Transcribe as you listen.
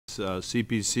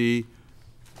CPC,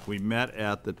 we met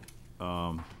at the,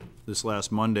 this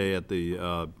last Monday at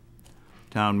the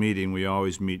town meeting. We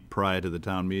always meet prior to the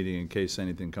town meeting in case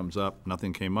anything comes up.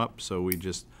 Nothing came up, so we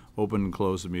just opened and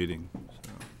closed the meeting.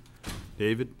 So,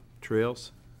 David,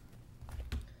 trails?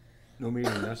 No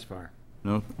meeting thus far.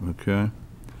 No? Okay.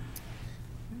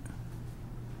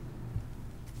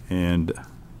 And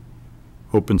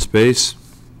open space,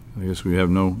 I guess we have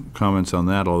no comments on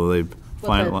that, although they've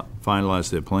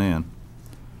finalized their plan.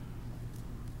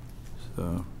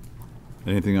 So,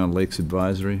 anything on Lakes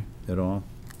Advisory at all?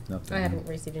 Nothing. I haven't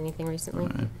received anything recently. All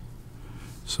right.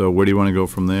 So where do you want to go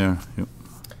from there? Yep.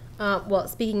 Well,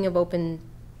 speaking of open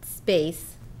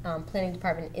space, Planning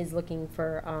Department is looking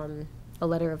for a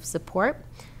letter of support.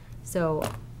 So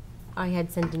I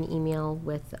had sent an email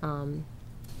with,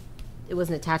 it was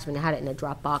an attachment, I had it in a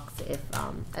Dropbox. If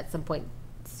at some point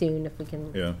soon, if we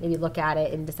can maybe look at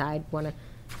it and decide, want to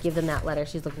give them that letter.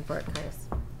 She's looking for it kind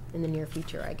of in the near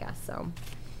future, I guess, so.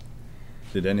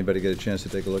 Did anybody get a chance to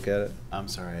take a look at it? I'm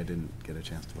sorry, I didn't get a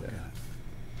chance to look at it.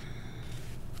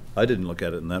 I didn't look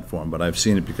at it in that form, but I've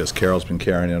seen it because Carol's been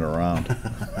carrying it around.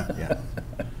 Yeah.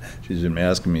 She's been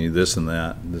asking me this and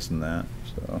that,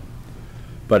 so.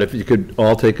 But if you could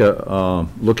all take a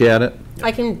look at it.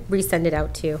 I can resend it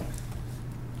out too.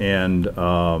 And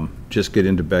just get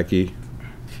into Becky.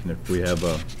 And if we have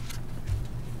a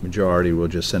majority, we'll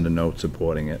just send a note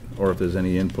supporting it. Or if there's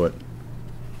any input,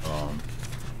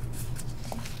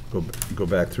 go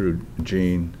back through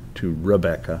Jean to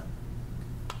Rebecca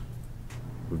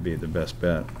would be the best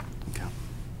bet. Okay.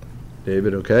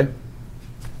 David, okay?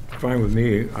 Fine with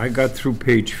me. I got through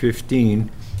page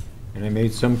 15, and I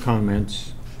made some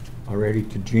comments already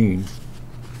to Jean.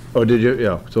 Oh, did you?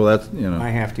 Yeah, so that's, you know. I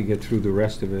have to get through the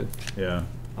rest of it. Yeah.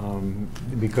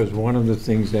 Because one of the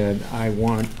things that I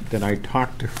want, that I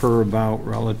talked to her about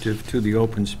relative to the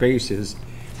open space is,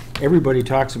 everybody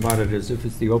talks about it as if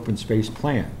it's the open space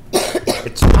plan.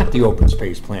 It's not the open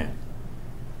space plan.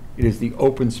 It is the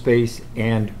open space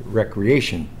and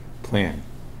recreation plan.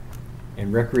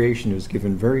 And recreation is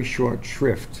given very short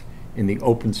shrift in the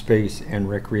open space and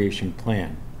recreation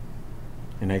plan.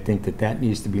 And I think that that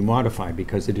needs to be modified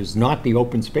because it is not the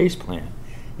open space plan.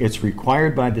 It's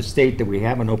required by the state that we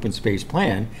have an open space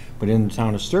plan, but in the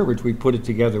town of Sturbridge, we put it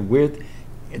together with,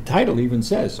 the title even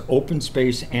says, open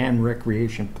space and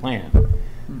recreation plan.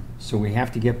 So we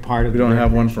have to get part of We don't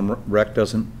have one from Rec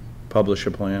doesn't publish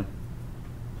a plan?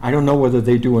 I don't know whether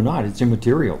they do or not. It's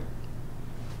immaterial.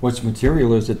 What's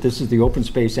material is that this is the open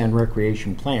space and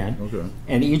recreation plan. Okay.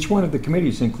 And each one of the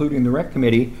committees, including the rec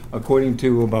committee, according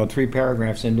to about 3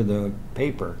 paragraphs into the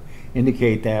paper,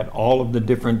 indicate that all of the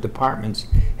different departments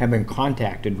have been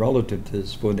contacted relative to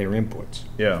this for their inputs.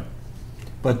 Yeah.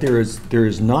 But there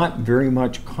is not very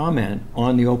much comment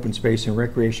on the open space and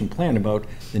recreation plan about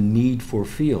the need for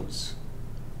fields.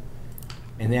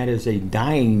 And that is a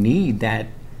dying need, that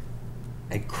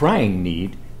a crying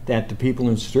need that the people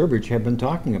in Sturbridge have been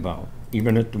talking about,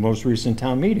 even at the most recent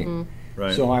town meeting.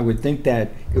 Right. So I would think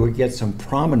that it would get some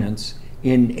prominence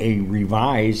in a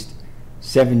revised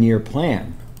 7-year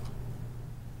plan.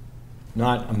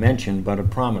 Not a mention, but a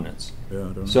prominence. Yeah, I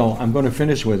don't know. So I'm going to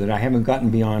finish with it. I haven't gotten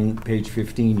beyond page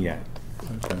 15 yet.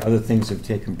 Okay. Other things have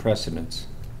taken precedence,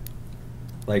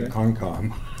 like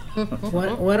Concom.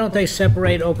 Why don't they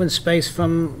separate open space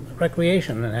from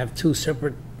recreation and have 2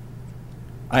 separate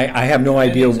I have no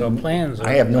idea. or plans? Or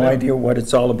I have no whatever? idea what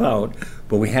it's all about,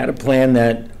 but we had a plan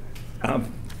that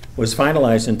was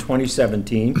finalized in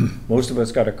 2017. Most of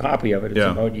us got a copy of it. It's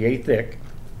Yeah. about yay thick.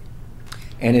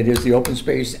 And it is the open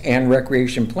space and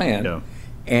recreation plan. Yeah.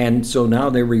 And so now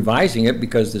they're revising it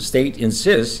because the state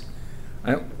insists.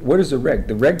 What is the reg?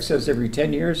 The reg says every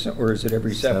 10 years, or is it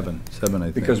every 7? 7, I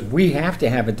think. Because we have to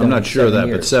have it done I'm in not sure of 7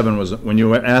 that, but years. 7 was, when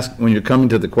you're coming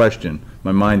to the question,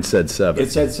 my mind said 7.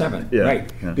 It said 7, Yeah,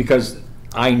 right. yeah. Because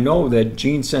I know that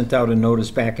Gene sent out a notice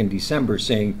back in December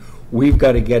saying, we've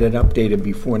got to get it updated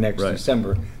before next Right.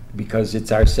 December because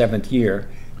it's our 7th year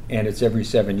and it's every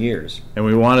 7 years. And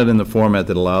we want it in the format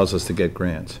that allows us to get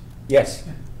grants. Yes.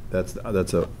 That's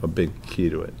a big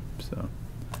key to it, so.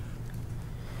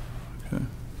 Okay,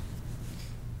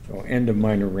 So end of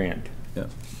minor rant. yeah.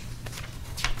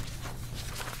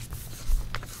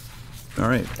 All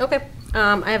right. Okay,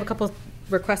 I have a couple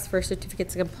requests for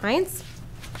certificates of compliance.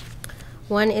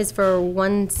 One is for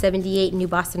 178 New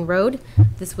Boston Road.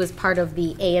 This was part of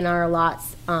the A&R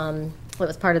lots. It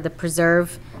was part of the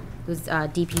preserve. It was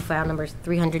DP file number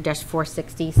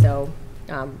 300-460. So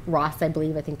Ross, I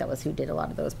believe, I think that was who did a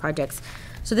lot of those projects.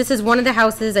 So this is one of the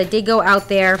houses. I did go out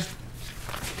there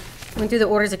went through the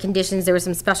orders of conditions. There were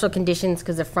some special conditions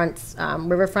because the front's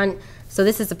riverfront. So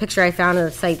this is a picture I found on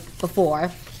the site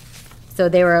before. So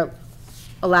they were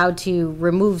allowed to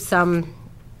remove a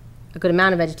good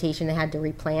amount of vegetation they had to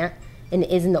replant, and it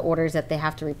is in the orders that they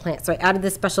have to replant. So I added the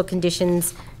special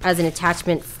conditions as an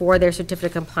attachment for their certificate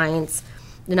of compliance.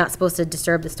 They're not supposed to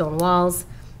disturb the stone walls.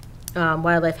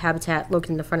 Wildlife habitat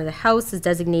located in the front of the house is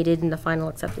designated in the final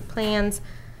accepted plans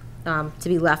to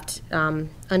be left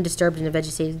undisturbed in a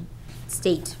vegetated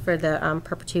state for the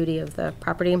perpetuity of the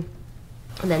property. And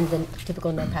then the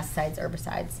typical no pesticides,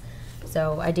 herbicides.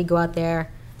 So I did go out there.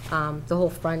 The whole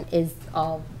front is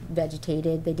all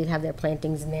vegetated. They did have their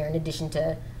plantings in there in addition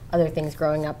to other things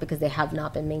growing up because they have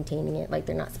not been maintaining it like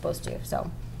they're not supposed to.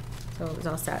 So it was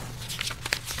all set.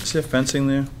 Is there fencing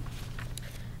there?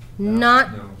 Not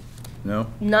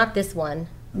this one.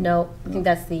 No, I think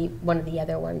that's one of the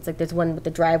other ones. Like there's one with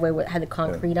the driveway that had the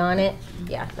concrete on it.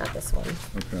 Yeah, not this one.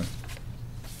 Okay.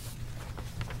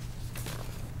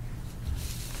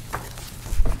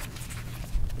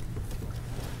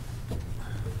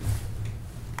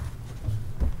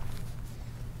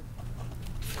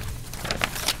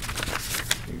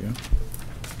 There you go.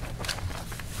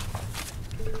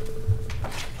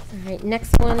 All right,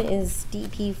 next one is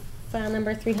DEP file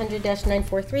number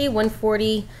 300-943,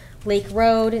 140 Lake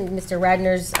Road, and Mr.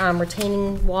 Radner's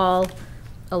retaining wall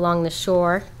along the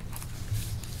shore.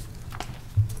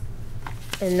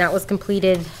 And that was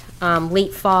completed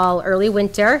late fall, early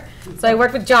winter. So I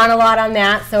worked with John a lot on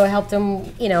that, so I helped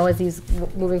him, as he's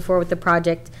moving forward with the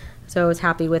project. So I was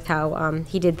happy with how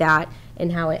he did that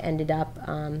and how it ended up.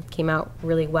 Came out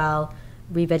really well.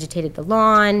 Revegetated the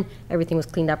lawn. Everything was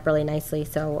cleaned up really nicely.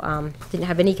 So didn't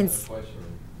have any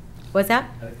What's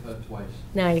that? Had it cut twice.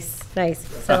 Nice.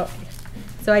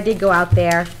 So I did go out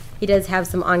there. He does have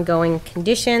some ongoing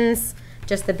conditions,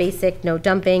 just the basic, no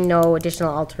dumping, no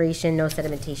additional alteration, no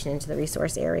sedimentation into the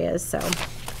resource areas. So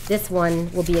this one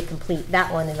will be a complete,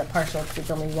 that one is a partial, because it's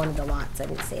only one of the lots. I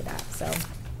didn't say that, so.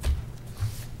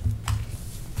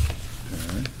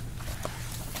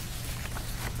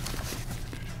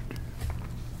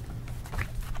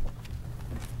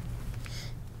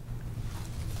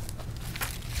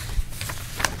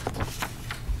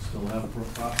 Still have a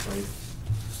phosphate.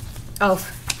 Oh.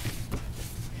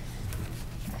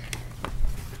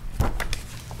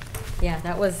 Yeah,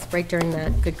 that was right during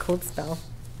that good cold spell.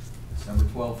 December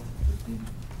 12th, 15th.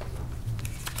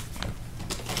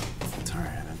 It's all right.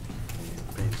 I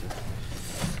didn't paint it.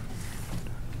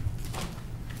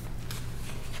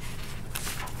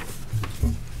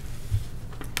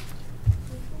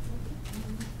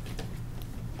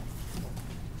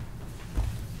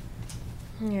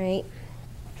 All right.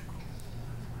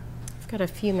 I've got a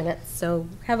few minutes, so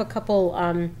have a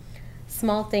couple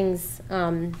small things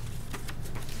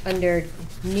under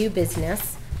new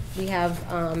business. We have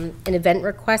an event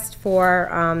request for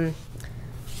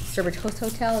Sturbridge Host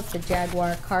Hotel. It's the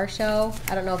Jaguar Car Show.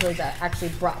 I don't know if it was actually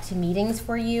brought to meetings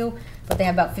for you, but they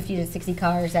have about 50 to 60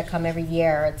 cars that come every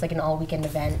year. It's like an all-weekend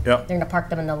event. Yep. They're gonna park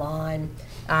them in the lawn.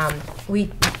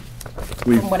 We've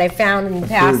From what I found in the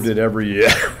past. approved it every year.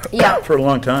 Yeah. For a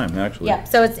long time, actually. Yeah,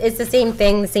 so it's the same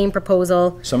thing, the same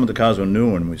proposal. Some of the cars were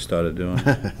new when we started doing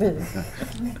it.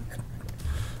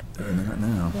 They're not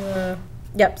now.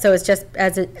 Yep, so it's just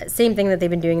same thing that they've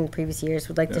been doing in the previous years.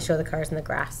 Would like to show the cars in the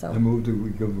grass, I so. move that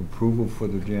we give approval for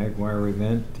the Jaguar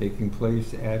event taking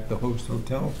place at the Host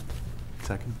Hotel.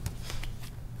 Second?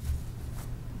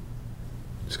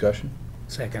 Discussion?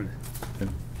 Second.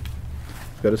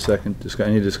 Got a second?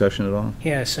 Any discussion at all?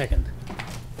 Yeah, second.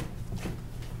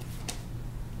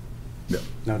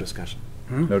 No discussion.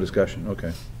 No discussion?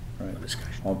 Okay. All right.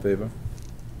 Discussion. All in favor?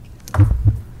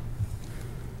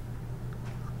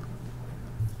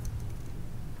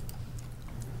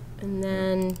 And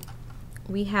then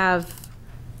we have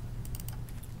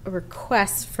a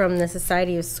request from the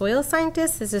Society of Soil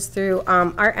Scientists. This is through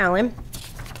Art Allen.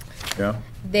 Yeah?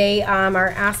 They are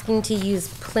asking to use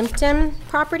Plimpton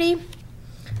property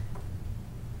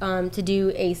to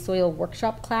do a soil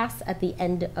workshop class at the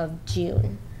end of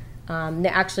June.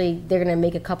 They're gonna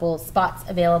make a couple spots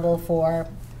available for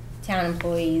town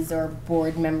employees or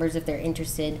board members if they're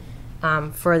interested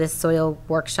for this soil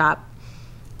workshop.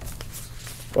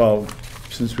 Well,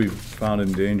 since we found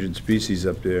endangered species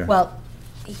up there. Well,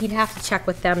 he'd have to check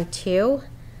with them too.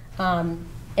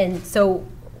 And so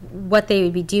what they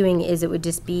would be doing is it would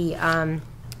just be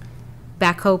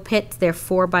backhoe pits. They're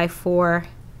 4 by 4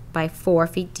 by 4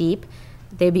 feet deep.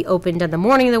 They'd be opened on the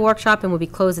morning of the workshop and would be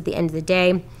closed at the end of the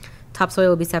day. Topsoil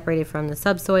will be separated from the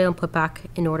subsoil and put back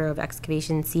in order of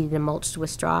excavation, seeded and mulched with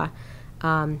straw.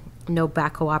 no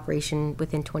backhoe operation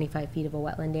within 25 feet of a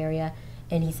wetland area.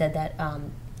 And he said that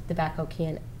the backhoe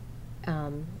can't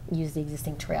use the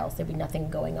existing trails. There'd be nothing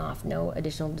going off, no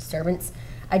additional disturbance.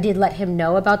 I did let him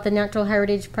know about the natural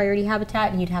heritage priority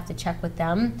habitat, and you'd have to check with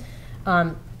them.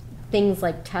 Things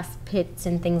like test pits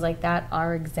and things like that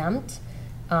are exempt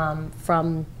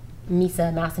from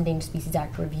MISA, Mass Endangered Species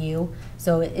Act review.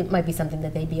 So it might be something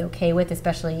that they'd be okay with,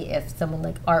 especially if someone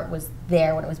like Art was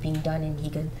there when it was being done and he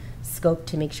could scope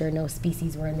to make sure no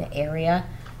species were in the area.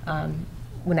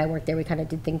 When I worked there, we kind of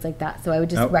did things like that. So I would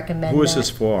just Now, recommend who is that. this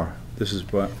for? This is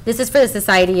what? This is for the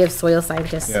Society of Soil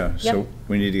Scientists. Yeah, Yep. so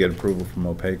we need to get approval from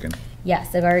Opacan.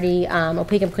 Yes, I've already,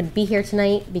 Opakam couldn't be here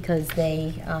tonight because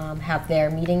they have their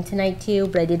meeting tonight too,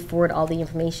 but I did forward all the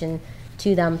information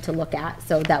to them to look at,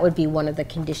 so that would be one of the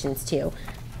conditions too.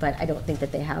 But I don't think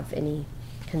that they have any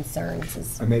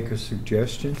concerns. I make a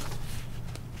suggestion.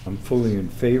 I'm fully in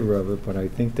favor of it, but I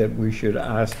think that we should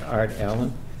ask Art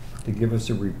Allen to give us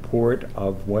a report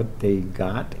of what they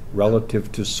got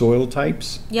relative to soil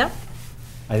types. Yep,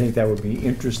 I think that would be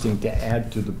interesting to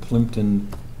add to the Plimpton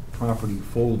property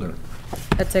folder,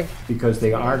 that's a, because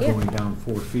they are Yeah. going down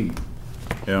 4 feet.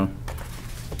 Yeah.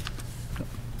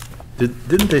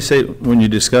 Didn't they say, when you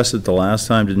discussed it the last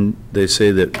time, didn't they say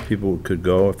that people could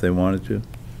go if they wanted to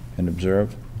and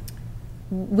observe?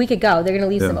 we could go. They're gonna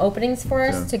leave some Yeah. openings for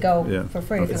us Yeah. to go Yeah. for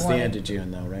free if It's you the end want. of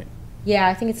June though, right? Yeah,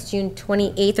 I think it's June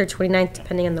 28th or 29th,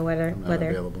 depending on the I'm not weather.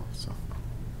 available, so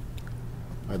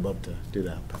I'd love to do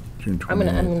that, but June I'm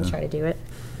gonna 28th, try to do it.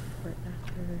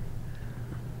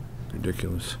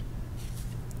 Ridiculous.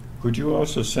 Could you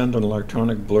also send an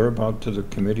electronic blurb out to the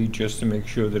committee just to make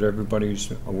sure that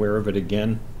everybody's aware of it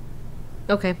again?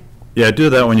 Okay, Yeah, do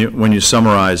that when you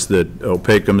summarize that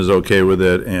Opakam is okay with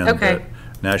it and Okay. that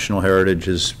National Heritage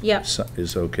Yep.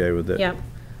 is okay with it. yep,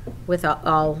 with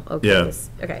all Yeah. okays.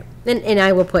 Okay, and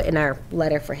I will put in our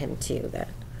letter for him too, that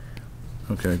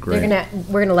Okay, They're great.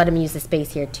 we're gonna let them use the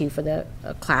space here too for the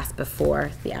class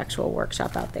before the actual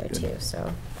workshop out there too,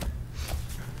 so.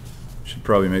 Should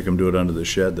probably make them do it under the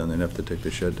shed, then they'd have to take the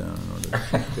shed down in order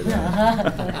to get in.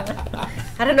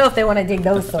 I don't know if they wanna dig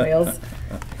those soils.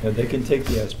 Yeah, they can take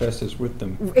the asbestos with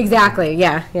them. Exactly,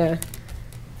 yeah, yeah.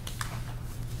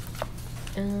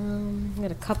 We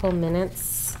got a couple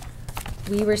minutes.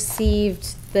 We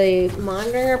received the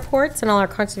monitoring reports on all our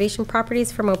conservation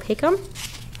properties from Opakam.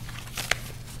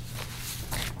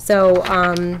 So,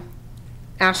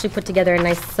 Ashley put together a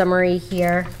nice summary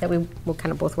here that we will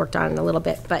kind of both worked on in a little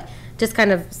bit, but just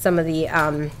kind of some of the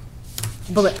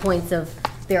bullet points of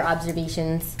their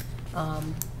observations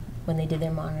when they did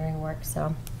their monitoring work,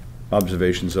 so.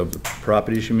 Observations of the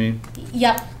properties, you mean?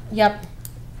 Yep, yep.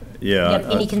 Yeah. Yep, I any was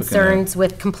looking at- concerns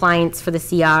with compliance for the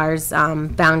CRs,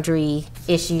 boundary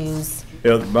issues?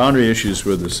 Yeah, the boundary issues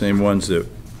were the same ones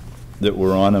that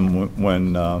were on them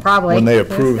when, Probably. when they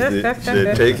approved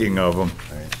the taking of them,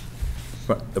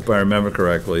 if I remember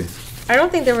correctly. I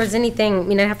don't think there was anything, I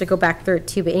mean, I'd have to go back through it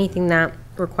too, but anything that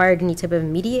required any type of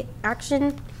immediate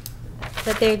action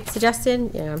that they suggested,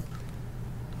 yeah.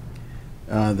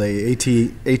 the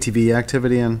ATV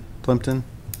activity in Plimpton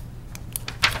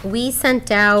We sent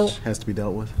out, has to be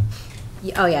dealt with.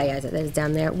 oh yeah, that is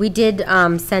down there. We did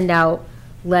send out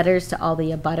letters to all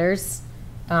the abutters.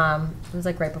 It was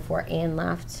like right before Ann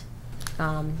left.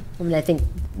 I mean, I think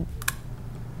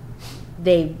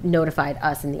they notified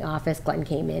us in the office. Glenn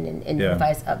came in and Yeah.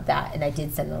 notified us of that, and I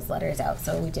did send those letters out.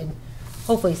 So we did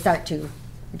hopefully start to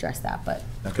address that, but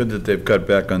Good that they've cut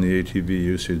back on the ATV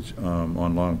usage on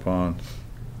Long Pond.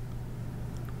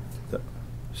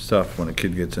 It's tough when a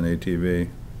kid gets an ATV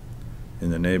in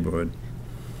the neighborhood.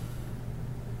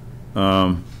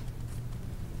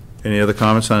 Any other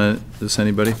comments on this,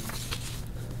 anybody?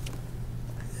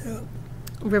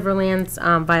 Riverland's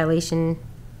violation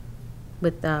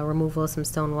with removal of some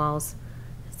stone walls,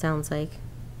 it sounds like.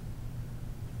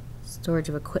 Storage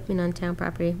of equipment on town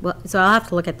property. Well, so I'll have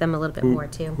to look at them a little bit more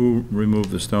too. Who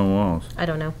removed the stone walls? I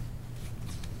don't know.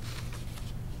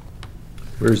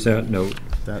 Where's that note?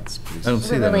 That's I pretty. don't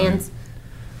see that. Riverlands,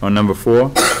 On number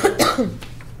 4?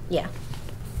 yeah.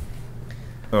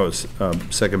 Oh, it's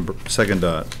second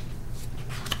dot.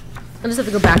 I'll just have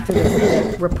to go back through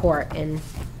the report and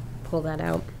pull that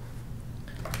out.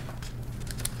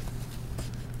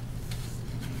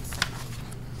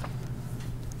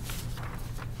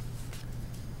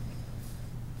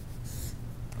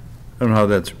 I don't know how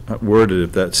that's worded,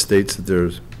 if that states that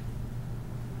there's,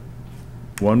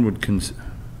 one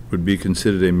would be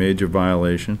considered a major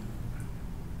violation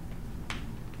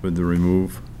with the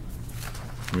remove.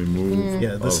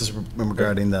 Yeah, this of- is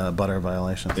regarding the butter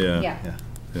violation. Yeah, Yeah. Yeah.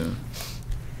 yeah.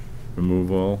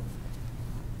 Remove all.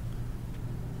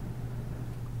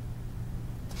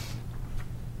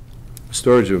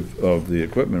 storage of the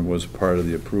equipment was part of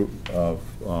the was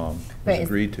Right.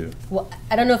 agreed to. Well,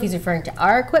 I don't know if he's referring to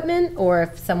our equipment or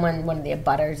if one of the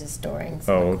abutters is storing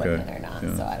some Oh, okay. equipment or not,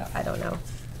 Yeah. so I don't know.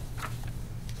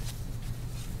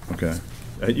 Okay.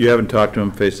 You haven't talked to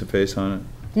him face to face on it?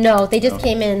 No, they just No.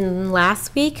 came in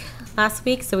last week,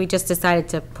 so we just decided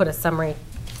to put a summary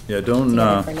Yeah, don't,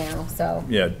 together for now, so.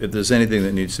 yeah, if there's anything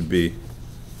that needs to be,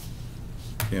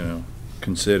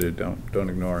 considered, don't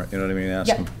ignore it, you know what I mean? Ask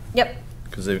Yep, them, yep,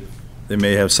 because they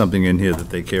may have something in here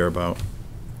that they care about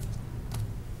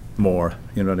more,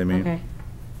 you know what I mean? okay.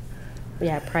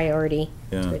 Yeah, priority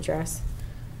to Yeah. address.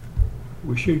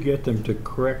 We should get them to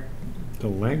correct the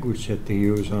language that they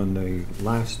use on the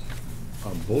last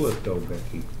bullet though,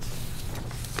 Becky.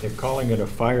 They're calling it a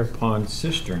fire pond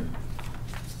cistern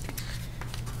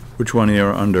Which one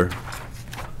are under?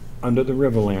 under the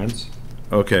Riverlands.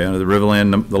 Okay, under the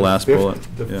Riverland, the last fifth- bullet.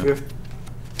 The Yeah. fifth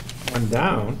one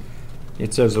down,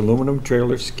 it says aluminum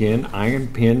trailer skin, iron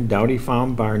pin, Dowdy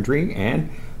Farm boundary, and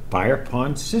fire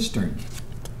pond cistern.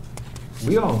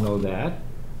 We all know that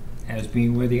as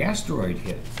being where the asteroid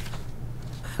hit.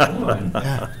 Come on.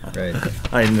 Right.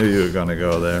 I knew you were gonna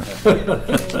go there.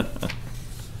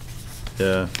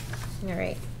 Yeah. All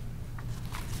right.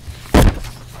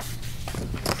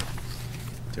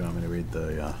 Do you want me to read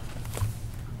the,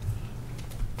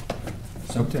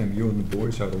 Sometime you and the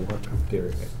boys ought to walk up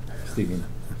there, Stephen.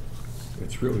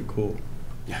 It's really cool.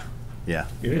 yeah.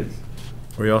 It is.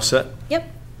 Are you all set? Yep,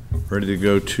 Ready to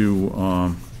go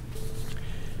to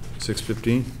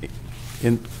 6:15?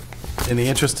 In the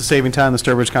interest of saving time, the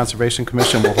Sturbridge Conservation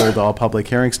Commission will hold all public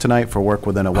hearings tonight for work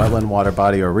within a wetland, water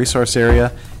body, or resource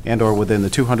area, and/or within the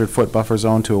 200-foot buffer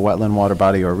zone to a wetland, water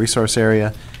body, or resource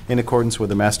area, in accordance with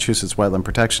the Massachusetts Wetland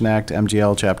Protection Act,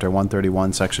 MGL Chapter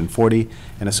 131, Section 40,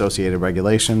 and associated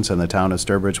regulations, and the Town of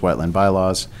Sturbridge wetland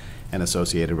bylaws and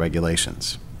associated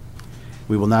regulations.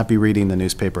 We will not be reading the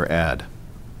newspaper ad.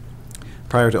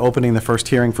 Prior to opening the first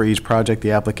hearing for each project,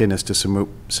 the applicant is to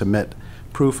submit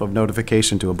proof of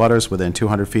notification to abutters within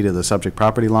 200 feet of the subject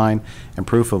property line and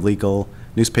proof of legal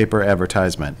newspaper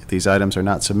advertisement. If these items are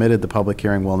not submitted, the public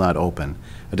hearing will not open.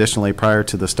 Additionally, prior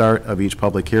to the start of each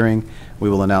public hearing, we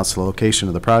will announce the location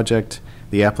of the project,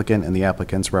 the applicant, and the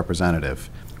applicant's representative.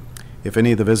 If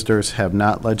any of the visitors have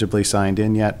not legibly signed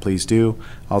in yet, please do.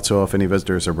 Also, if any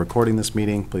visitors are recording this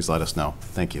meeting, please let us know.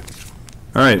 Thank you.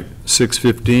 All right,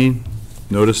 6:15,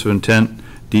 notice of intent,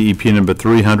 DEP number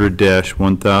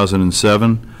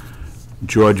 300-1007,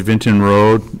 George Vinton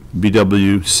Road,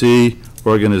 BWC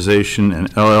Organization and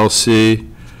LLC,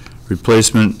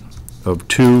 replacement of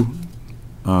two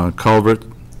culvert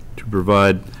to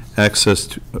provide access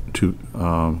to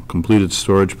completed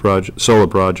storage project, solar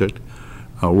project.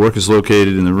 Work is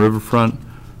located in the riverfront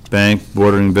bank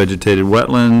bordering vegetated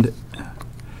wetland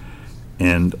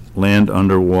and land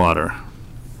underwater,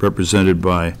 represented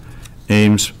by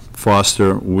Ames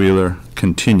Foster Wheeler,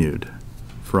 continued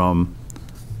from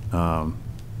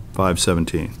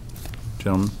 5/17.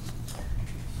 Gentlemen?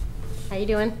 how you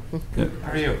doing?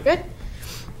 How are you? Good.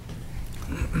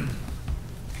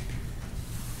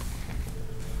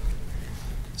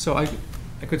 So I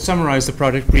could summarize the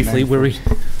project briefly.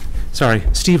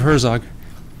 Steve Herzog,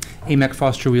 AMEC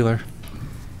Foster Wheeler,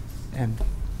 and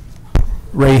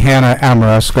Ray Hanna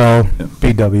Amoresco,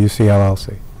 BWC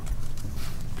LLC.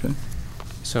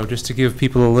 so just to give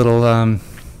people a little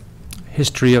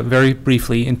history, very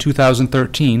briefly, in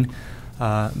 2013,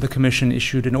 the commission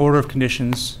issued an order of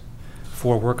conditions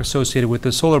for work associated with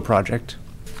the solar project.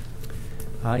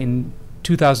 In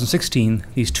 2016,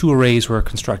 these two arrays were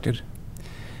constructed,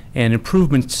 and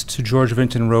improvements to George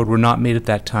Vinton Road were not made at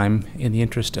that time in the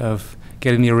interest of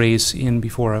getting the arrays in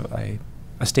before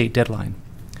a state deadline.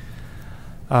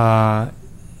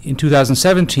 In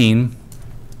 2017,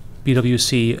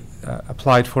 BWC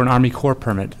applied for an Army Corps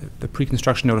permit, the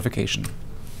pre-construction notification.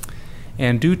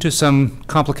 And due to some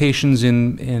complications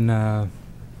in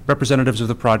representatives of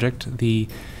the project, the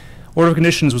order of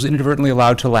conditions was inadvertently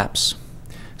allowed to lapse.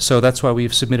 So that's why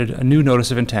we've submitted a new notice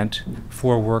of intent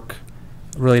for work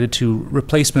related to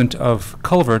replacement of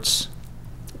culverts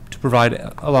to provide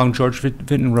along George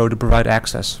Vinton Road to provide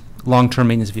access, long-term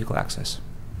maintenance vehicle access.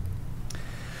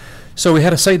 So we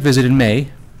had a site visit in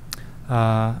May.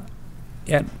 At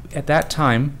that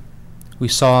time, we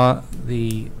saw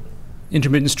the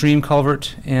intermittent stream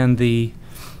culvert and the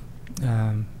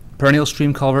perennial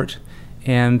stream culvert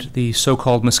and the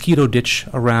so-called mosquito ditch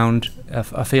around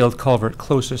a failed culvert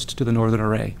closest to the northern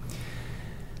array.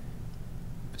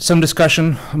 Some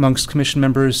discussion amongst commission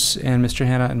members and Mr.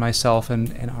 Hanna and myself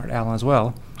and Art Allen as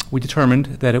well, we determined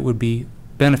that it would be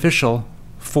beneficial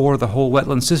for the whole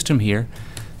wetland system here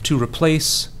to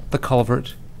replace the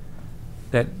culvert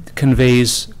that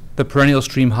conveys the perennial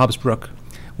stream Hobbs Brook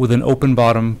with an open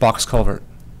bottom box culvert.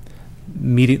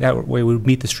 That way we would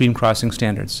meet the stream crossing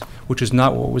standards, which is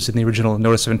not what was in the original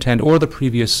notice of intent or the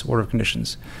previous order of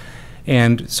conditions.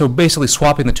 And so basically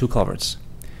swapping the two culverts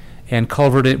and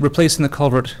replacing the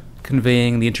culvert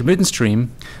conveying the intermittent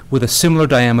stream with a similar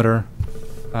diameter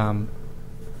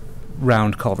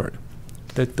round culvert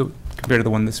compared to the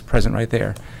one that's present right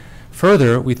there.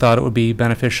 Further, we thought it would be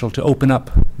beneficial to open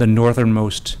up the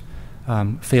northernmost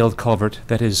failed culvert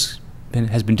that has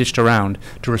been ditched around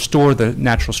to restore the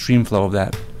natural stream flow of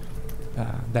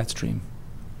that stream.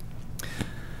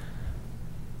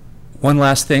 One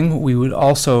last thing, we would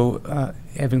also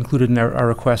have included in our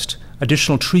request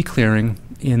additional tree clearing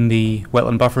in the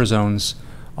wetland buffer zones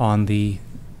on the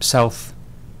southwest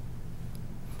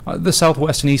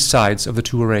and east sides of the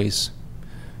two arrays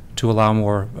to allow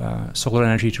more solar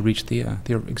energy to reach the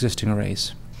existing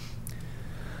arrays.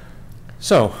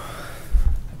 So,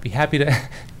 I'd be happy to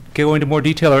go into more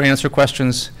detail or answer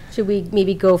questions. Should we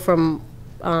maybe go from,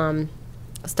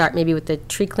 start maybe with the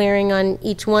tree clearing on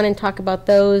each one and talk about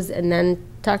those, and then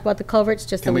talk about the culverts,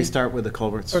 just so Can we start with the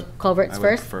culverts? Or culverts I would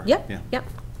first? prefer, Yep, yeah. yep.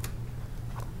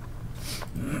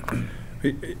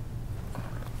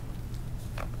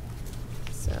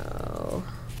 So,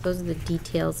 those are the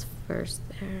details first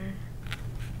there.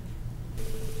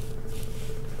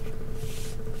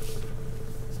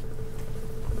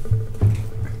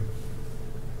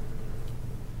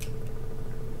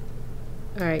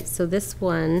 All right, so this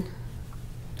one.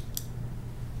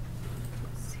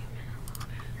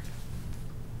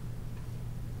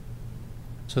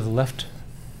 So the left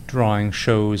drawing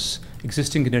shows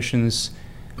existing conditions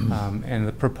and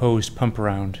the proposed pump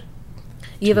around.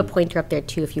 You have a pointer up there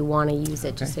too if you want to use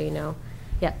it, just so Okay. you know.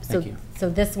 Yep, so, Thank you. so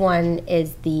this one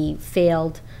is the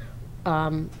failed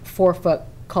 4-foot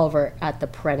culvert at the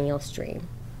perennial stream.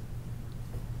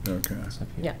 Okay. It's up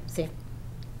here. Yeah, see?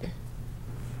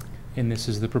 And this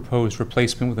is the proposed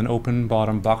replacement with an open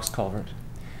bottom box culvert.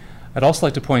 I'd also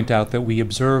like to point out that we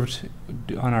observed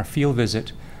on our field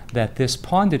visit that this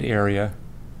ponded area,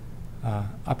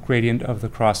 up gradient of the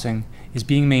crossing, is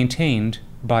being maintained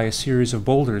by a series of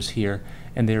boulders here,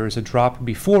 and there is a drop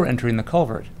before entering the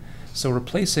culvert. So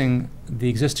replacing the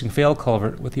existing failed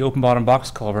culvert with the open bottom box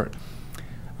culvert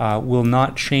will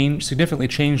not significantly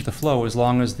change the flow as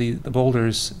long as the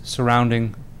boulders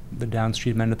surrounding the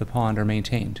downstream end of the pond are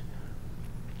maintained.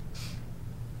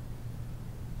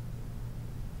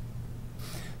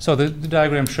 So the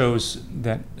diagram shows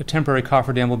that a temporary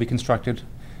cofferdam will be constructed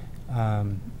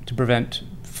to prevent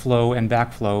flow and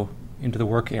backflow into the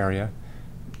work area,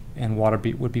 and water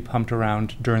would be pumped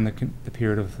around during the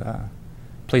period of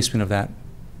placement of that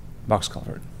box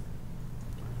culvert.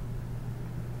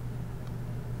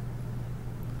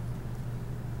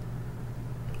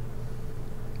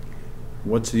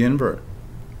 What's the invert?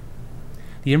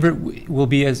 The invert will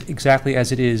be exactly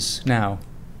as it is now,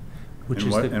 which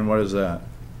is And what is that?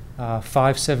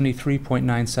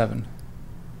 573.97.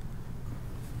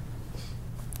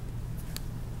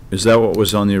 Is that what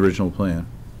was on the original plan?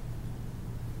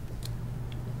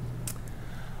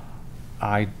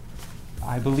 I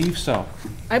believe so.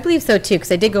 I believe so too,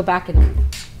 because I did go back and,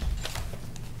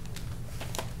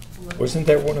 Wasn't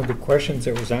that one of the questions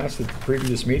that was asked at the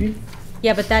previous meeting?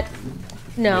 yeah, but that,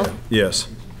 no. Yes.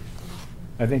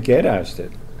 I think Ed asked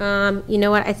it. You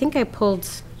know what, I think I pulled,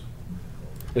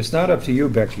 It's not up to you,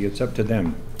 Becky, it's up to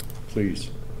them, please.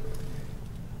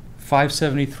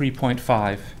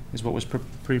 573.5 is what was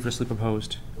previously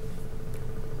proposed.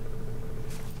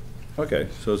 Okay,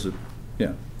 so is it,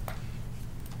 yeah.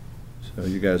 So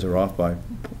you guys are off by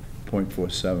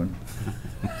 .47.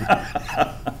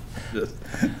 Just-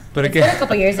 But it's been a again,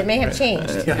 couple years, it may have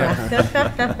changed.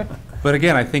 but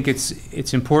again, I think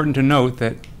it's important to note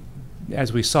that,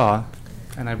 as we saw,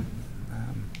 and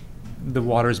the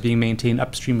water is being maintained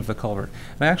upstream of the culvert.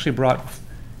 And I actually brought a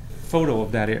photo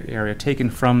of that area taken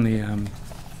from the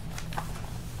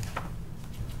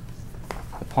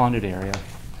ponded area.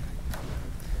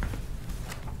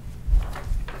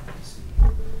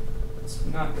 It's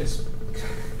not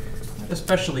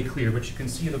especially clear, but you can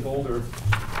see the boulder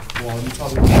wall. You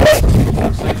probably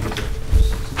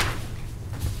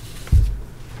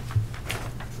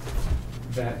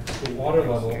that the water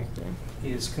level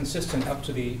is consistent up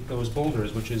to those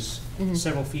boulders, which is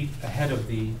several feet ahead of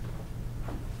the.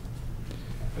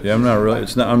 Yeah, I'm not really,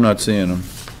 I'm not seeing them.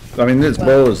 I mean, this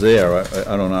bowl is there,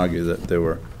 I don't argue that they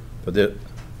were, but they're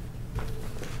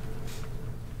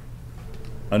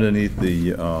underneath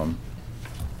the,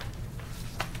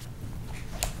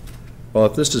 well,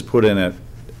 if this is put in at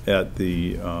at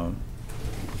the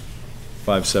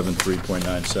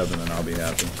 573.97, and I'll be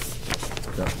happy.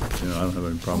 You know, I don't have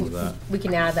any problem with that. We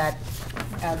can add that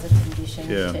as a condition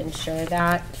Yeah. to ensure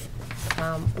that.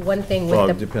 One thing Well,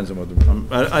 with it the, depends on what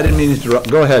the, I didn't mean to interrupt.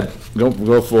 Go ahead.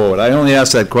 Go forward. I only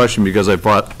asked that question because I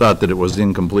thought that it was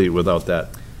incomplete without that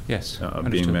Yes, being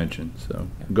understood. mentioned, so,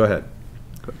 go ahead.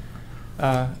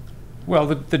 Well,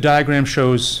 the diagram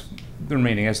shows the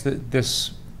remaining, as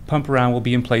this pump around will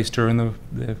be in place during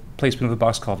the placement of the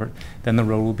box culvert. Then the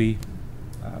road will be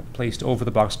placed over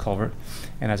the box culvert.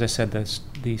 And as I said,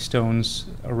 the stones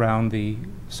around the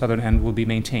southern end will be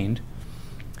maintained.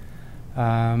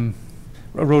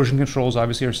 Erosion controls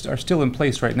obviously are still in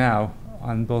place right now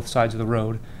on both sides of the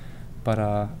road,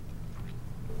 but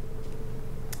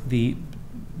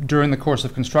during the course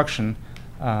of construction,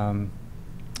 an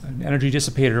energy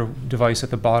dissipator device at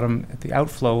the bottom, at the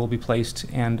outflow, will be placed,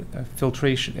 and a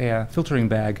filtering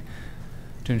bag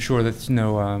to ensure that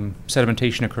no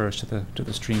sedimentation occurs to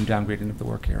the stream downgrading of the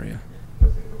work area.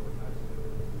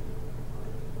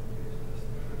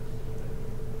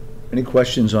 Any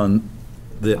questions on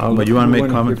the, I'll- but you want to make we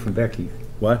wanna hear comment? from Becky.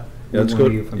 What? We Yeah, let's wanna go.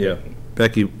 hear from Yeah. Becky.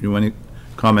 Becky, you want to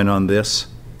comment on this?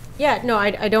 yeah, no,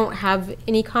 I don't have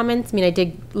any comments. I mean, I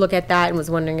did look at that and was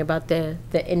wondering about the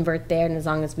invert there, and as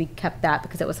long as we kept that,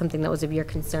 because it was something that was of your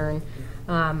concern.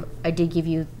 I did give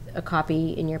you a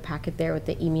copy in your packet there with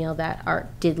the email that Art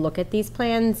did look at these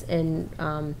plans and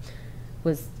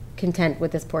was content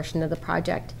with this portion of the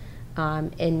project.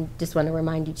 And just want to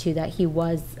remind you too that he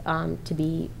was to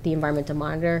be the environmental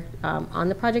monitor on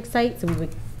the project site, so we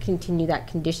would continue that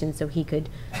condition so he could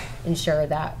ensure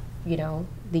that, you know,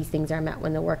 these things are met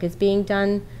when the work is being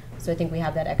done. So I think we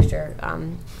have that extra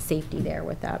safety there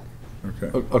with that.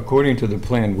 Okay. According to the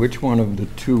plan, which one of the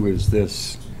two is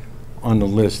this on the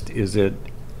list? Is it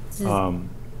This is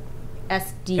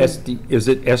SD. SD, is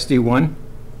it SD1?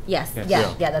 Yes,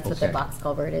 Yes. yeah, that's what the Okay. box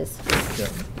culvert is.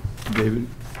 David?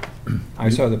 I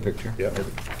saw the picture. Yeah.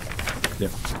 Yeah.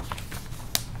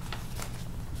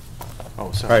 Oh,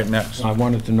 All sorry. right, next. I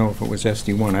wanted to know if it was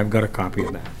SD1. I've got a copy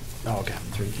of that. Oh, okay.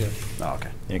 Oh, okay.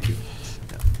 Thank you.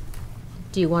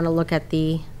 Do you want to look at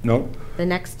the No,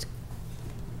 next?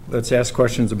 let's ask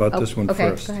questions about this one Okay,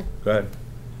 first. go ahead. Go ahead.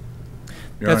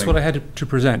 That's what I had to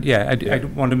present, yeah. I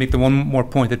wanted to make the one more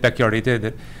point that Becky already did,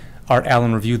 that Art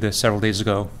Allen reviewed this several days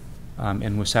ago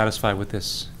and was satisfied with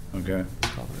this. Okay.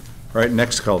 All right,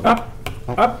 next culvert.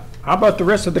 Up. How about the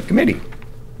rest of the committee?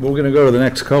 We're going to go to the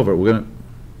next culvert. We're going to,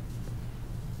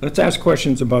 Let's ask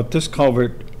questions about this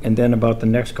culvert and then about the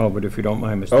next culvert, if you don't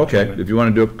mind, Mr. okay, Chairman. if you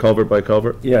want to do it culvert by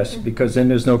culvert. Yes, because then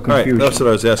there's no All right, confusion. that's what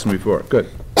I was asking before. Good.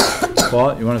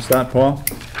 Paul, you want to start, Paul?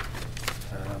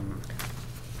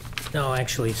 No,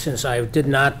 actually, since I did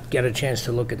not get a chance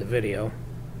to look at the video,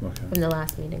 Okay. From the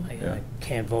last meeting. I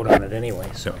can't vote on it anyway,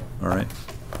 so. All right.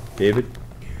 David?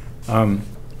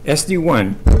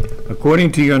 SD1,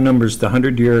 according to your numbers, the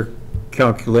 100-year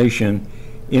calculation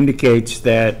indicates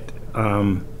that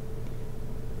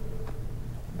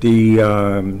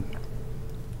the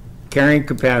carrying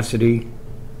capacity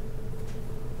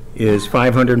is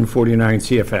 549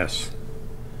 CFS,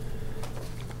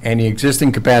 and the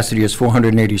existing capacity is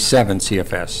 487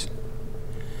 CFS.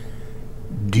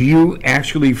 Do you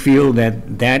actually feel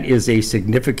that that is a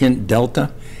significant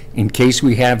delta in case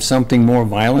we have something more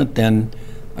violent than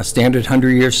a standard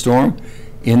 100-year storm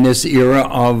in this era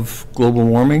of global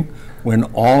warming, when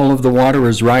all of the water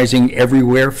is rising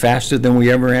everywhere faster than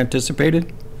we ever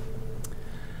anticipated?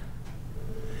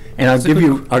 And I'll give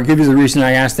you the reason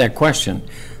I asked that question,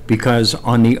 because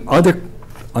on the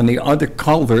other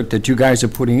culvert that you guys are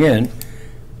putting in,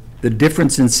 the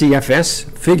difference in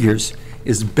CFS figures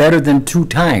is better than 2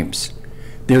 times.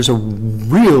 There's a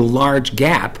real large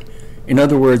gap. In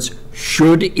other words,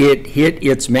 should it hit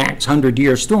its max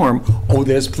 100-year storm, oh,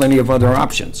 there's plenty of other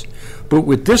options. But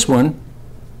with this one,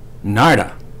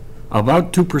 nada,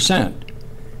 about 2%.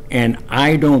 And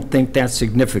I don't think that's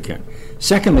significant.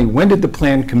 Secondly, when did the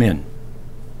plan come in?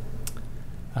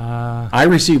 I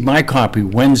received my copy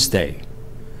Wednesday.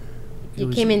 It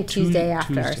was came in Tu- Tuesday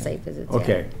after our Tuesday. site visits. yeah.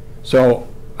 Okay, so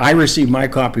I received my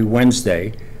copy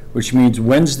Wednesday, which means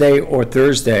Wednesday or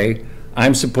Thursday,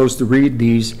 I'm supposed to read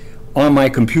these on my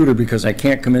computer because I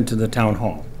can't come into the town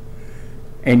hall.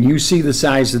 And you see the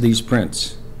size of these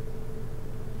prints.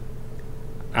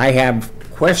 I have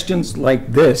questions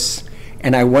like this,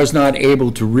 and I was not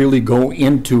able to really go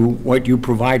into what you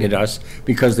provided us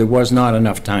because there was not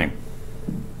enough time.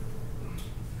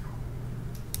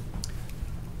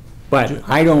 But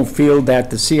I don't feel that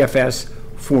the CFS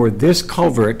for this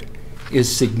culvert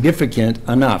is significant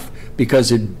enough,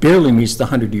 because it barely meets the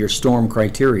 100-year storm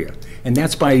criteria. And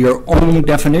that's by your own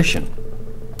definition.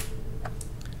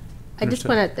 I just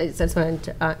want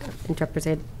to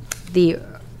interpret the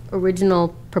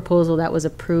original proposal that was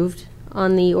approved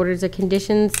on the orders of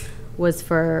conditions was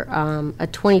for a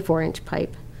 24-inch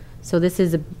pipe. So this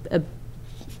is a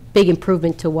big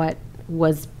improvement to what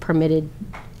was permitted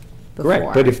before.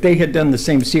 Correct, but if they had done the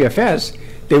same CFS,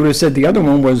 they would have said the other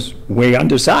one was way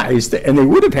undersized, and they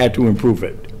would have had to improve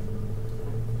it.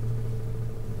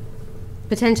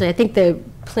 Potentially, I think the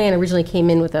plan originally came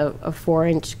in with a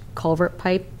 4-inch culvert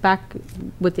pipe back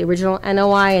with the original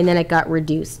NOI, and then it got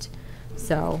reduced,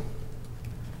 so.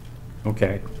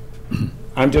 Okay.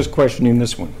 I'm just questioning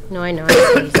this one. No, I know.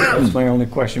 That's my only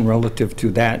question relative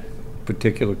to that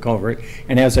particular culvert.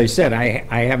 And as I said,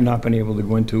 I have not been able to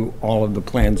go into all of the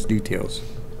plan's details.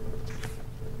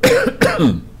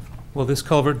 Well, this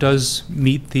culvert does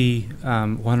meet the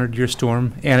 100-year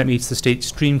storm, and it meets the state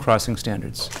stream crossing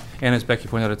standards. And as Becky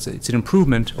pointed out, it's an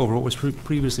improvement over what was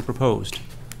previously proposed.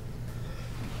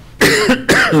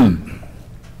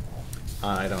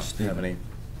 I don't have any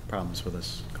problems with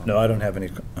this. No, I don't have any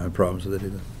problems with it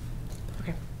either.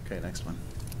 Okay, Okay, next one.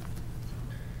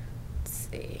 let's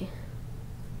see.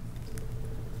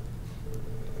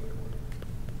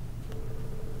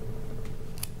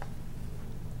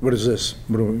 What is this?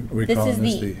 What are we This is calling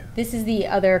this? this is the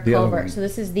other The other culvert. one. So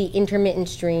this is the intermittent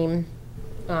stream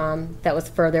that was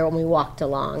further when we walked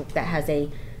along, that has a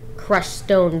crushed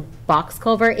stone box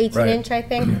culvert, 18-inch, I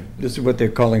think. This is what they're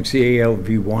calling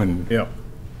CALV1. Yeah.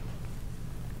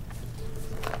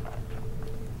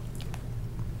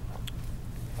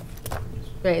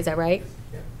 Right, is that right?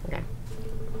 Okay.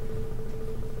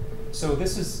 So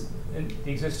this is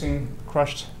the existing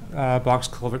crushed box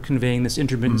culvert conveying this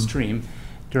intermittent stream.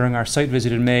 During our site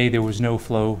visit in May, there was no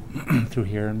flow through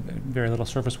here and very little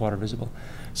surface water visible.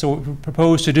 So what we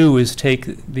propose to do is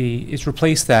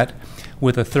replace that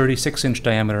with a 36-inch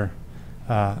diameter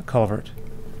culvert.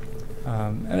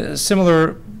 A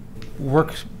similar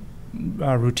work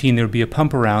routine, there would be a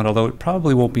pump around, although it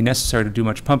probably won't be necessary to do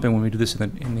much pumping when we do this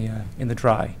in the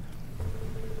dry.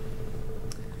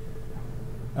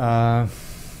 Yeah,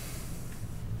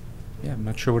 I'm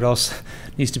not sure what else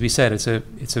needs to be said. It's a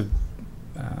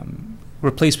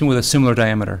replacement with a similar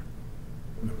diameter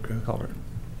Okay. culvert.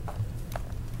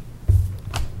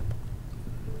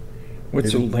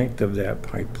 What's the length of that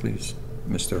pipe, please,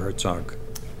 Mr. Herzog?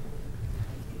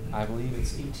 I believe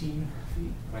it's 18 feet.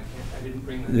 I didn't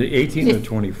bring that. The 18 or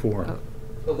 24? Oh.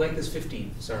 The length is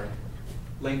 15, sorry.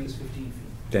 Length is 15 feet.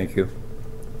 Thank you.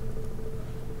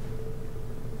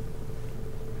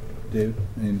 David,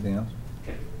 anything else?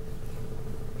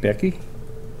 Becky?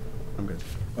 I'm good.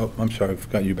 Oh, I'm sorry, I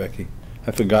forgot you, Becky.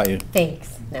 I forgot you.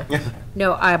 Thanks. No,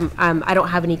 no, I don't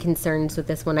have any concerns with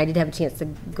this one. I did have a chance to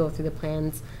go through the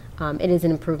plans. It is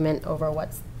an improvement over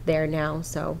what's there now,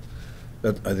 so.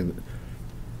 I think,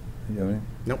 you have any?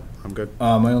 Nope, I'm good.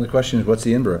 My only question is, what's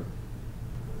the invert?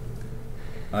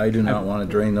 I do not want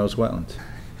to drain those wetlands.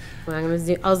 Well, I'm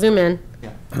gonna I'll zoom in.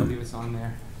 Yeah, I believe it's on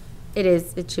there.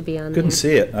 It should be on there. Couldn't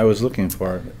see it, I was looking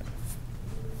for it.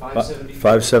 570.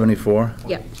 574?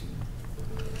 Yep.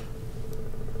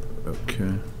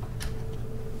 Okay.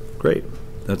 Great.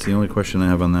 That's the only question I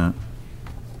have on that.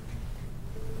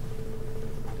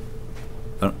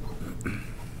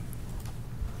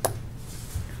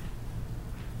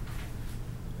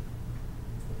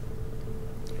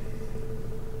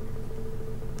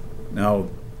 Now,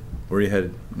 where are you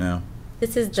headed now?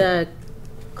 This is the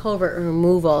culvert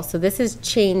removal. So this has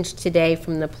changed today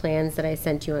from the plans that I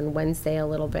sent you on Wednesday a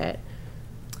little bit.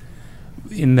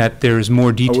 In that there is more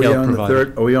Are we detail on the provided.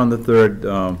 third, are we on the third,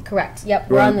 Correct, yep.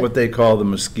 we're We're on on what they call the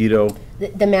mosquito,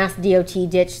 the Mass DOT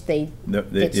ditch, ditch yeah,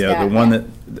 the that, one yeah.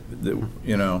 that,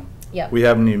 you know, Yep. we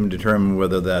haven't even determined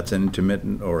whether that's an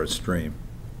intermittent or a stream.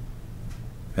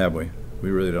 Have we? We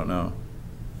really don't know.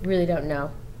 Really don't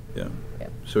know. Yeah.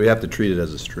 Yep. So we have to treat it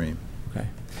as a stream. Okay.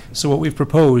 So what we've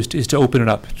proposed is to open it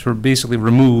up, to basically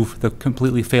remove the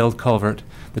completely failed culvert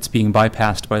that's being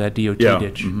bypassed by that DOT Yeah,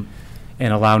 ditch mhm.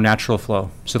 and allow natural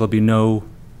flow. So there'll be no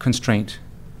constraint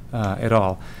at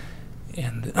all.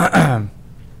 And Well,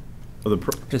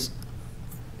 this,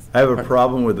 I have a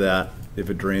problem with that if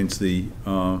it drains the,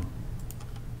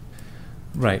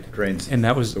 right. drains And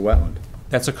that was, the wetland.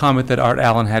 that's a comment that Art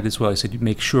Allen had as well. He said,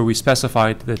 make sure we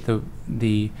specified that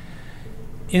the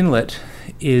inlet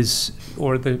is,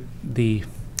 or the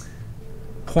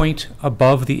point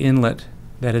above the inlet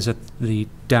that is at the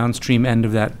downstream end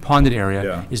of that ponded area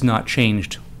Yeah. is not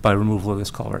changed by removal of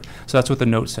this culvert. So that's what the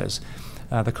note says.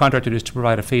 The contractor is to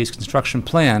provide a phased construction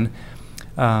plan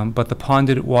but the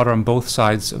ponded water on both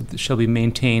sides shall be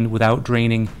maintained without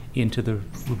draining into the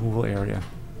removal area.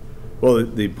 Well,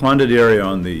 the ponded area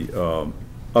on the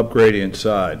upgradient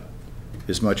side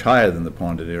is much higher than the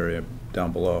ponded area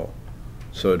down below.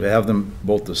 So to have them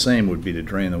both the same would be to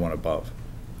drain the one above.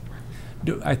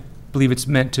 I believe it's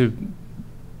meant to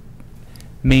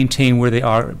maintain where they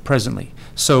are presently.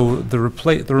 So the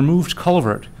removed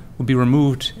culvert will be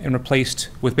removed and replaced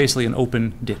with basically an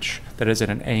open ditch that is at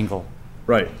an angle.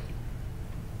 Right.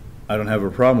 I don't have a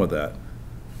problem with that,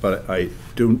 but I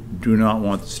do not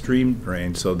want the stream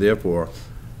drain, so therefore,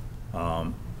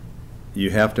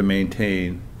 you have to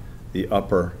maintain the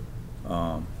upper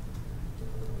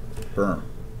berm.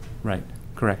 Right,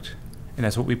 correct. And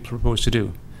that's what we propose to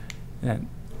do. And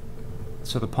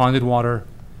so the ponded water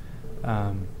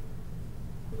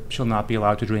shall not be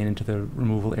allowed to drain into the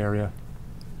removal area.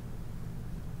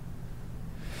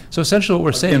 So essentially what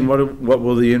we're saying... And what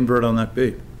will the invert on that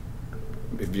be?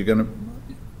 If you're gonna...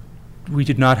 We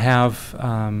did not have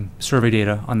survey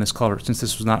data on this culvert, since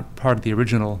this was not part of the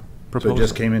original So proposal. it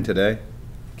just came in today,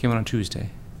 Came in on Tuesday.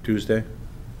 Tuesday?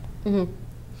 And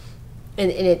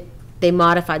they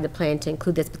modified the plan to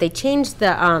include this, but they changed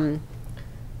the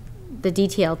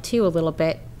detail too a little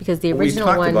bit, because the original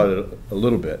one. We talked about it a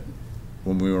little bit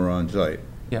when we were on site,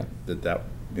 Yeah. that,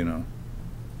 you know,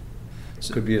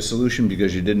 could be a solution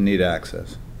because you didn't need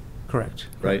access, Correct.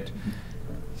 right?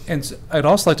 And I'd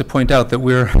also like to point out that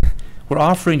we're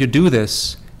offering to do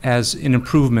this as an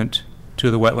improvement to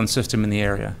the wetland system in the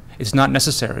area. It's not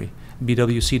necessary.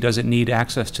 BWC doesn't need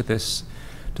access to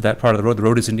that part of the road. The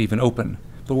road isn't even open.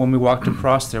 But when we walked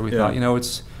across there, we thought,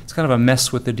 it's kind of a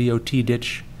mess with the DOT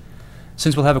ditch.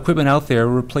 Since we'll have equipment out there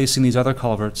replacing these other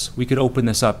culverts, we could open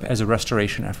this up as a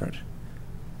restoration effort.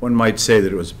 One might say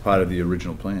that it was part of the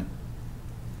original plan.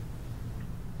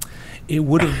 It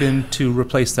would have been to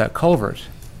replace that culvert,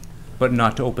 but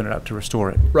not to open it up to restore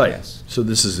it. Yes. So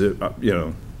this is,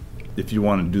 if you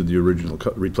want to do the original,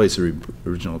 replace the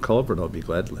original culvert, I'll be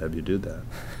glad to have you do that.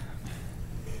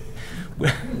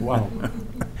 Wow.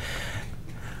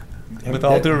 With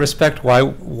all due respect, why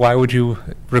would you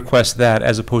request that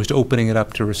as opposed to opening it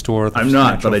up to restore the I'm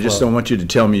not, natural but I just flow? don't want you to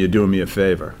tell me you're doing me a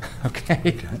favor.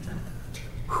 Okay.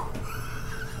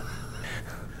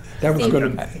 That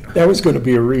was gonna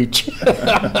be a reach.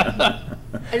 I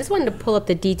just wanted to pull up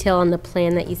the detail on the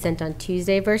plan that you sent on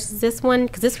Tuesday versus this one,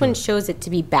 because this one shows it to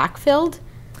be backfilled,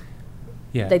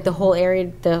 Yeah. like the whole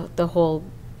area, the whole,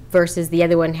 versus the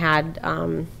other one had,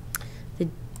 and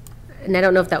I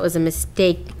don't know if that was a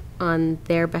mistake on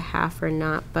their behalf or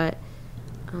not, but,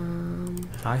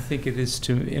 I think it is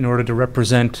in order to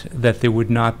represent that there would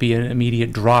not be an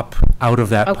immediate drop out of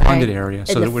that okay. ponded area,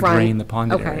 so In that the it would front. drain the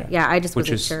ponded area. Okay, yeah, I just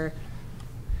which wasn't is- sure.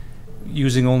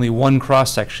 Using only one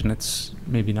cross-section, it's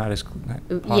maybe not as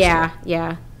possible.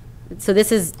 Yeah. So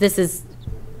this is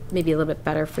maybe a little bit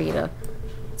better for you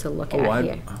to look at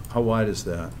here. How wide is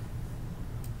that?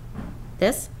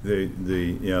 This?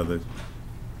 The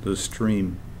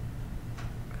stream.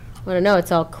 I don't know,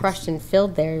 it's all crushed and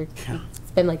filled there.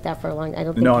 It's been like that for a long, I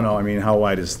don't think. No, I mean, how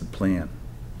wide is the plan?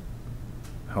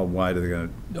 How wide are they gonna,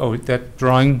 Oh, that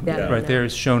drawing Yeah. right there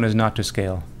is shown as not to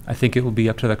scale. I think it will be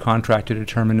up to the contractor to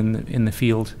determine in the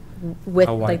field. With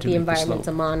how wide like to the make the slope.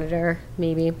 environmental monitor,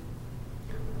 maybe.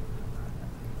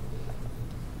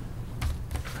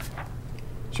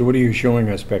 So what are you showing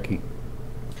us, Becky?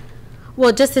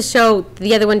 Well, just to show,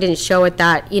 the other one didn't show it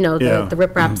that, Yeah. the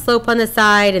riprap slope on the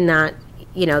side and that,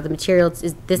 the materials,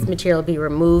 this material will be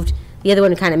removed. The other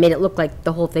one kind of made it look like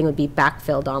the whole thing would be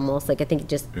backfilled almost, like I think it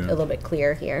just a little bit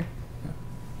clear here.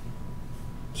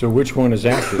 So which one is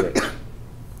accurate?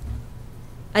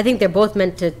 I think they're both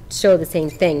meant to show the same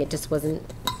thing, it just wasn't,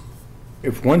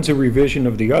 If one's a revision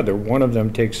of the other, one of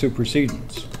them takes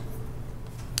supersedence.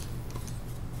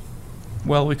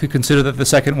 Well, we could consider that the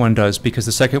second one does, because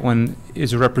the second one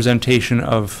is a representation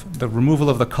of the removal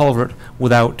of the culvert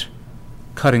without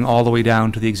cutting all the way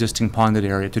down to the existing ponded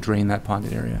area to drain that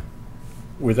ponded area.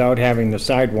 Without having the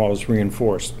sidewalls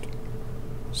reinforced,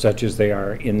 such as they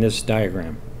are in this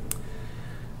diagram.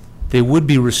 They would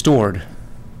be restored.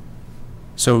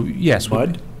 So, yes.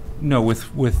 Mud? No, with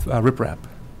riprap.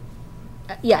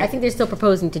 yeah, I think they're still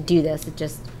proposing to do this,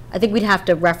 I think we'd have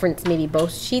to reference maybe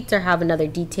both sheets or have another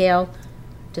detail,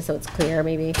 just so it's clear,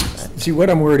 maybe. See, what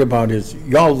I'm worried about is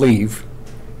y'all leave,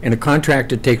 and a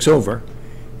contractor takes over,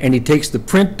 and he takes the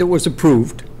print that was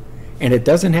approved, and it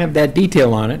doesn't have that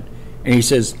detail on it, and he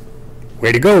says,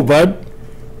 "Way to go, bud,"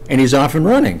 and he's off and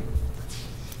running.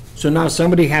 So now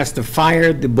somebody has to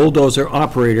fire the bulldozer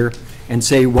operator and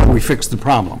say, "Well, we fixed the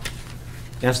problem."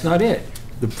 That's not it.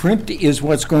 The print is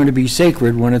what's going to be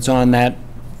sacred when it's on that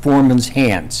foreman's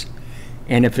hands.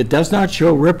 And if it does not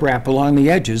show riprap along the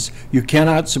edges, you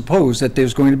cannot suppose that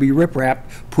there's going to be riprap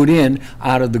put in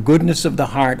out of the goodness of the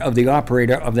heart of the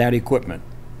operator of that equipment.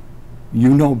 You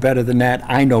know better than that,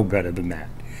 I know better than that.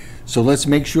 So let's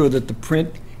make sure that the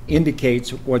print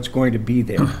indicates what's going to be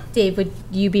there. Dave, would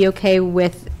you be okay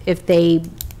with if they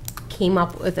came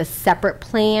up with a separate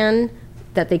plan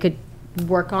that they could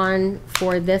work on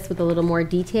for this with a little more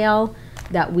detail,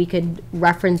 that we could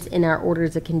reference in our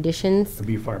orders of conditions? It'd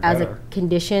be far as better. a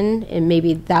condition, and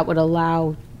maybe that would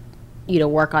allow you to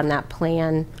work on that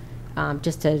plan,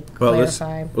 just to Well,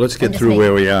 clarify. let's get I'm just through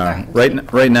where making- we are. all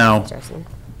Right now, Interesting.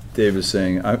 Dave is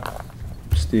saying,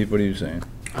 Steve, what are you saying?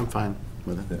 I'm fine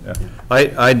with it.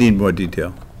 Yeah. I need more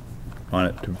detail on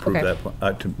it to approve Okay.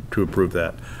 that, to approve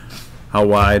that. How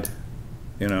wide,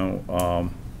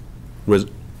 was,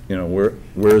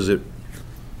 where is it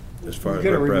as far as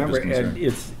You gotta riprap remember, is Ed,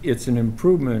 concerned? it's an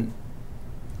improvement,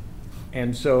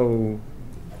 and so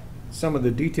some of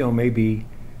the detail may be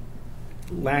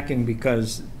lacking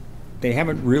because they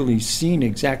haven't really seen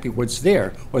exactly what's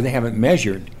there, or they haven't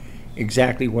measured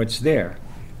exactly what's there.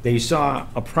 They saw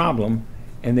a problem,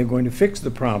 and they're going to fix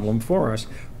the problem for us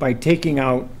by taking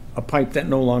out a pipe that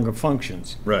no longer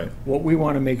functions. Right. What we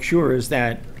want to make sure is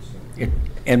that,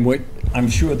 and what I'm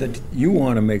sure that you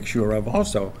want to make sure of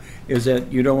also, is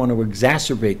that you don't want to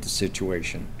exacerbate the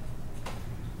situation.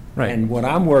 Right. And what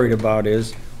I'm worried about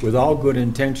is, with all good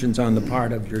intentions on the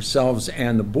part of yourselves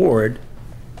and the board,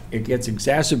 it gets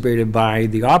exacerbated by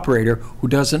the operator who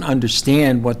doesn't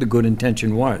understand what the good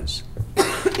intention was.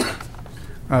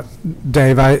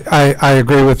 Dave, I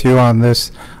agree with you on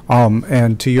this,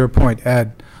 and to your point,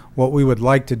 Ed, what we would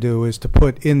like to do is to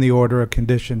put in the order of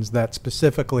conditions that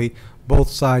specifically both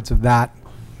sides of that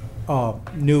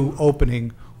new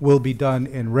opening will be done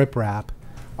in riprap.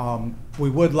 We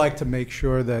would like to make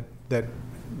sure that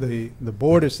the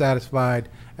board is satisfied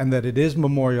and that it is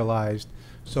memorialized.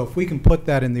 So if we can put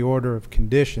that in the order of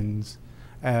conditions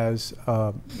as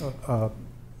a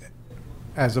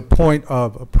point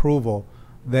of approval,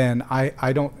 then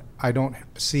I don't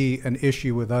see an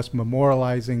issue with us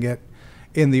memorializing it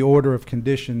in the order of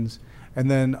conditions and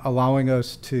then allowing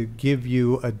us to give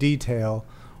you a detail,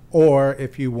 or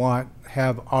if you want,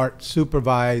 have Art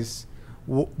supervise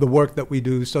the work that we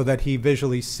do so that he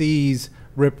visually sees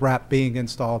riprap being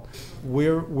installed.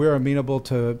 We're amenable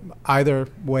to either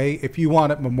way. If you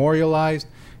want it memorialized,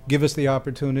 give us the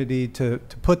opportunity to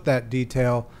put that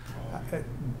detail,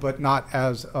 but not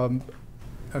as an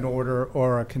order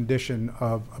or a condition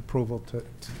of approval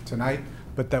tonight,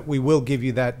 but that we will give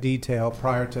you that detail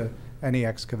prior to any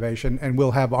excavation, and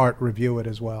we'll have Art review it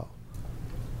as well.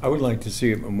 I would like to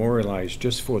see it memorialized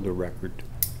just for the record,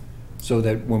 so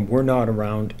that when we're not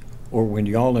around, or when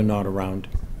y'all are not around,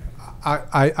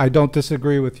 I don't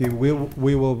disagree with you.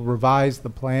 We will revise the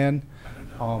plan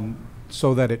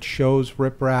so that it shows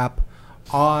riprap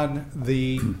on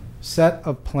the set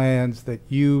of plans that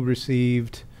you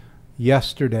received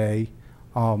yesterday,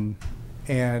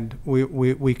 and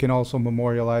we can also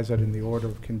memorialize it in the order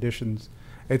of conditions.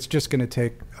 It's just going to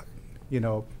take,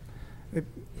 the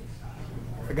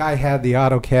guy had the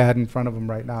AutoCAD in front of him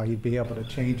right now. He'd be able to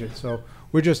change it. So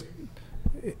we're just,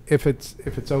 if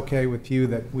it's okay with you,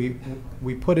 that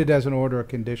we put it as an order of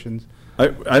conditions.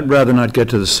 I'd rather not get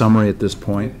to the summary at this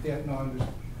point. Yeah, no, I'm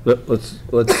just.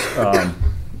 Let's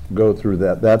go through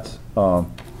that. That's,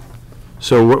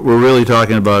 so what we're really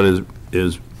talking about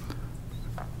is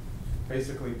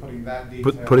Basically putting that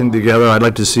detail. putting on. together, I'd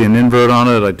like to see an invert on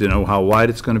it. I'd like to know how wide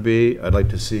it's going to be. I'd like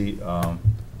to see the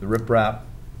riprap.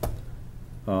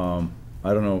 I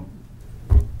don't know.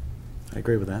 I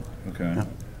agree with that. Okay. Yeah.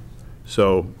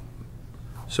 So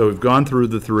we've gone through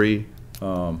the three.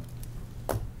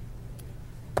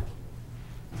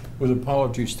 with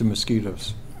apologies to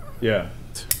mosquitoes. Yeah.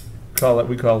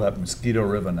 We call that Mosquito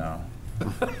River now.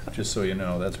 Just so you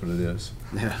know, that's what it is.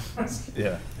 Yeah.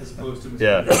 Yeah. As opposed to.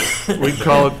 Yeah. We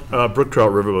call it Brook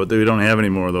Trout River, but we don't have any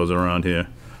more of those around here.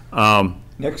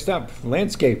 Next up,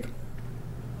 landscape.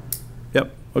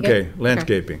 Yep, okay, Okay.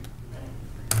 landscaping.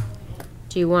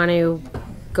 Do you want to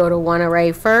go to one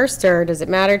array first, or does it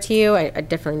matter to you? I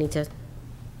definitely need to,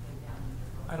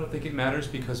 I don't think it matters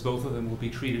because both of them will be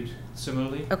treated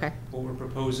similarly. okay. What we're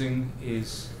proposing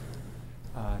is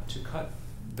to cut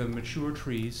the mature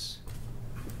trees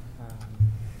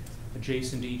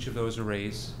adjacent to each of those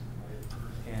arrays.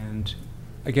 And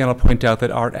again, I'll point out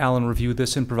that Art Allen reviewed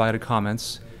this and provided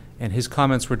comments, and his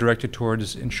comments were directed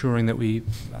towards ensuring that we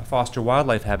foster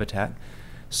wildlife habitat.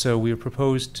 So we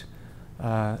proposed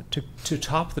to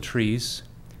top the trees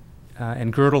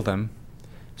and girdle them,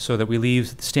 so that we leave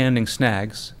standing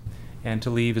snags, and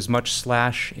to leave as much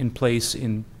slash in place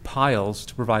in piles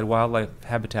to provide wildlife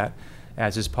habitat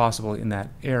as is possible in that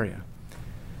area.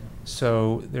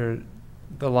 So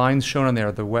the lines shown on there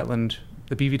are the wetland,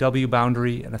 the BVW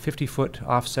boundary, and a 50-foot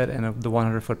offset and the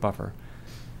 100-foot buffer.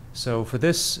 So for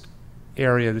this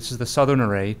area, this is the southern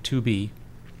array, 2B,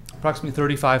 approximately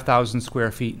 35,000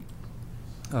 square feet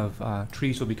of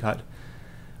trees will be cut,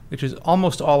 which is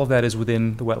almost all of that is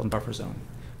within the wetland buffer zone.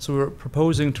 So we're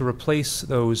proposing to replace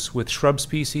those with shrub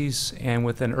species and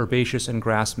with an herbaceous and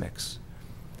grass mix.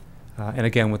 And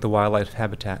again, with the wildlife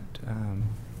habitat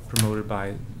promoted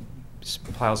by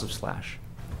piles of slash.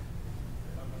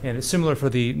 And it's similar for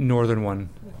the northern one,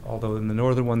 although in the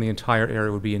northern one, the entire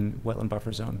area would be in wetland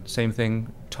buffer zone. Same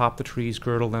thing, top the trees,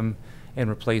 girdle them, and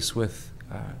replace with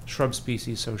shrub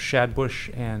species, so shadbush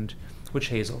and witch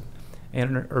hazel,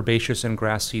 and an herbaceous and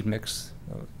grass seed mix,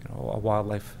 a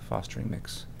wildlife fostering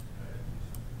mix.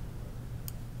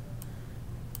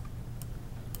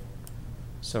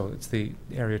 So it's the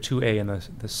area 2A in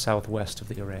the southwest of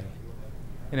the array.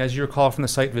 And as you recall from the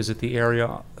site visit, the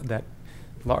area, that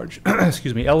large,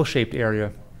 excuse me, L-shaped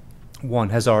area 1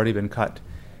 has already been cut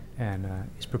and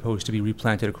is proposed to be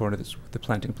replanted according to the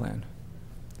planting plan.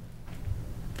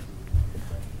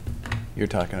 You're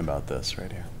talking about this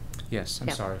right here. Yes, I'm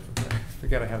Yep. sorry.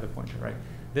 Forget I have the pointer, right.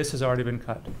 This has already been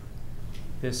cut.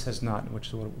 This has not, which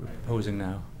is what we're proposing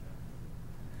now,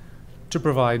 to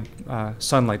provide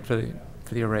sunlight for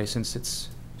the array, since it's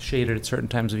shaded at certain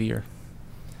times of year.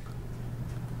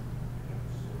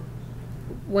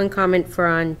 One comment for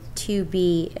on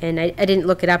 2B, and I didn't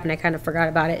look it up and I kind of forgot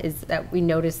about it, is that we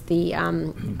noticed the,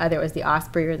 either it was the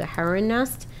osprey or the heron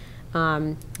nest.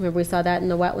 Remember we saw that in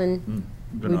the wetland?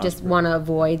 We just want to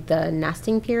avoid the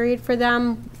nesting period for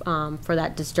them, for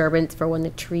that disturbance for when the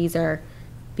trees are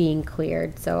being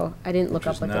cleared. So I didn't look Which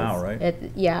up is what now, those-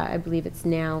 right? Yeah, I believe it's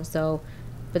now, so,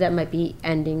 but that might be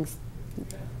ending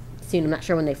soon. I'm not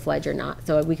sure when they fledge or not,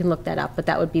 so we can look that up, but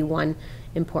that would be one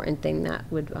important thing that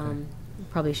would,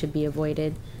 probably should be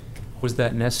avoided. Was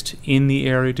that nest in the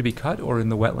area to be cut or in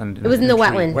the wetland? It was in the tree?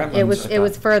 wetland. It was, Wetlands. it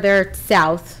was further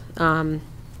south. Oh,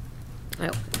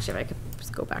 actually, if I could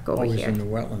just go back over Always here. in the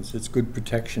wetlands. It's good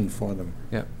protection for them.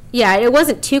 Yeah. Yeah, it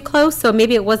wasn't too close, so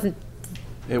maybe it wasn't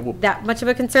It will, that much of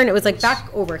a concern. It was like back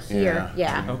over here,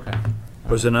 yeah. Okay.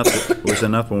 Was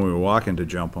enough when we were walking to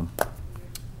jump them.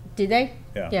 Did they?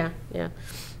 Yeah. Yeah, yeah.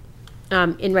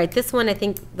 And right, this one, I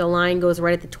think the line goes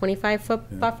right at the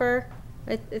 25-foot buffer.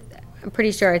 I'm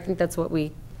pretty sure, I think that's what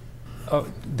we,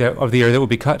 Of the area that will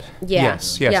be cut? Yeah.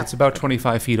 Yes, yes, Yeah. it's about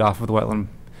 25 feet off of the wetland,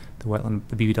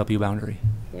 the BVW boundary.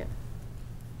 yeah.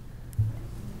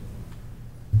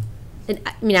 And,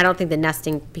 I mean, I don't think the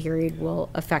nesting period will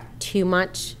affect too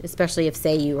much, especially if,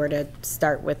 say, you were to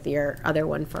start with your other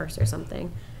one first or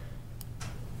something.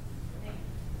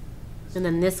 And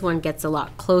then this one gets a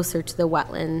lot closer to the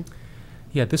wetland.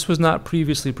 Yeah, this was not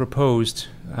previously proposed,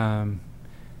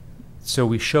 so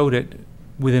we showed it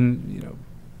within,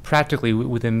 practically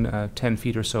within 10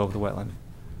 feet or so of the wetland.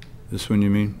 This one, you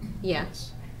mean?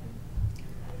 Yes.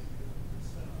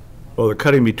 Well, the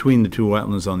cutting between the two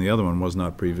wetlands on the other one was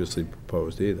not previously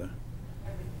proposed either.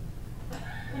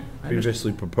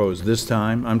 Previously proposed this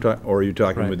time, or are you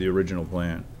talking Right. with the original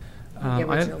plan?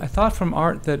 original. I thought from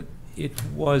Art that it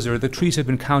was, or the trees had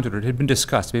been counted, or it had been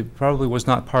discussed. It probably was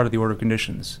not part of the order of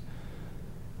conditions.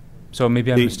 So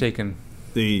maybe I'm The- mistaken.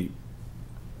 The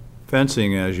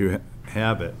fencing, as you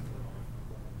have it,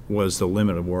 was the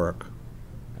limit of work.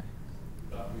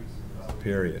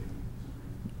 Period.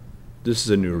 This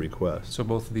is a new request. So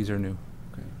both of these are new.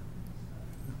 Okay.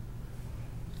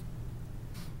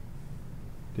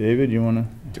 David, you want to?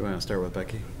 do you want to start with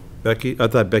Becky? Becky? I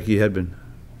thought Becky had been.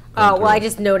 Oh, well, I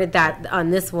just noted that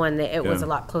on this one, that it was Yeah. a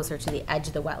lot closer to the edge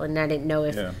of the wetland. And I didn't know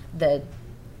if Yeah.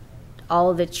 all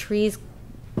of the trees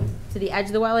to the edge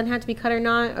of the wetland had to be cut or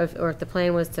not, or if the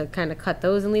plan was to kind of cut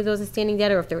those and leave those as standing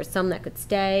dead, or if there was some that could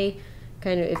stay,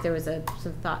 kind of, if there was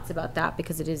some thoughts about that,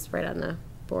 because it is right on the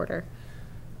border.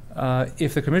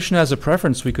 If the commission has a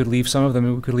preference, we could leave some of them,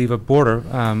 and we could leave a border.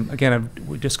 Again,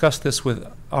 we discussed this with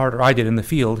Art, or I did in the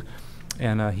field,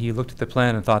 and he looked at the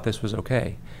plan and thought this was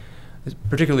okay.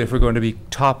 Particularly if we're going to be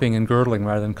topping and girdling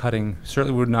rather than cutting,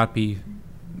 certainly would not be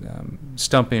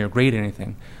stumping or grading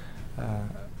anything.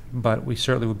 But we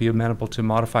certainly would be amenable to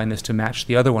modifying this to match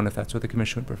the other one if that's what the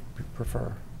commission would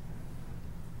prefer.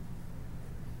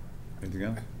 Anything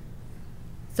else?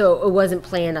 So it wasn't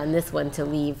planned on this one to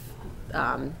leave,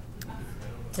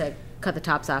 to cut the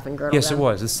tops off and girdle them? Yes, it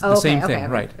was. It's Oh, the okay, same okay, thing,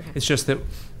 okay, right. okay. It's just that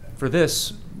for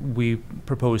this, we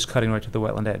propose cutting right to the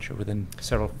wetland edge, or within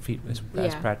several feet as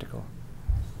Yeah. practical.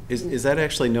 Is that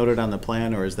actually noted on the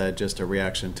plan, or is that just a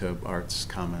reaction to Art's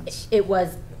comments? It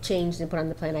was changed and put on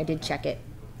the plan. I did check it.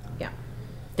 Yeah.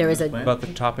 There is a. About the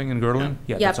topping and girdling?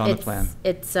 Yeah, Yep, that's on the plan.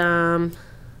 It's,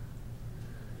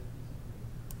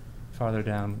 Farther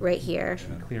down, right here.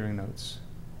 clearing notes.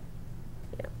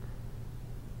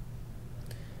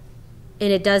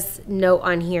 And it does note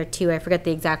on here too, I forget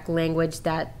the exact language,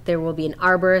 that there will be an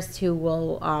arborist who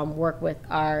will work with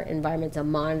our environmental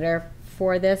monitor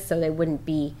for this, so they wouldn't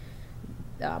be,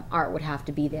 Art would have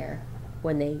to be there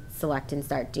when they select and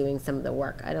start doing some of the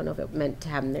work. I don't know if it meant to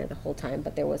have them there the whole time,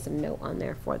 but there was a note on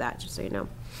there for that, just so you know.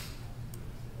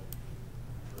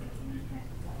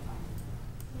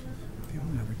 The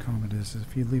only other comment is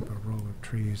if you leave a row of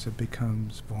trees, it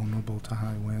becomes vulnerable to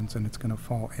high winds and it's going to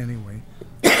fall anyway.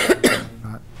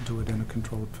 Not do it in a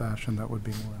controlled fashion, that would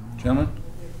be more. Gentlemen?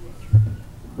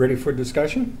 Ready for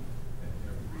discussion?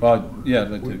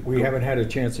 Yeah. We haven't had a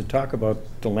chance to talk about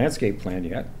the landscape plan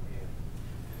yet.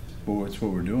 Well, it's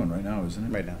what we're doing right now, isn't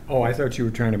it? Right now. Oh, I thought you were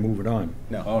trying to move it on.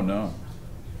 No. Oh,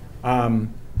 no.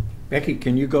 Becky,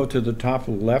 can you go to the top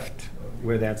left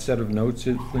where that set of notes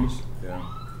is, please? Yeah.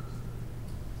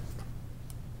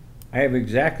 I have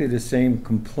exactly the same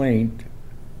complaint,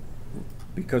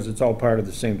 because it's all part of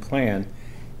the same plan,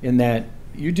 in that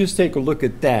you just take a look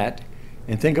at that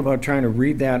and think about trying to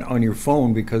read that on your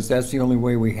phone, because that's the only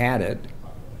way we had it.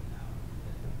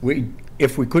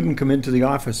 If we couldn't come into the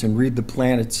office and read the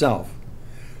plan itself.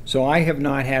 So I have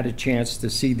not had a chance to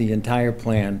see the entire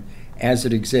plan as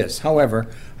it exists. However,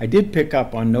 I did pick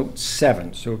up on note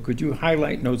 7, so could you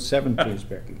highlight note 7, please,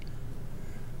 Becky?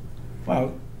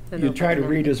 Well, you try to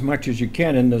read as much as you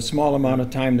can in the small amount of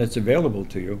time that's available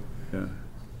to you. Yeah.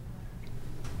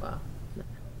 Wow.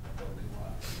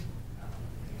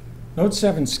 Note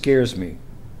 7 scares me.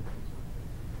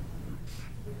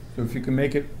 So if you can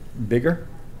make it bigger?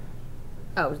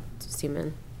 Oh, zoom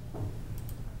in.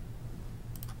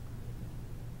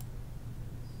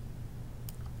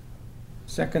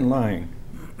 Second line.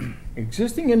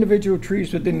 Existing individual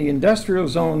trees within the industrial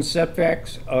zone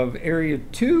setbacks of area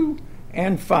 2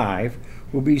 and 5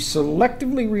 will be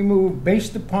selectively removed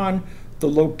based upon the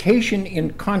location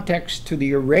in context to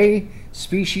the array,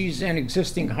 species, and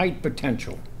existing height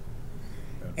potential.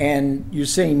 And you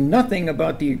say nothing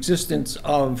about the existence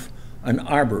of an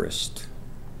arborist,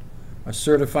 a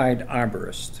certified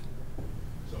arborist.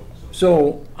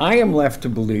 So I am left to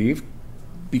believe,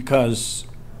 because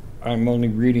I'm only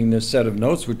reading this set of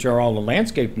notes, which are all the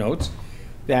landscape notes,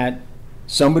 that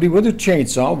somebody with a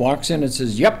chainsaw walks in and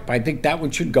says, yep, I think that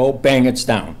one should go, bang, it's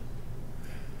down.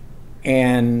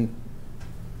 And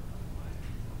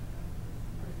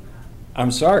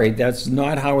I'm sorry, that's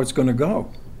not how it's going to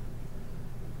go.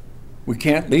 We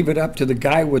can't leave it up to the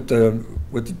guy with the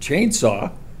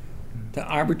chainsaw to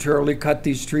arbitrarily cut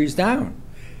these trees down.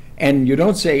 And you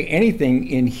don't say anything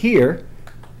in here.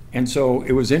 And so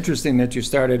it was interesting that you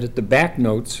started at the back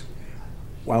notes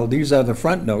while these are the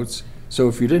front notes. So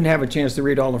if you didn't have a chance to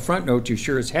read all the front notes, you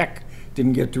sure as heck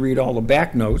didn't get to read all the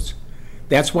back notes.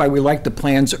 That's why we like the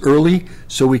plans early,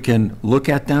 so we can look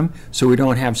at them, so we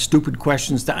don't have stupid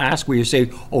questions to ask where you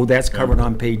say, oh, that's covered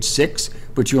on page 6,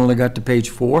 but you only got to page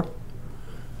 4.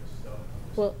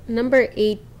 Well, number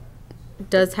 8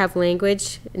 does have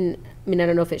language, and I mean, I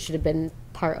don't know if it should have been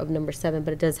part of number 7,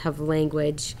 but it does have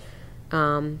language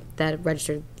that a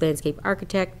registered landscape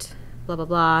architect, blah, blah,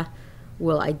 blah,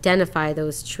 will identify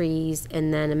those trees,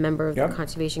 and then a member of the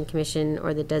Conservation Commission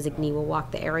or the designee will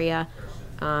walk the area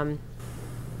to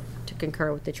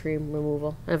concur with the tree removal.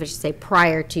 I don't know if it should say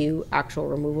prior to actual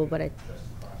removal, but I think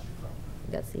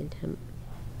that's the intent.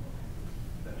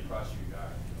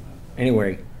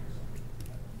 Anyway,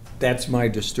 that's my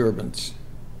disturbance.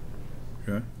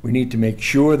 Okay. We need to make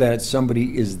sure that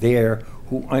somebody is there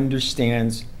who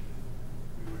understands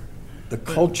the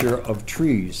culture of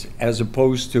trees as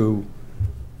opposed to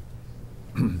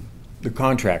the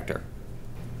contractor,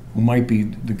 who might be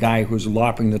the guy who's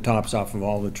lopping the tops off of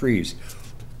all the trees.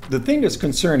 The thing that's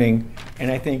concerning,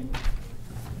 and I think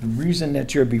the reason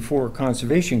that you're before a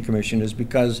Conservation Commission is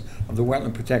because of the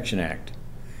Wetland Protection Act.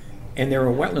 And there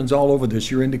are wetlands all over this.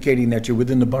 You're indicating that you're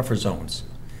within the buffer zones.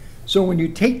 So when you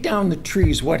take down the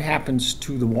trees, what happens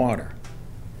to the water?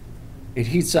 It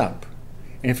heats up.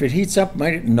 And if it heats up,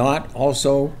 might it not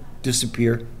also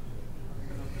disappear?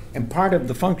 And part of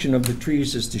the function of the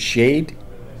trees is to shade.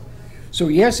 So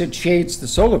yes, it shades the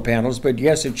solar panels, but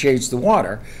yes, it shades the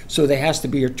water. So there has to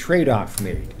be a trade-off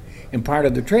made. And part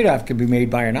of the trade-off can be made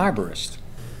by an arborist,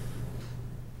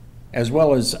 as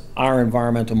well as our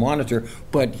environmental monitor,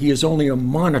 but he is only a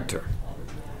monitor.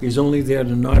 He's only there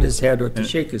to nod his head or to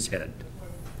shake his head.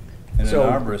 And So-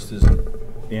 an arborist isn't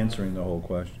answering the whole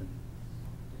question.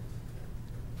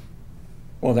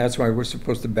 Well, that's why we're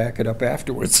supposed to back it up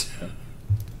afterwards.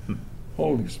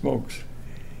 Holy smokes.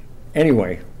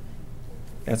 Anyway,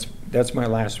 that's my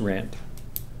last rant.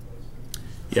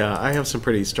 Yeah, I have some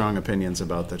pretty strong opinions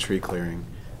about the tree clearing.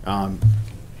 There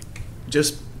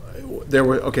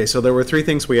were three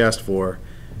things we asked for.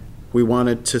 We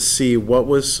wanted to see what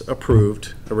was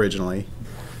approved originally,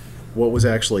 what was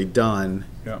actually done,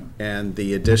 Yeah. and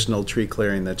the additional tree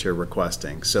clearing that you're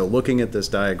requesting. So looking at this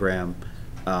diagram,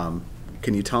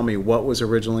 can you tell me what was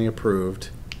originally approved?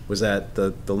 Was that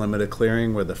the limited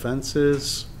clearing where the fence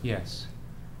is? Yes.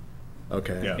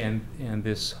 Okay. Yeah. And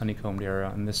this honeycombed area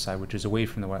on this side, which is away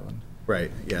from the wetland.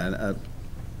 Right, yeah, and,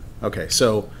 okay,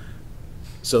 so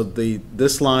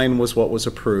this line was what was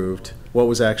approved. What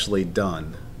was actually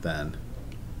done then?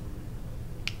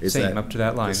 Is Same, up to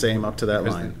that line. The same up to that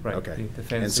Because line? right, Okay. the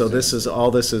fence And so is this is, all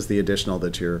this is the additional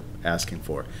that you're asking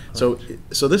for. So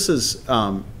this is,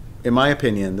 in my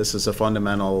opinion, this is a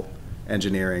fundamental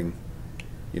engineering,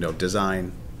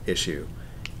 design issue.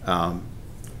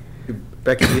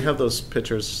 Becky, do you have those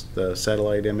pictures, the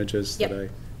satellite images?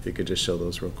 Yep. If you could just show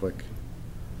those real quick.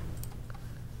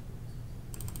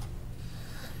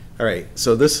 All right,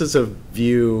 so this is a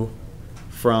view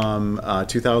from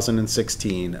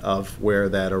 2016 of where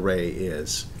that array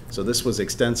is. So this was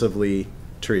extensively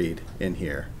treed in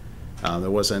here.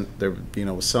 There was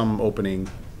some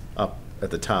opening up at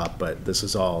the top, but this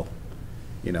is all,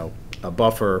 a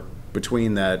buffer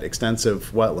between that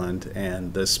extensive wetland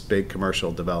and this big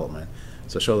commercial development.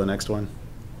 So show the next one.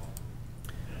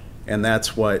 And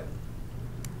that's what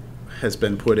has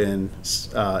been put in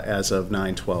as of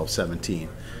 9/12/17.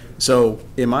 So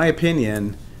in my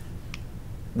opinion,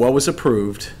 what was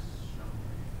approved,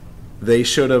 they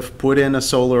should have put in a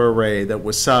solar array that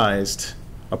was sized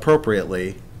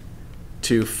appropriately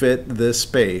to fit this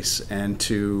space and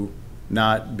to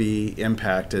not be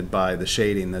impacted by the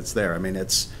shading that's there. I mean,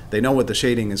 they know what the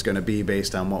shading is going to be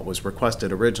based on what was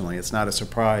requested originally. It's not a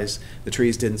surprise. The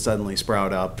trees didn't suddenly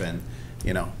sprout up, and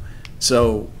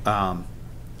so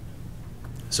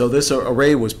this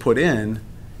array was put in,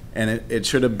 and it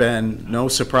should have been no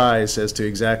surprise as to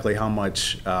exactly how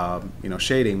much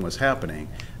shading was happening.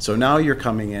 So now you're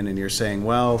coming in and you're saying,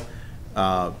 well,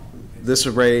 this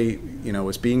array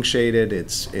is being shaded.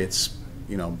 It's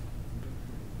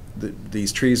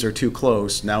these trees are too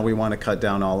close. Now we want to cut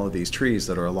down all of these trees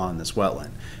that are along this wetland.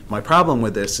 My problem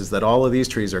with this is that all of these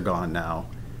trees are gone now,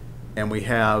 and we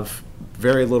have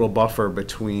very little buffer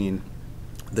between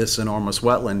this enormous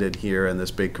wetland in here and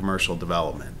this big commercial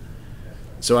development.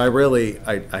 So I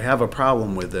have a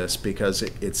problem with this because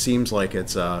it seems like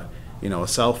it's a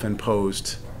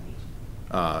self-imposed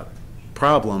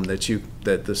problem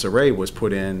that this array was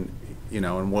put in,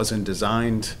 and wasn't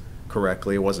designed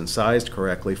correctly, it wasn't sized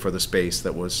correctly for the space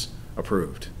that was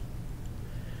approved.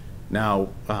 Now,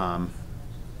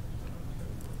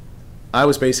 I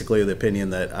was basically of the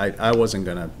opinion that I wasn't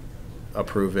going to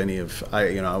approve any of,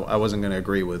 I wasn't going to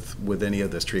agree with any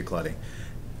of this tree cutting.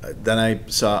 Then I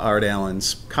saw Art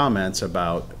Allen's comments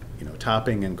about,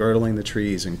 topping and girdling the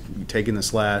trees and taking the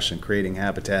slash and creating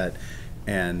habitat.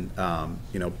 And,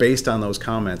 based on those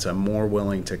comments, I'm more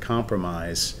willing to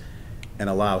compromise and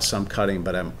allow some cutting,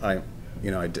 but I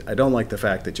don't like the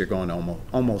fact that you're going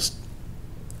almost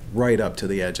right up to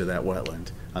the edge of that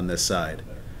wetland on this side.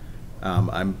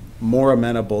 I'm more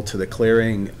amenable to the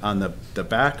clearing on the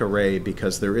back array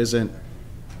because there isn't,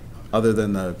 other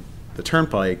than the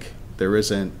turnpike, there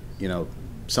isn't,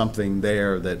 something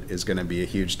there that is going to be a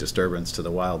huge disturbance to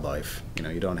the wildlife.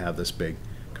 You don't have this big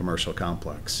commercial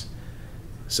complex.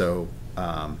 So,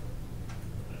 I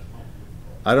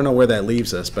don't know where that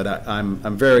leaves us, but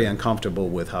I'm very uncomfortable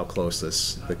with how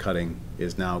close the cutting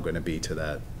is now going to be to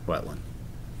that wetland.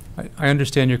 I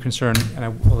understand your concern, and I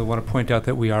want to point out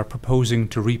that we are proposing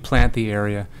to replant the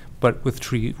area, but with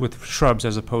shrubs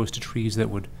as opposed to trees that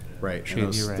would Right, shade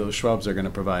and the array. those shrubs are going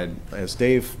to provide, as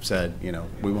Dave said,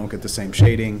 we won't get the same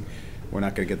shading, we're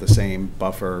not going to get the same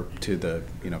buffer to the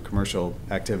commercial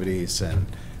activities, and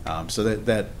so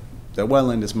that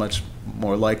wetland is much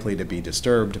more likely to be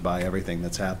disturbed by everything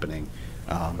that's happening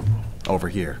over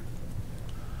here.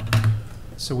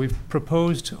 So we've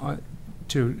proposed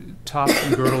to top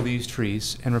and girdle these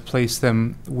trees and replace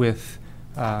them with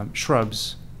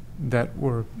shrubs that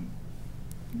were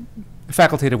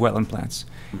facultative wetland plants.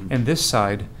 And this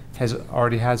side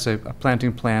already has a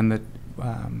planting plan that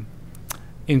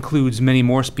includes many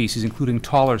more species, including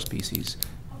taller species.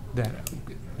 That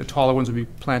the taller ones will be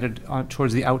planted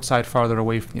towards the outside, farther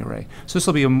away from the array. So this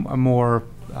will be a more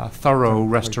thorough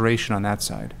restoration on that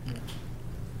side.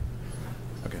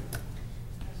 Okay.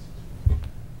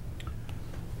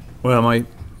 Well,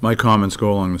 my comments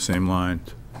go along the same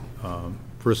lines.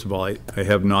 First of all, I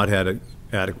have not had an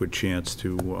adequate chance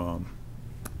to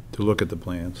look at the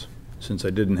plans, since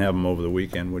I didn't have them over the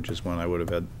weekend, which is when I would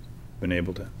have been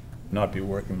able to not be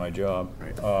working my job.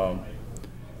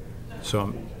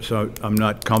 So I'm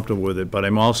not comfortable with it, but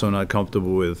I'm also not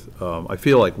comfortable with, I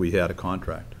feel like we had a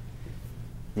contract.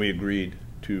 We agreed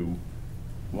to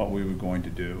what we were going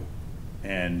to do,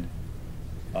 and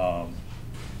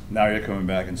now you're coming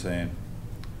back and saying,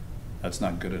 that's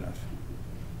not good enough.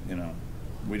 You know,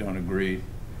 we don't agree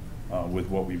with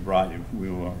what we brought you. We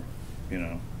were, you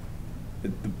know,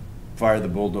 fire the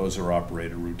bulldozer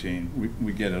operator routine.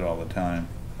 We get it all the time,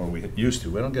 or we used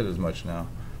to. We don't get it as much now.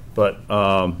 But,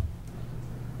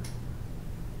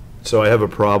 so I have a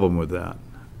problem with that.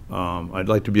 I'd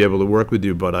like to be able to work with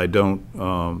you, but I don't,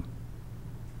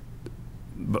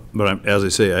 but as I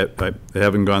say, I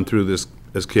haven't gone through this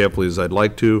as carefully as I'd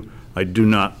like to. I do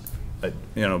not,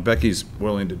 you know, Becky's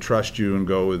willing to trust you and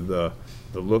go with the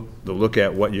look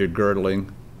at what you're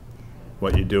girdling,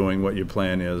 what you're doing, what your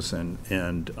plan is,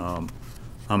 and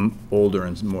I'm older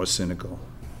and more cynical.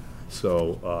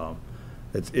 So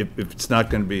if it's not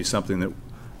going to be something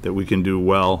that we can do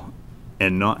well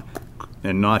and not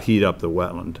heat up the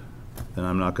wetland, then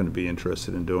I'm not going to be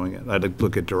interested in doing it. I'd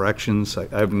look at directions. I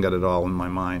haven't got it all in my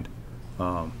mind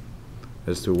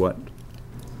as to what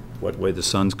way the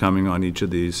sun's coming on each of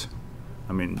these.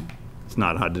 I mean, it's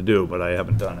not hard to do, but I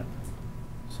haven't done it.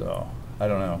 So I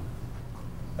don't know.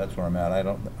 That's where I'm at. I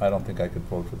don't think I could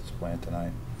vote for this plan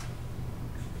tonight.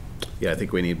 Yeah, I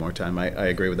think we need more time. I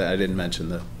agree with that. I didn't mention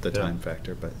the time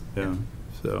factor, but. Yeah,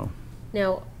 so.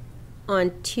 Now, on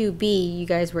 2B, you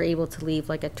guys were able to leave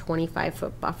like a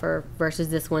 25-foot buffer versus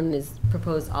this one is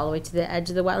proposed all the way to the edge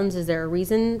of the wetlands. Is there a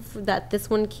reason that this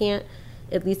one can't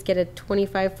at least get a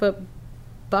 25-foot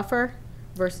buffer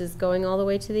versus going all the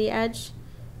way to the edge?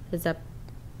 Is that?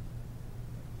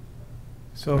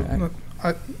 So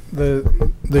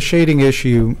the shading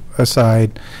issue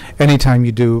aside, anytime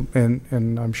you do, and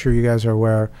I'm sure you guys are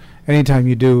aware, anytime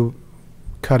you do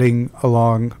cutting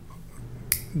along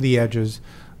the edges,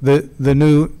 the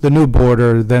new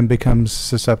border then becomes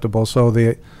susceptible. So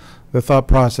the thought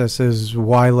process is,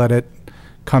 why let it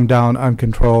come down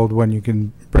uncontrolled when you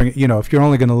can bring it, you know, if you're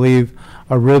only going to leave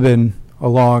a ribbon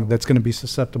along that's going to be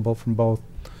susceptible from both,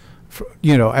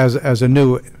 you know, as a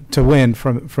new to wind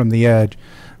from the edge,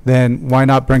 then why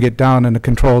not bring it down in a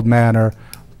controlled manner,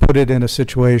 put it in a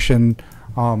situation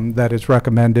that is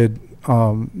recommended,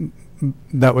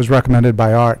 that was recommended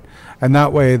by Art, and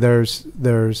that way there's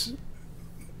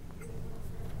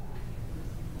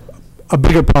a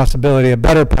bigger possibility, a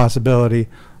better possibility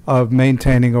of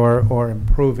maintaining or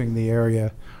improving the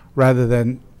area, rather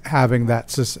than having that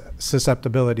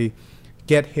susceptibility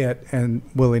get hit and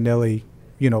willy-nilly,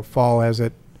 you know, fall as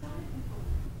a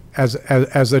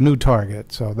new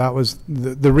target. So that was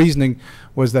the reasoning,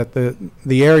 was that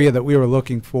the area that we were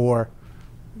looking for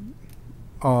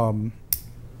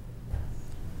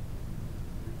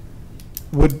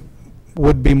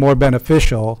would be more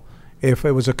beneficial if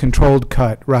it was a controlled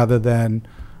cut, rather than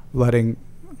letting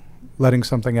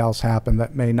something else happen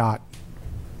that may not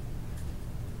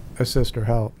assist or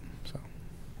help. So.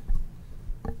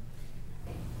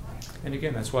 And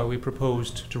again, that's why we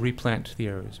proposed to replant the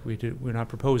areas. We're not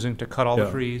proposing to cut all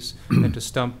the trees and to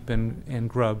stump and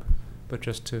grub, but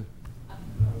just to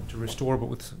restore, but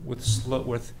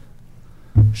with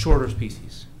shorter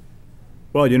species.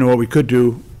 Well, you know what we could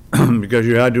do, because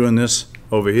you are doing this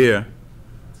over here,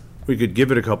 we could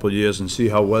give it a couple of years and see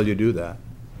how well you do that.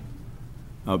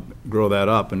 Grow that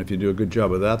up, and if you do a good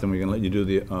job of that, then we can let you do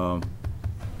the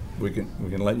we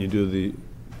can let you do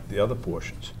the other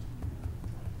portions.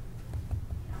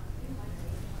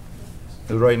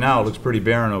 'Cause right now it looks pretty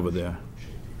barren over there.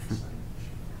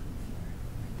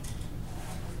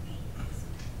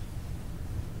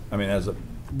 I mean,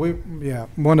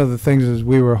 One of the things is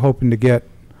we were hoping to get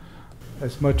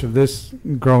as much of this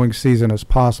growing season as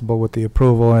possible with the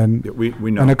approval, and we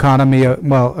know. an economy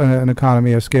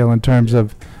of scale in terms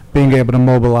of being able to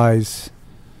mobilize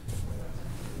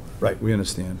Right, we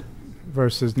understand.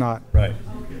 versus not, Right.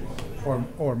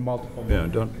 or multiple. Yeah,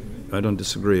 I don't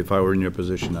disagree. If I were in your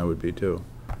position, I would be too.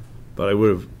 But I would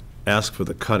have asked for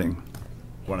the cutting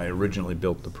when I originally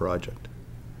built the project.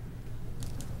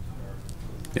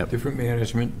 Yep. Different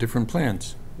management, different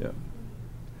plans. Yeah.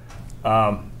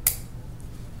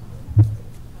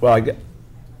 Well,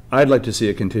 I'd like to see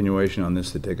a continuation on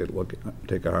this to take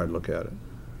a hard look at it.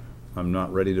 I'm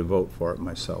not ready to vote for it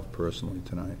myself personally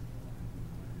tonight.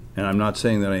 And I'm not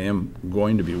saying that I am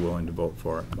going to be willing to vote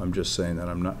for it. I'm just saying that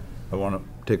I want to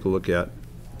take a look at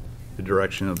the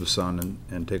direction of the sun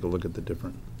and take a look at the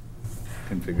different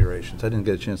configurations. I didn't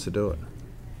get a chance to do it.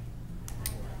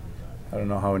 I don't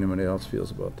know how anybody else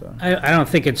feels about that. I don't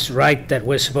think it's right that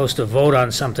we're supposed to vote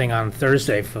on something on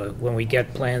Thursday for when we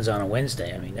get plans on a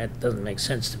Wednesday. I mean, that doesn't make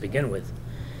sense to begin with.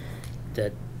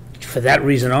 That, for that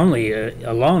reason only,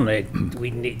 alone,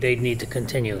 they'd need to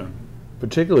continue.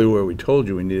 Particularly where we told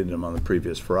you we needed them on the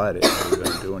previous Friday, if we were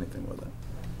gonna do anything with it.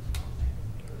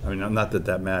 I mean, not that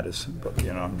that matters, but,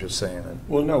 you know, I'm just saying that.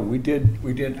 Well, no, we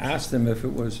did ask them if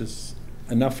it was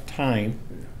enough time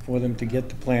for them to get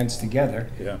the plans together.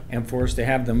 Yeah. And for us to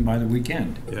have them by the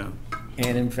weekend. Yeah.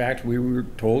 And in fact, we were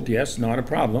told, yes, not a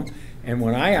problem. And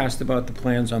when I asked about the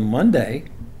plans on Monday,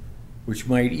 which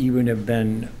might even have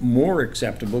been more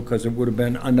acceptable because it would have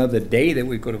been another day that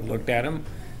we could have looked at them,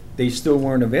 they still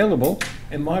weren't available,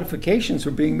 and modifications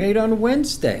were being made on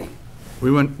Wednesday.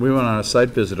 We went on a site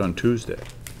visit on Tuesday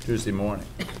morning.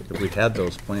 If we'd had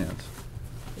those plans,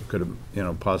 we could have, you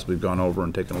know, possibly gone over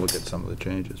and taken a look at some of the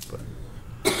changes, but.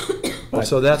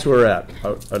 So that's where we're at.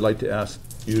 I'd like to ask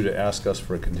you to ask us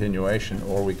for a continuation,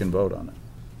 or we can vote on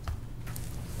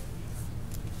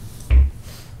it.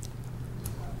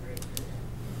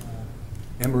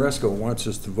 Amoresco wants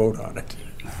us to vote on it.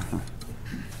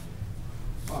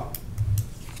 Well,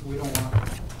 we don't want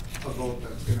a vote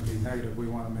that's going to be negative. We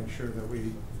want to make sure that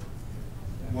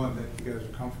that you guys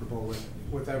are comfortable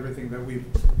with everything that we've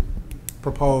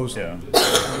proposed. Yeah.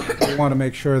 We want to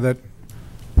make sure that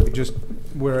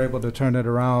we're able to turn it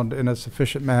around in a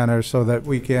sufficient manner so that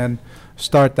we can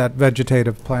start that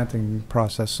vegetative planting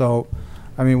process. So,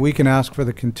 I mean, we can ask for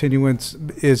the continuance.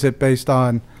 Is it based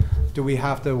on, do we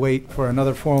have to wait for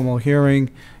another formal hearing?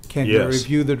 Can you Yes.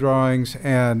 review the drawings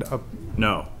and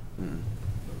No.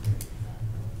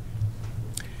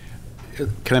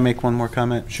 Can I make one more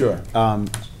comment? Sure.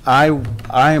 I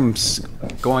am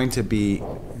going to be,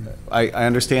 I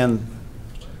understand,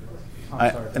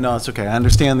 no, it's okay. I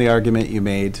understand the argument you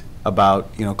made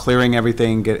about, you know, clearing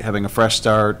everything, having a fresh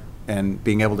start, and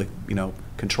being able to, you know,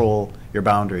 control your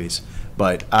boundaries.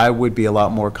 But I would be a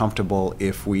lot more comfortable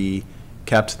if we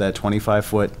kept that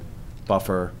 25-foot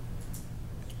buffer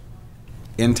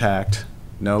intact.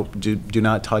 Nope, do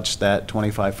not touch that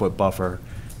 25-foot buffer.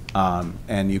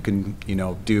 And you can, you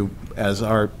know, do as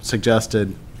Art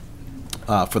suggested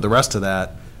for the rest of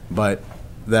that, but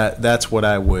that's what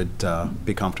I would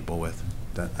be comfortable with.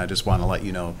 I just want to let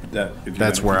you know That if you're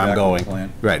that's gonna where come I'm back with a going.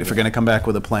 plan. Right, if you're going to come back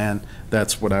with a plan,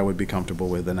 that's what I would be comfortable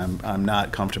with, and I'm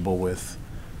not comfortable with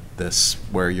this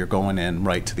where you're going in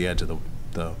right to the edge of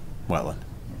the wetland.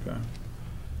 Okay.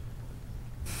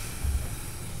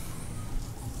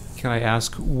 Can I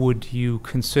ask, would you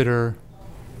consider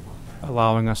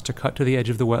allowing us to cut to the edge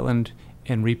of the wetland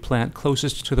and replant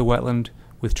closest to the wetland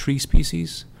with tree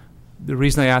species? The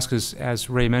reason I ask is, as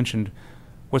Ray mentioned,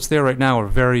 what's there right now are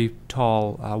very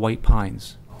tall white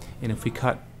pines. And if we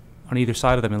cut on either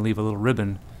side of them and leave a little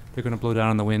ribbon, they're going to blow down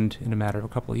in the wind in a matter of a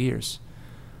couple of years.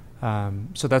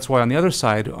 So that's why on the other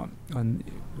side, on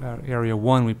Area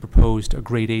 1, we proposed a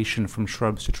gradation from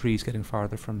shrubs to trees getting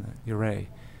farther from the array.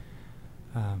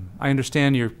 I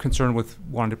understand your concern with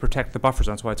wanting to protect the buffer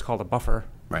zone, that's why it's called a buffer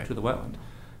Right. to the wetland.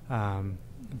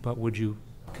 But would you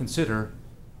consider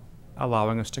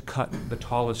allowing us to cut the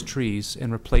tallest trees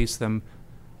and replace them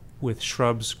with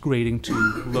shrubs grading to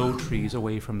low trees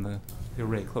away from the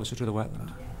array, closer to the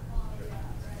wetland?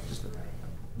 Just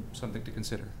something to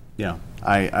consider. Yeah,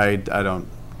 I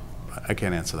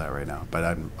can't answer that right now,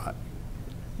 but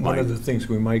One of the things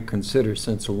we might consider,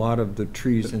 since a lot of the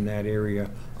trees in that area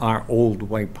are old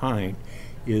white pine,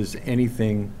 is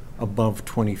anything above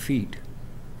 20 feet,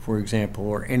 for example,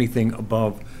 or anything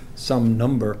above some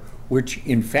number, which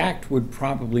in fact would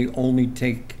probably only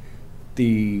take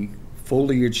the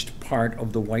foliaged part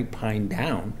of the white pine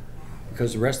down,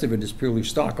 because the rest of it is purely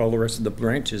stock. All the rest of the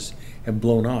branches have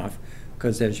blown off,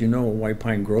 because as you know, white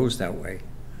pine grows that way.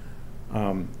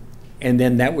 And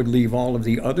then that would leave all of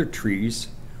the other trees.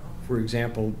 For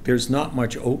example, there's not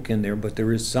much oak in there, but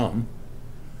there is some.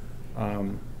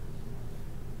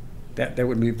 That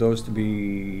would leave those to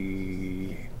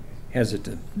be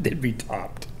hesitant. They'd be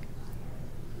topped.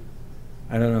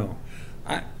 I don't know.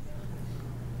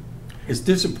 It's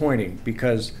disappointing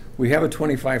because we have a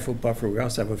 25-foot buffer. We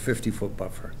also have a 50-foot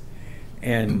buffer.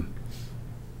 And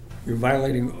you're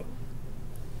violating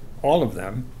all of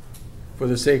them for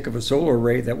the sake of a solar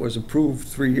array that was approved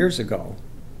 3 years ago,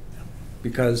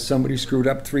 because somebody screwed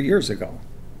up 3 years ago.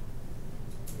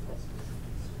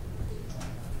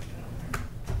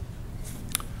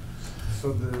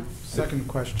 So the second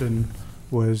question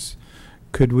was,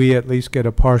 could we at least get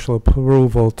a partial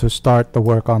approval to start the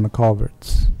work on the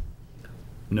culverts?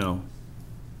 No.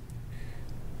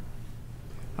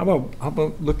 How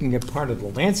about looking at part of the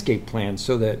landscape plan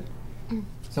so that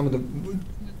some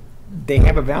of they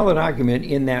have a valid argument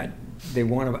in that they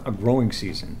want a growing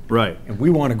season. Right, And we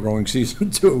want a growing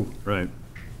season too. right.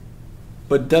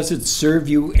 But does it serve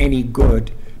you any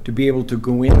good to be able to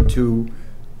go into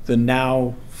the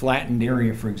now flattened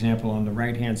area, for example, on the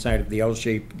right-hand side of the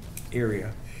L-shaped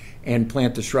area, and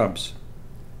plant the shrubs?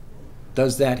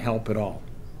 Does that help at all?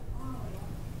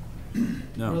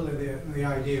 No. Really, the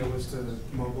idea was to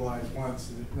mobilize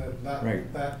once, Right.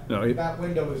 No, it- that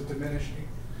window is diminishing.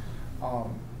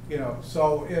 You know,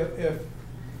 so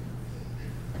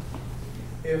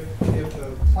if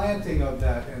the planting of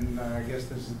that, and I guess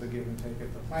this is the give and take,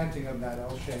 if the planting of that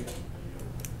L-shaped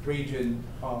region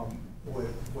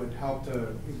would help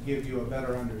to give you a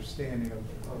better understanding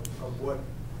of what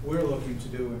we're looking to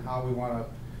do and how we want to,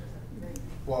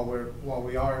 while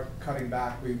we are cutting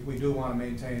back, we do want to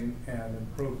maintain and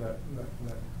improve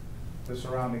the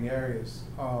surrounding areas.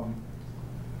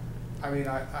 I mean,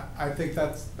 I think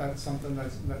that's something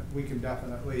that we can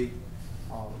definitely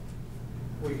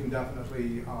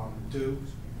do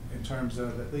in terms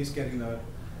of at least getting the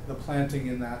planting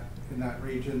in that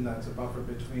region that's a buffer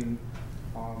between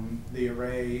the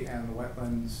array and the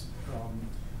wetlands,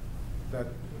 that,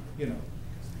 you know,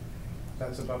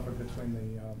 that's a buffer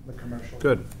between the commercial.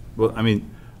 Good. Well, I mean,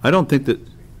 I don't think that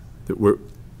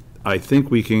I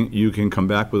think you can come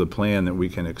back with a plan that we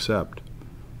can accept,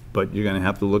 but you're gonna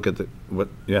have to look at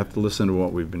you have to listen to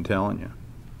what we've been telling you,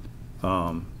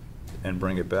 and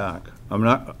bring it back. I'm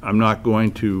not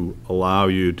going to allow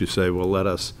you to say, well, let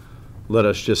us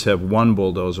just have one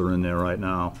bulldozer in there right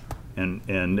now,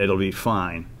 and it'll be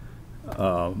fine.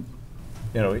 You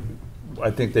know,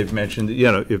 I think they've mentioned,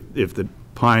 you know, if the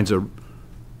pines are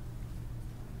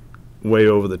way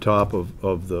over the top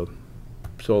of the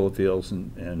solar fields,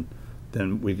 and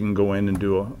then we can go in and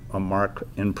do a mark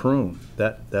and prune.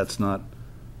 That's not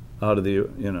out of the,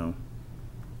 you know,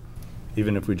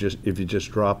 even if you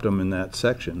just dropped them in that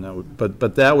section, that would,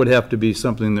 but that would have to be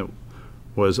something that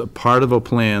was a part of a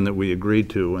plan that we agreed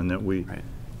to and that we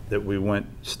went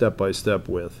step by step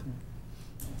with.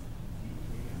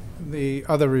 The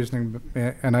other reasoning,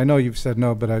 and I know you've said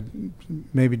no, but I'd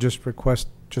maybe just request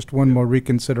just one more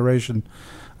reconsideration.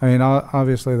 I mean,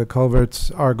 obviously the culverts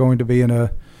are going to be in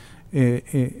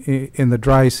the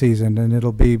dry season, and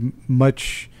it'll be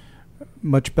much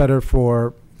better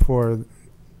for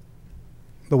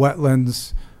the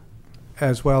wetlands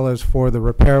as well as for the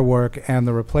repair work and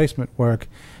the replacement work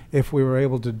if we were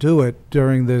able to do it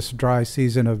during this dry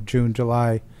season of June,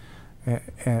 July,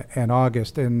 and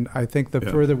August. And I think the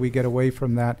further we get away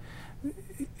from that,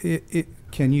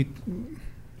 can you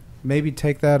maybe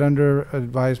take that under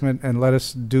advisement and let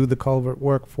us do the culvert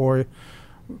work for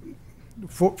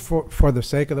the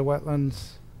sake of the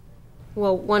wetlands?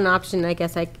 Well, one option I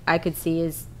guess I could see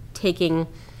is taking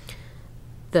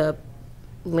the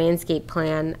landscape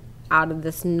plan out of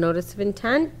this notice of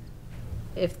intent,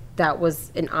 if that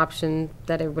was an option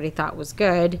that everybody thought was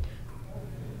good,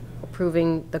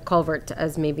 approving the culvert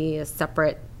as maybe a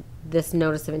separate, this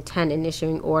notice of intent, and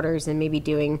issuing orders, and maybe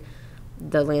doing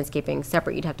the landscaping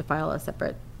separate. You'd have to file a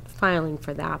separate filing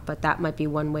for that, but that might be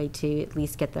one way to at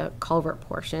least get the culvert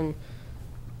portion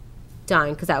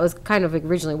done, because that was kind of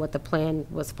originally what the plan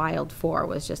was filed for,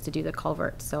 was just to do the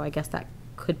culvert. So I guess that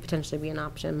could potentially be an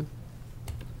option.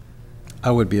 I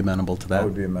would be amenable to I that.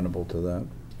 would be amenable to that.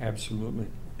 Absolutely.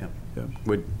 Yeah.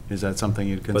 Yeah. Is that something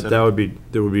you'd consider? But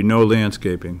there would be no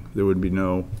landscaping, there would be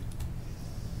no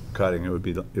cutting, it would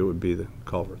be the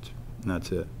culverts, and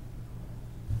that's it.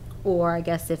 Or I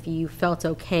guess if you felt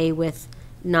okay with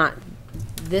not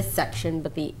this section,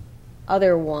 but the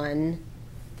other one,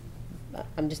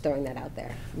 I'm just throwing that out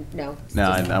there. No.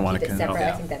 No, just I wanna keep it con- separate.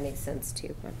 yeah. I think that makes sense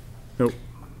too. But Nope.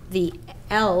 the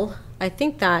L, I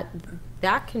think that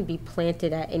can be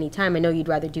planted at any time. I know you'd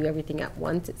rather do everything at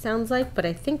once, it sounds like, but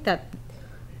I think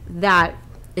that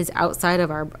is outside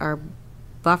of our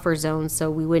buffer zone,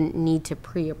 so we wouldn't need to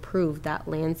pre-approve that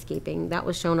landscaping. That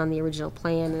was shown on the original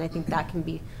plan, and I think that can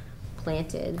be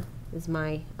planted, is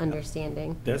my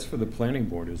understanding. That's for the planning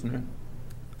board, isn't it?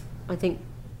 I think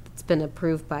it's been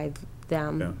approved by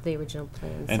them, Yeah. the original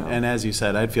plan, so. And as you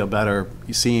said, I'd feel better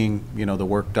seeing, you know, the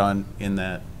work done in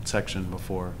that section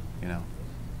before, you know,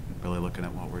 really looking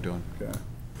at what we're doing. Okay.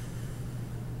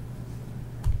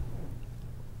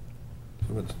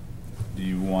 So do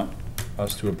you want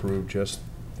us to approve just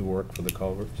the work for the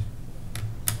culverts?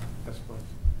 I suppose.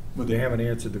 Well, they haven't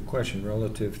answered the question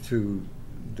relative to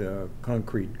the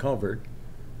concrete culvert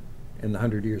and the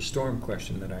 100-year storm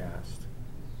question that I asked.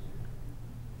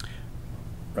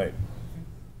 Right.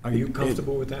 Are you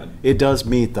comfortable with that? It does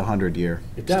meet the 100-year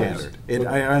It does. standard. But-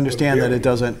 I understand but that very- it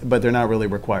doesn't, but they're not really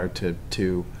required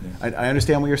to, I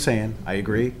understand what you're saying, I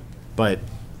agree, but,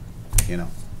 you know,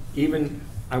 Even,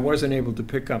 I wasn't able to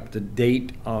pick up the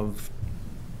date of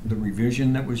the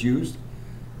revision that was used,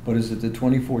 but is it the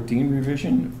 2014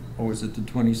 revision or was it the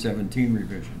 2017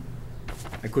 revision?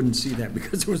 I couldn't see that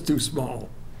because it was too small.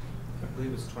 I believe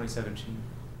it was 2017.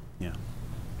 yeah.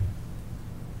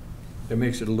 That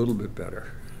makes it a little bit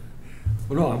better.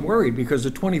 But no, I'm worried because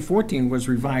the 2014 was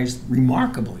revised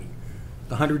remarkably.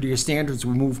 The 100-year standards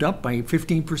were moved up by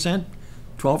 15%,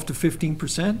 12 to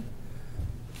 15%,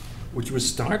 which was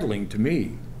startling to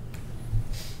me.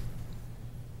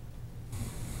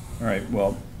 All right,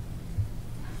 well,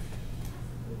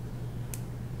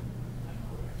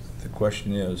 the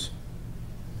question is,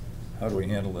 how do we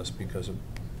handle this because of,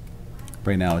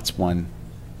 Right now, it's one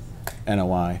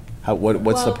NOI. What's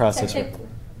the Well, process?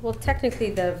 Well,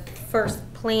 technically, the first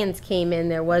plans came in,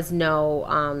 there was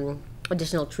no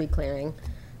additional tree clearing.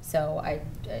 So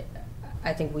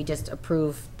I think we just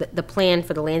approve, the plan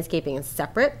for the landscaping is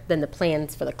separate than the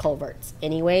plans for the culverts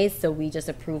anyways. So we just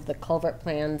approve the culvert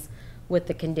plans with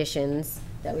the conditions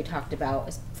that we talked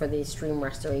about for the stream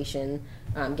restoration,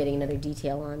 getting another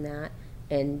detail on that,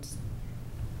 and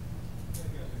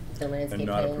the landscape and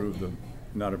plan.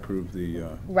 not approve the,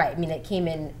 Right, I mean, it came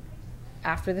in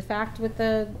after the fact with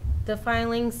the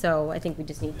filing, so I think we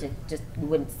just need to, we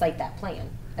wouldn't cite that plan.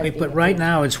 as Wait, being but right approved.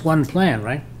 now, it's one plan,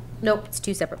 right? Nope, it's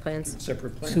two separate plans.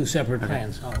 Separate plan. Two separate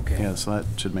plans, oh, okay. Yeah, so that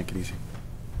should make it easy.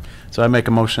 So I make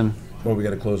a motion, well, we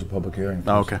gotta close the public hearing.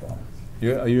 Oh, first of okay.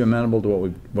 all. Are you amenable to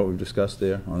what we've discussed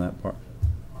there on that part?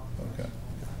 Okay.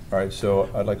 All right, so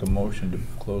I'd like a motion to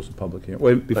close the public hearing.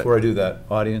 Wait, before I do that,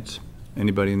 audience,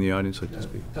 anybody in the audience like to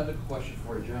speak? Technical question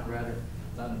for you, John Rader,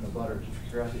 not in the butter, just for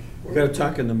curiosity. We gotta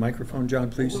talk in the microphone,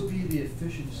 John, please. What would be the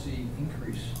efficiency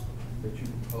increase that you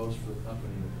propose for the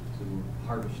company to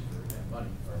harvest or have money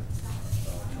or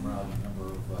turn around the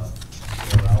number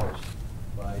of hours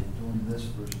by doing this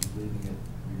versus leaving it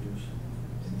reduced?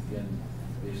 And again,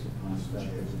 based upon the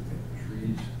fact that the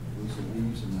trees, lose the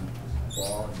leaves in the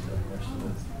fall and the rest of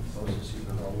the process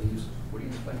with all leaves, what do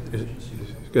you expect the efficiency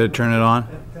to be? Gotta turn it on?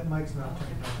 That mic's not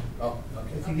turned on. Oh,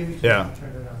 okay. If you give me Yeah. time, turn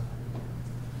it on.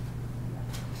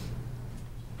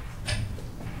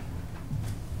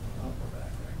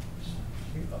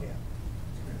 Yeah.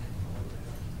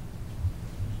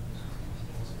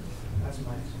 That's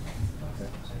mine.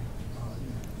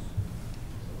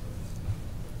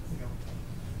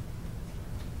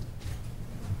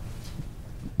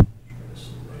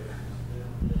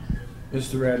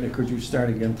 Mr. Radner, could you start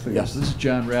again, please? Yes, this is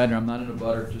John Radner. I'm not in a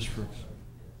butter, just for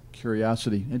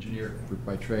curiosity, engineer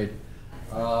by trade.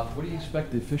 What do you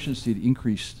expect the efficiency to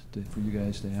increase for you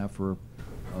guys to have for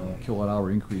kilowatt hour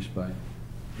increase by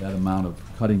that amount of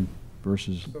cutting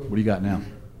versus, what do you got now?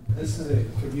 This is a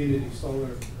community solar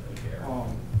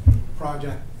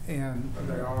project, and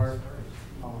there are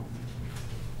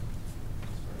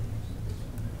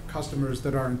customers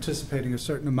that are anticipating a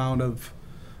certain amount of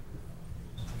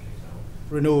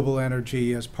renewable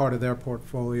energy as part of their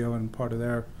portfolio and part of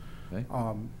their Okay.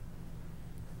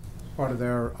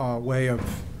 way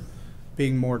of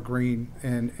being more green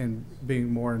and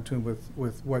being more in tune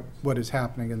with what is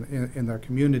happening in their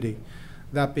community.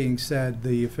 That being said,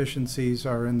 the efficiencies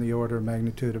are in the order of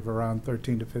magnitude of around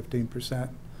 13 to 15%.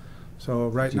 So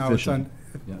right It's now efficient.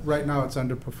 Yeah. right now it's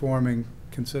underperforming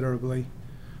considerably.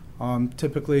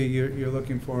 Typically, you're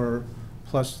looking for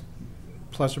plus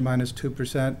or minus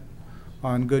 2%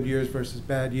 on good years versus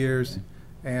bad years,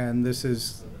 and this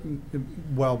is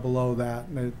well below that.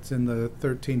 It's in the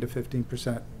 13 to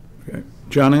 15%. Okay.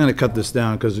 John, I'm gonna cut this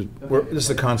down, because this is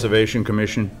the Conservation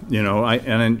Commission, you know,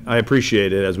 and I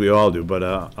appreciate it, as we all do, but,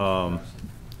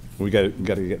 we gotta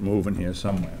get moving here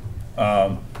somewhere.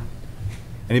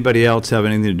 Anybody else have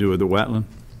anything to do with the wetland?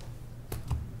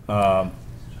 All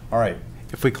right,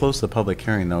 if we close the public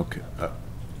hearing, though,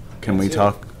 can we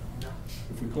talk,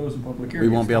 If we close the public hearing.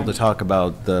 we won't be able to it's talk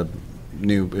about the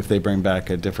new, if they bring back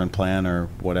a different plan or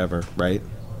whatever, right?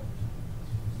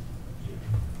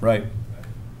 right.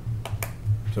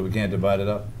 So we can't divide it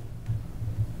up?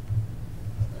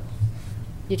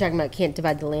 You're talking about can't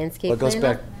divide the landscape Well, it goes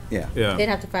plan back, up? yeah, Yeah. They'd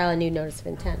have to file a new notice of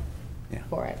intent Yeah.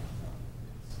 for it.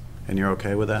 and you're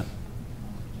okay with that?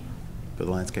 For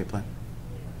the landscape plan?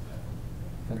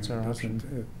 That's our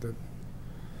option.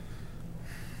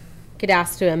 Could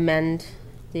ask to amend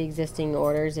the existing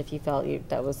orders if you felt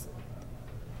that was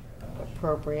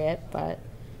appropriate, but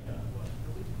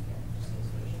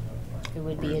it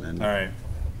would be, Or amend. All right.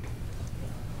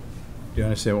 Do you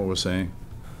understand what we're saying?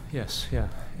 Yes, yeah.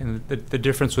 And the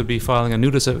difference would be filing a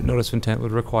notice of intent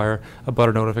would require a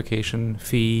butter notification,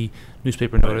 fee,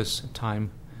 newspaper notice,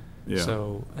 time. Yeah.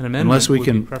 So an amendment Unless we would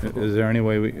be can, preferable. is there any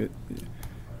way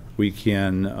we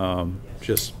can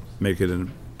just make it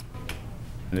an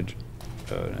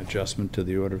adjustment to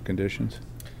the order of conditions?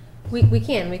 We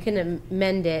can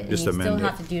amend it, and you Just still amend it.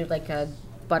 have to do like a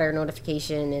butter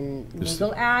notification and Just-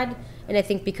 legal ad. And I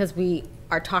think because we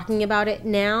are talking about it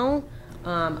now,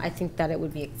 I think that it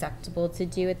would be acceptable to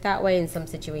do it that way. In some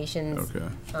situations, Okay.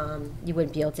 you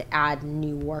wouldn't be able to add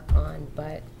new work on,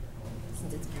 but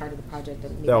since it's part of the project,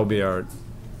 then maybe. That'll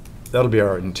be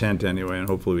our intent anyway, and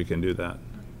hopefully we can do that.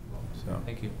 So,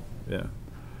 Thank you. yeah.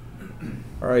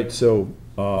 All right, so,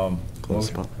 Close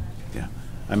the yeah.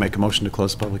 I make a motion to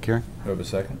close the public hearing. do you have a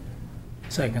second?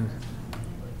 Second. The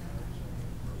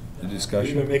You're going to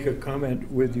discussion? make a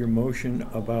comment with your motion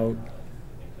about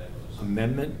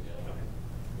amendment?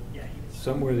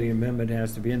 Somewhere the amendment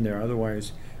has to be in there,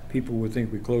 otherwise people would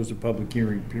think we closed the public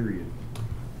hearing, period.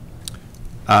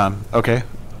 Okay.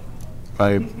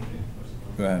 I Go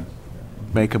ahead.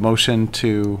 make a motion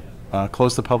to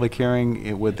close the public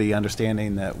hearing with the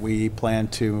understanding that we plan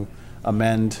to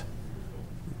amend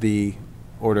the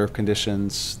order of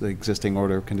conditions, the existing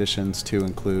order of conditions to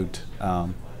include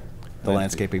the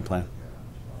landscaping plan.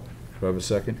 Do I have a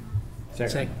second?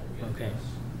 Second. Okay.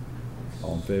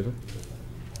 All in favor?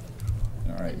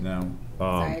 All right, now,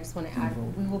 Sorry, I just want to add,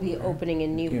 we will be opening a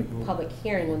new public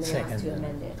hearing when they ask Second. to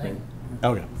amend it,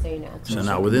 Okay. so you know. so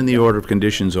now, within the order of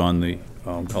conditions on the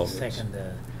culverts. Second,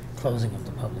 closing of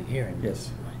the public hearing. Yes.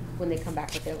 When they come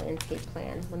back with their landscape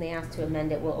plan, when they ask to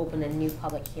amend it, we'll open a new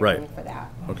public Right. hearing for that.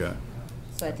 Okay.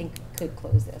 So I think could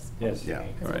close this. Yes. Yeah.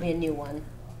 Because it'll be a new one.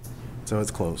 So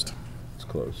it's closed. It's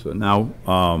closed. So now,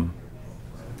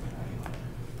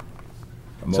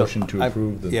 a motion to I-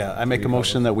 approve the. Yeah, I make a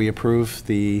motion that we approve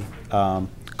the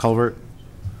culvert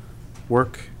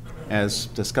work as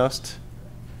discussed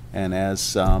and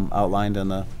as outlined in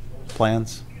the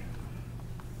plans.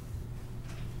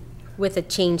 With a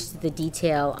change to the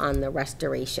detail on the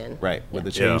restoration. Right, with the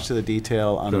Yeah. change to the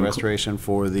detail on the To inclu- restoration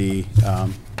for the,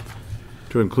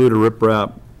 To include a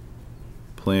riprap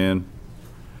plan,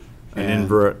 an And-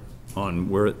 invert on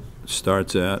where it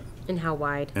starts at And how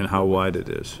wide. and how wide it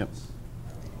is. Yep.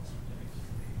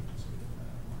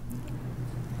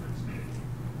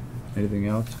 Anything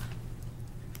else?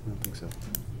 I don't think so.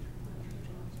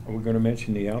 Are we going to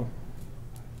mention the L?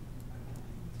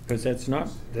 Because that's not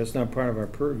part of our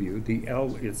purview. The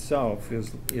L itself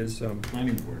is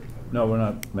planning board. No, we're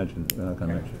not gonna mention it.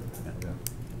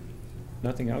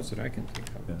 Nothing else that I can think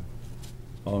of. Yeah.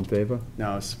 All in favor?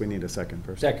 No, we need a second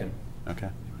first. Second, Okay.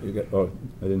 You got, oh,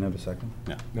 I didn't have a second?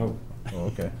 no. Oh,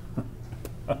 okay.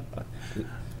 I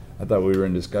thought we were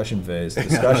in discussion phase.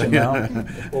 Discussion now?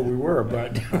 Well, we were,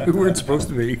 but we weren't supposed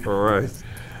to be. All right.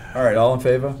 All right, all in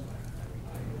favor?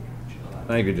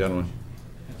 Thank you, gentlemen.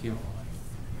 Thank you.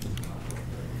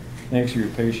 Thanks for your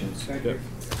patience.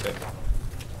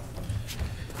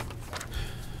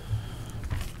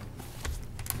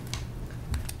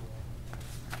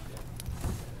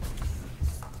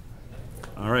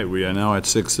 All right, we are now at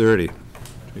 6:30.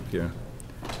 Take care.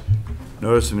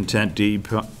 Notice of intent, DEP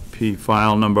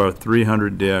file number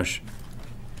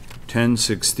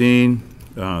 300-1016,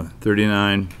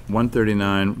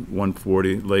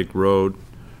 140 Lake Road.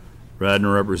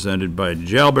 Radnor represented by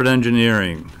Jalbert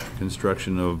Engineering,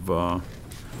 construction of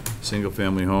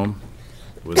single-family home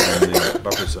within the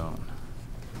buffer zone.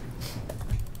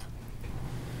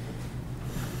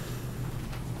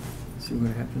 See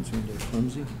what happens when they're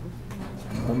clumsy?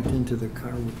 Bumped into the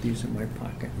car with these in my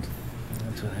pocket.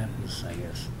 That's what happens, I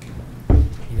guess.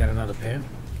 You got another pair?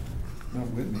 Not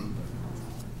with me.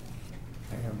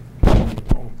 I have.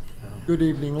 Good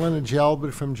evening, Leonard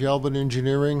Jalbert from Jalbert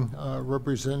Engineering,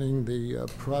 representing the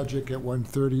project at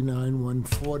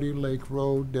 139-140 Lake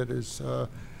Road that is,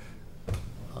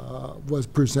 was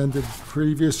presented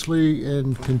previously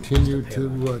and continued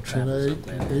to tonight,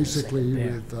 basically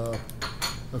with a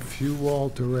few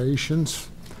alterations.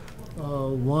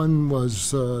 One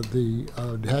was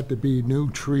had to be new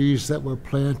trees that were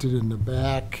planted in the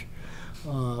back.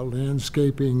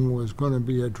 Landscaping was going to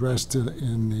be addressed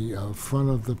in the front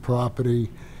of the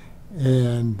property,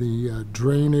 and the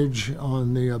drainage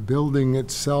on the building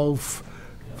itself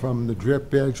from the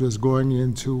drip edge was going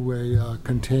into a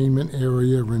containment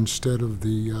area instead of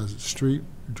the street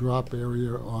drop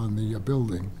area on the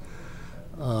building.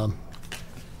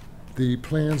 The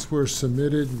plans were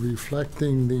submitted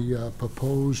reflecting the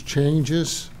proposed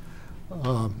changes.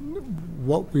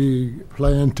 What we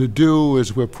plan to do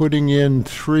is we're putting in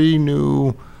 3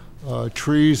 new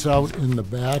trees out in the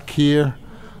back here,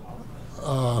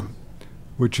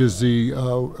 which is a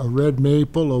red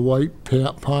maple, a white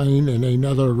pine, and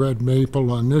another red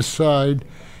maple on this side.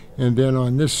 And then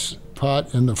on this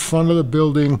part in the front of the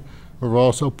building, we're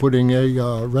also putting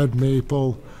a red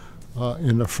maple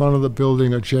in the front of the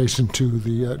building adjacent to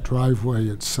the driveway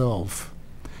itself.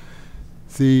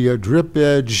 The drip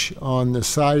edge on the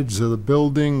sides of the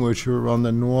building, which are on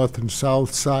the north and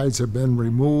south sides, have been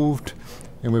removed,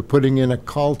 and we're putting in a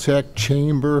Caltech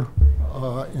chamber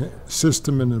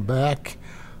system in the back,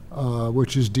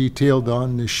 which is detailed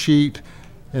on the sheet,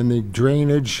 and the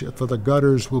drainage for the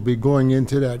gutters will be going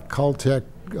into that Caltech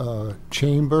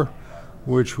chamber,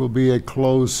 which will be a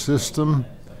closed system.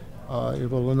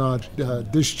 It will not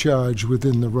discharge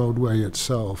within the roadway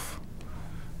itself.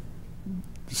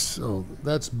 So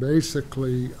that's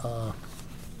basically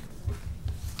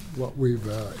what we've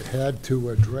had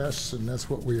to address, and that's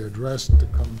what we addressed to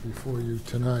come before you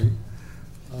tonight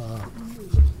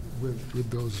with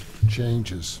those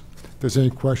changes. If there's any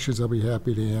questions, I'll be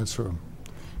happy to answer them.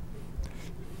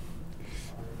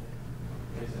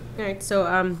 All right,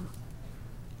 so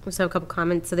let's have a couple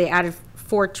comments. So they added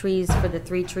 4 trees for the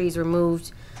 3 trees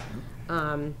removed.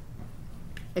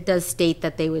 It does state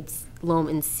that they would loam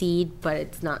and seed, but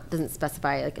it's not, doesn't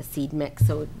specify like a seed mix,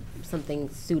 so something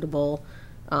suitable.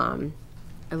 I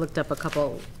looked up a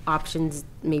couple options,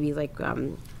 maybe like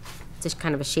just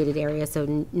kind of a shaded area,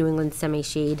 so New England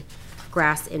semi-shade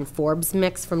grass and Forbes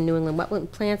mix from New England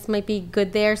wetland plants might be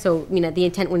good there. So, you know, the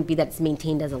intent wouldn't be that it's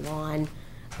maintained as a lawn.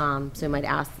 So I might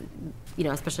ask, you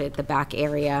know, especially at the back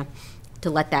area, to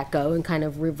let that go and kind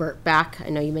of revert back. I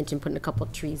know you mentioned putting a couple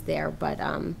of trees there, but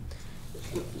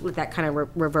with that kind of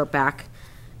revert back.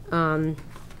 A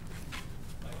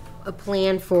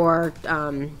plan for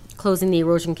closing the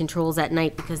erosion controls at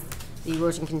night, because the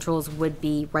erosion controls would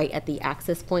be right at the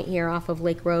access point here off of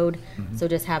Lake Road. So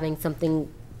just having something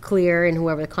clear, and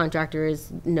whoever the contractor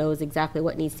is knows exactly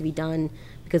what needs to be done,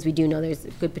 because we do know there's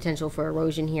good potential for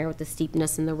erosion here with the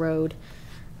steepness in the road.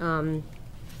 A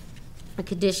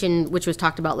condition which was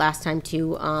talked about last time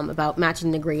too, about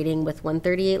matching the grading with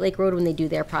 138 Lake Road when they do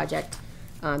their project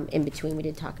in between. We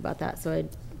did talk about that, so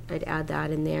I'd add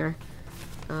that in there.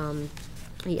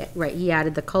 He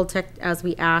added the Caltech as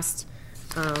we asked.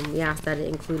 We asked that it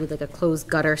included like a closed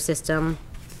gutter system.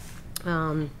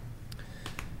 That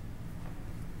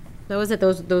was it.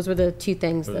 Those were the 2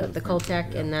 things, the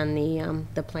Caltech and then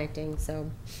the planting.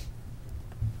 So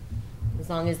as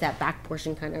long as that back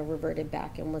portion kind of reverted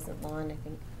back and wasn't lawn, I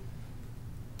think.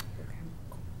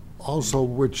 Also,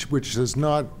 which does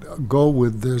not go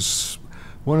with this,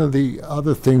 one of the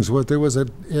other things, there was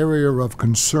an area of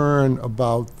concern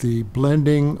about the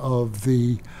blending of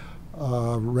the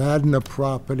Radnor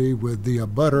property with the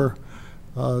abutter.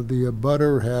 The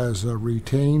abutter has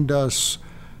retained us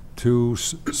to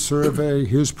survey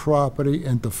his property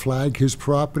and to flag his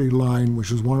property line,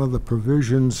 which is one of the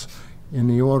provisions in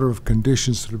the order of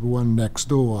conditions to the one next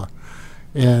door,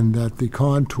 and that the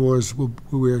contours,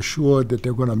 we're assured that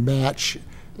they're going to match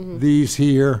these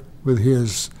here with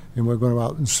his, and we're going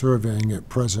out and surveying it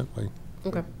presently.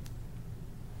 Okay.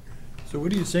 So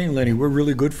what are you saying, Lenny? We're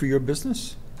really good for your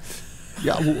business?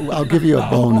 Yeah, I'll give you a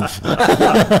bonus.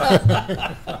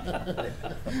 I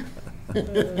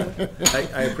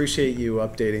appreciate you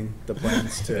updating the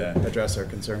plans to address our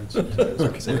concerns. So I just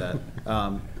want to say that.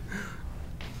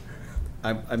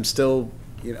 I'm still,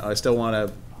 you know, I still want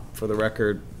to, for the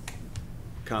record,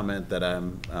 comment that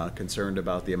I'm concerned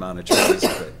about the amount of trees.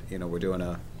 But, you know,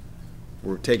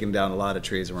 we're taking down a lot of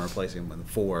trees and we're replacing them with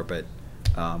 4. But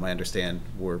I understand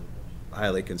we're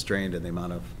highly constrained in the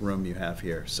amount of room you have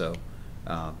here. So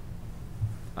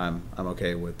I'm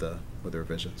okay with the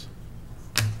revisions.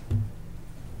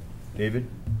 David?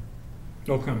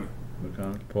 No comment. No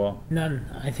comment. Paul? None.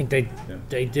 I think they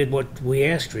did what we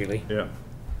asked, really. Yeah.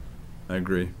 I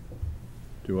agree.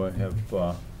 Do I have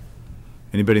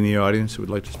anybody in the audience who would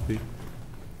like to speak?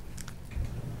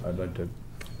 I'd like to.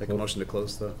 Make a motion to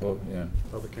close the Yeah.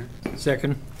 public hearing.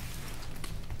 Second.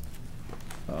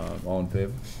 All in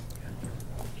favor?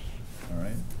 All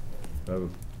right. Do I have a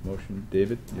motion?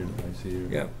 David, I see you.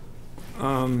 Yeah.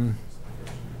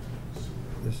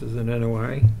 This is an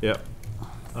NOI. Yeah.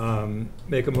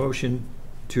 Make a motion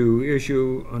to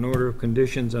issue an order of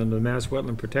conditions under the Mass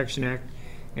Wetland Protection Act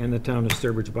and the Town of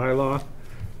Sturbridge bylaw.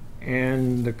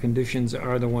 And the conditions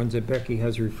are the ones that Becky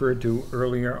has referred to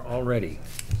earlier already.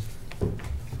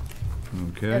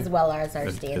 Okay. As well as our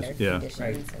As- standard yeah. conditions.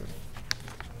 Right. and- Do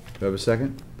I have a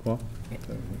second, Paul?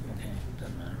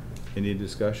 Any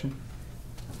discussion?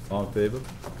 All in favor?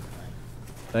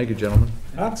 Thank you, gentlemen.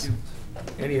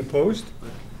 Any opposed?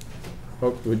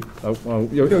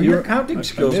 Your counting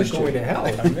skills are going to hell.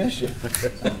 I miss you.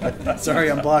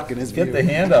 Sorry, I'm blocking his view. Get the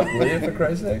hand up, will you, for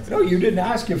Christ's sake? No, you didn't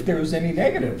ask if there was any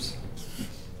negatives.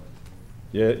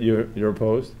 Yeah, you're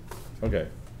opposed? Okay.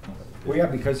 Well, yeah,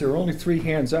 because there were only 3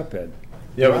 hands up, Ed.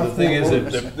 Yeah, but the thing is,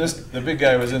 that the big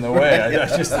guy was in the way, I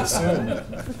just assumed.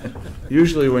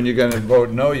 Usually when you're gonna vote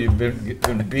no, you've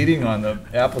been beating on the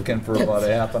applicant for about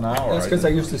a half an hour. That's because I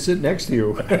used to sit next to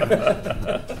you.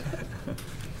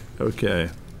 Okay.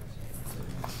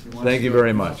 Thank you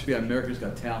very much. Yeah, America's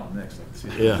Got Talent next. I can see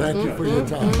that. Yeah. Thank you for your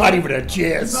time. Not even a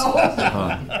chance. All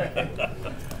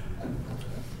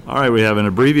right, we have an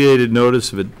abbreviated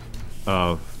notice of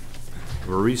a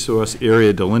resource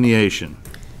area delineation.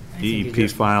 DEP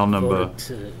file number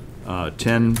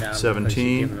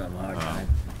 1017,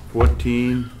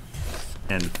 14,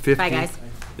 and 50. Bye, guys.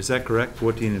 Is that correct,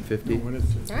 14 and 50?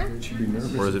 Huh?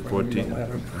 Or is it 14?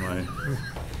 Am I-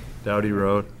 Dowdy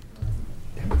Road?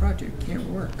 That project can't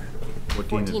work.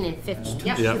 14 and 50,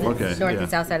 yep. Yeah, 'cause it's okay, North yeah. and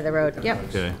south side of the road, yep.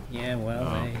 Okay. Yeah,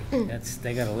 well,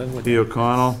 they gotta live with P. it.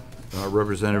 O'Connell,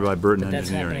 represented by Burton But that's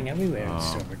happening Engineering. everywhere in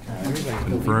Sturbridge now. Everybody's building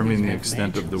Confirming the big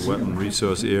extent of the mansions. wetland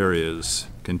resource areas,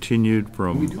 continued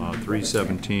from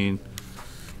 317.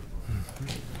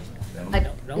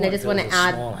 And I just want to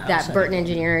add that Burton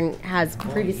Engineering has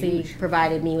previously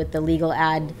provided me with the legal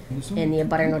ad and the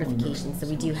abutter notification, so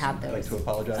we do have those.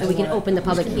 So we can open the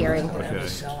public hearing. We're gonna have Okay. to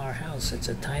sell our house. It's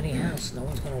a tiny house. No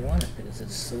one's gonna want it because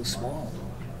it's so small.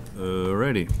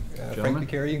 Alrighty. Frank Gentlemen?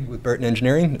 McCary with Burton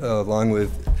Engineering, along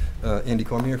with Andy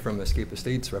Cormier from Escape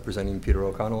Estates, representing Peter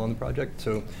O'Connell on the project.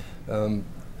 So,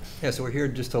 so we're here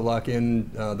just to lock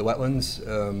in the wetlands.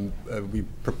 We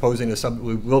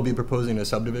will be proposing a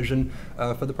subdivision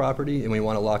for the property, and we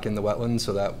want to lock in the wetlands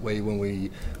so that way when we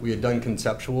had done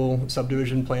conceptual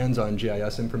subdivision plans on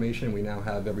GIS information, we now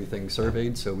have everything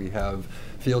surveyed. So we have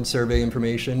field survey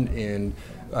information, and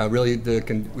really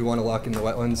we want to lock in the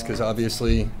wetlands because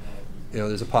obviously,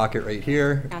 there's a pocket right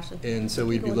here, Ashley, and so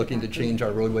we'd be looking to change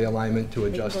our roadway alignment to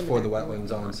adjust for the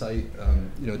wetlands on site,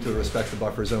 to respect the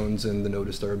buffer zones and the no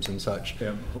disturbs and such.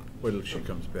 Yeah, wait till she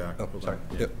comes back. Oh, sorry.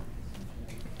 Yep.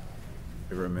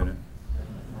 Give her a minute.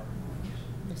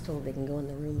 I'm just told they can go in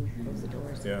the room and close the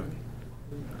doors. Yeah.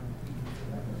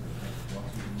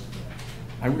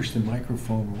 I wish the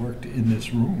microphone worked in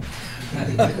this room.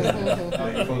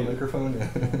 Microphone.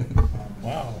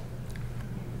 Wow.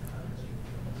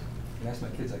 Can ask my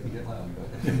kids, I can get loud,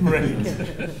 but.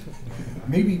 Right.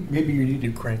 Maybe you need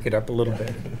to crank it up a little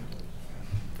bit.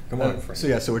 Come on,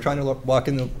 Frank. So we're trying to lock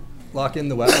in the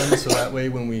wetlands, so that way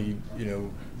when we,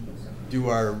 do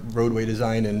our roadway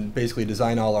design and basically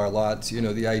design all our lots,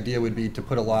 the idea would be to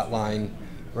put a lot line,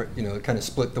 kind of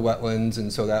split the wetlands,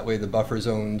 and so that way the buffer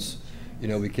zones,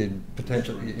 we could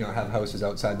potentially, have houses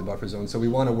outside the buffer zone. So we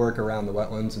want to work around the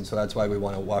wetlands, and so that's why we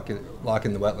want to lock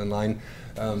in the wetland line.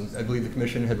 I believe the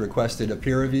commission had requested a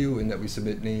peer review and that we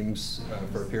submit names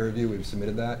for a peer review. We've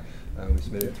submitted that. We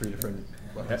submitted 3 different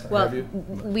wetlands. Well,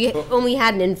 we only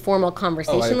had an informal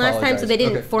conversation last time, so they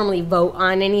didn't Okay. formally vote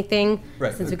on anything.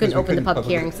 Right, Since we because couldn't open the public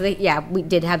hearing, so we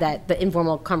did have the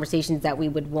informal conversations that we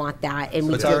would want that, and So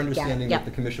we it's did. our understanding yeah. that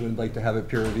the commission would like to have it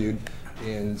peer reviewed.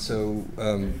 And so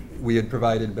we had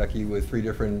provided Becky with 3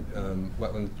 different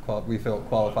we felt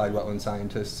qualified wetland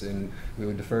scientists, and we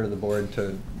would defer to the board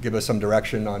to give us some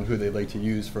direction on who they'd like to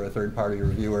use for a third-party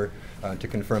reviewer to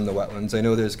confirm the wetlands. I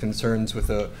know there's concerns with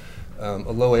a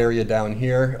low area down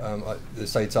here. The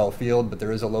site's all field, but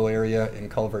there is a low area in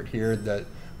culvert here that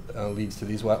leads to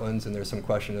these wetlands, and there's some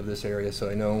question of this area. So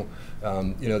I know,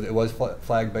 it was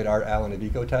flagged by Art Allen of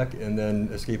Ecotech, and then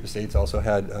Escape Estates also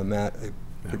had Matt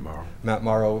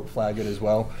Morrow flag it as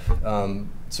well.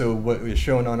 So what was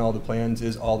shown on all the plans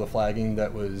is all the flagging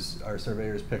that our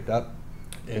surveyors picked up.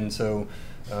 And so,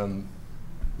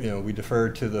 we defer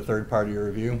to the third-party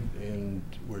review, and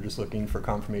we're just looking for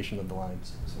confirmation of the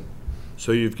lines.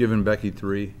 So you've given Becky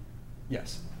 3?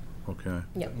 Yes. Okay.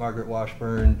 Yep. Margaret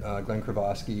Washburn, Glenn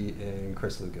Kravosky, and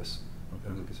Chris Lucas.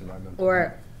 of Lucas Environmental.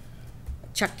 Or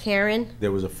Chuck Karen,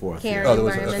 There was a 4th. Karen Oh, there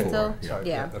was a Environmental, Sorry,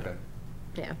 yeah, Okay.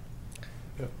 yeah.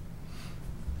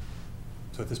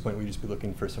 So at this point, we'd just be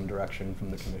looking for some direction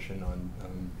from the commission on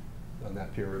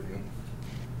that peer review.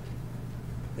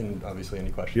 And obviously,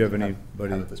 any questions Do you have have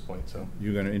anybody- at this point, so.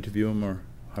 You gonna interview him, or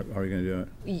how are you gonna do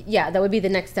it? Yeah, that would be the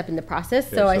next step in the process.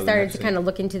 Okay, So I so the started next to thing- kind of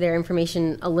look into their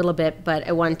information a little bit, but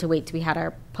I wanted to wait till we had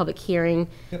our public hearing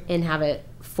Yep. and have it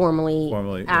formally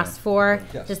Formally, asked yeah. for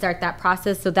Yes. to start that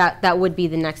process. So that would be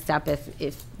the next step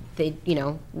if they,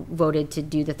 voted to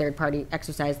do the third party,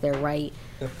 exercise their right.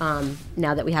 Yep.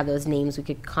 Now that we have those names, we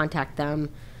could contact them.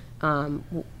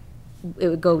 it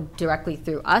would go directly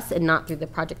through us and not through the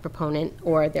project proponent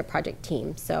or their project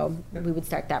team. So we would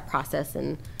start that process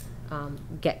and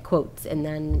get quotes and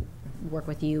then work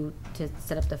with you to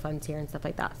set up the funds here and stuff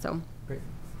like that, so.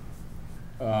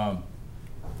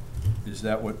 Is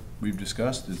that what we've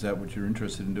discussed? Is that what you're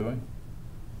interested in doing?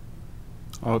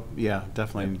 Oh, yeah,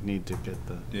 definitely need to get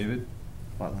the David?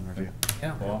 wetland review.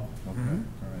 Yeah. Paul? Okay,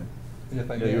 all right. And if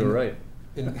I Yeah, may, you were right.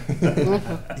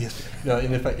 Yes. No,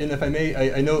 and if I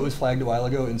may, I know it was flagged a while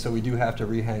ago, and so we do have to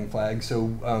rehang flags.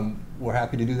 So we're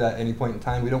happy to do that at any point in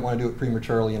time. We don't want to do it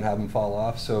prematurely and have them fall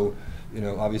off. So,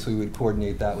 obviously we would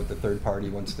coordinate that with the third party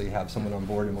once they have someone on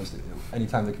board, and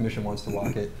anytime the commission wants to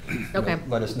walk it, Okay.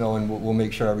 let us know, and we'll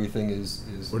make sure everything is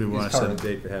What do you want is to set a current.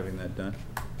 date for having that done?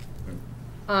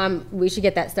 We should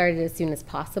get that started as soon as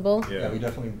possible. Yeah, we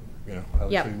definitely, Yep.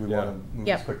 obviously we want to move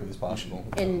Yep. as quickly as possible.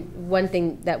 And one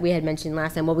thing that we had mentioned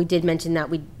last time, well, we did mention that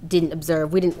we didn't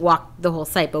observe, we didn't walk the whole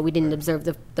site, but we didn't observe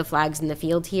the flags in the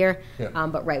field here. Yeah.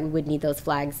 But right, we would need those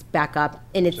flags back up,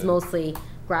 and it's Sure. mostly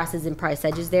grasses and price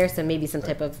edges there, so maybe some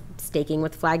type of staking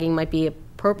with flagging might be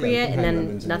appropriate, Yeah, and hang then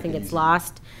ribbons and nothing make it gets easy.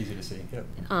 lost. Easy to see, yep.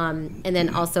 And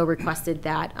then also requested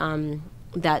that,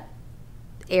 that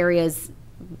areas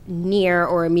near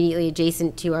or immediately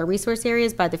adjacent to our resource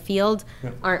areas by the field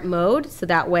Yep. aren't mowed, so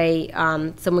that way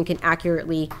someone can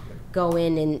accurately go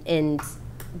in and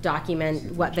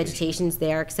document what vegetation's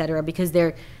there, et cetera, because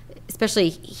they're, especially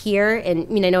here, and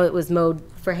I know it was mowed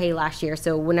for hay last year,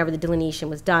 so whenever the delineation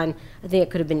was done, I think it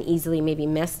could have been easily maybe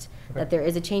missed that there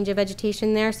is a change of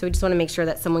vegetation there, so we just want to make sure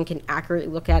that someone can accurately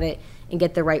look at it and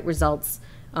get the right results.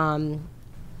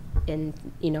 And,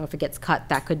 if it gets cut,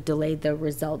 that could delay the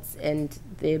results and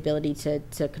the ability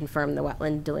to confirm the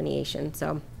wetland delineation,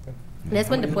 so. And I just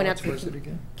wanted to point out to the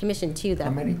commission too that. How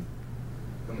many?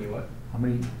 How many what? How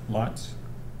many lots?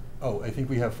 Oh, I think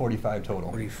we have 45 total.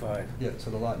 45. Yeah, so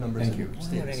the lot numbers Thank you.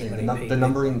 stay the Why would same. anybody pay The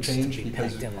numbering big bucks to changed be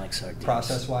because packed in like sardines?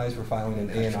 process-wise, we're filing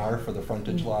an A and R for the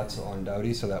frontage lots on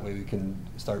Doughty, so that way we can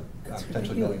start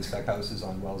potentially building spec houses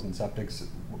on wells and septics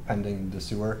pending the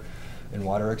sewer and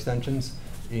water extensions.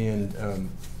 And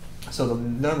so the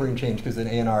numbering changed because in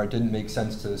A and R, it didn't make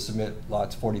sense to submit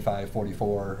lots 45,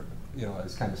 44,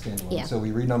 as kind of standalone. Yeah. So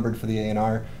we renumbered for the A and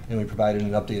R, and we provided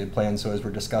an updated plan. So as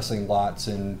we're discussing lots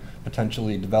and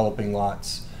potentially developing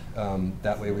lots,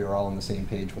 that way we were all on the same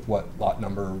page with what lot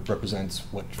number represents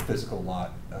what physical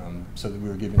lot. So that we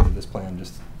were giving you this plan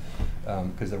just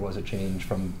because there was a change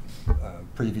from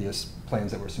previous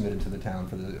plans that were submitted to the town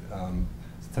for the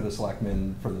to the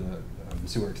selectmen for the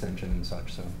sewer extension and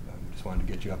such. So just wanted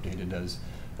to get you updated as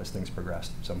things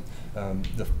progressed. So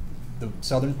the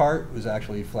southern part was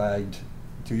actually flagged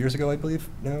 2 years ago, I believe.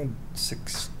 No,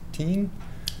 16.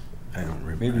 I don't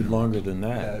remember. Maybe longer than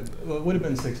that. Well, it would have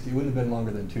been 60. It wouldn't have been longer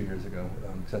than 2 years ago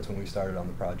because that's when we started on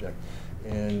the project.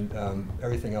 And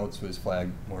everything else was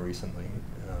flagged more recently.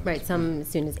 Right, some as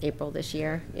soon as April this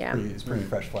year, yeah. It's pretty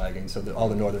fresh flagging. So all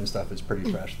the northern stuff is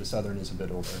pretty fresh. The southern is a bit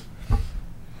older.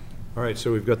 All right,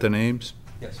 so we've got the names.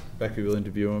 Yes. Becky will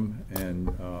interview them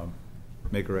and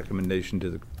make a recommendation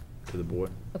to the board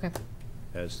Okay,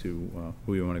 as to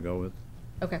who you want to go with.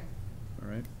 okay. All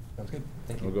right? Sounds good.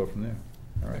 Thank We'll you. go from there.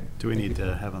 All right. Do we need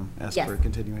to have them ask Yes. for a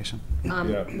continuation?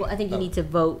 Yeah. Well, I think you need to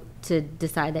vote to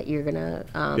decide that you're gonna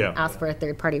Yeah. ask for a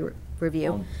third-party All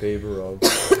review. in favor of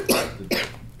the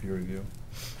peer review?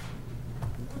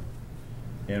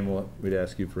 And we'd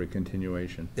ask you for a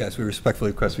continuation. Yes, we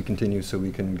respectfully request we continue so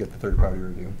we can get the third-party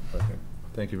review. Okay.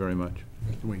 Thank you very much.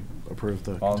 Can we approve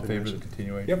the All in favor of the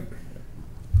continuation? continuation?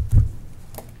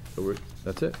 So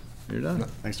that's it. You're done.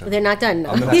 Thanks, They're John. not done.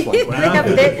 On the next one.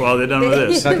 Well, they're done with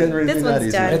this. Not getting ready to This do that one's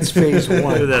easy. done. That's phase Do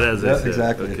one. that as I Yeah, said.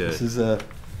 exactly. Okay. This is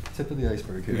tip of the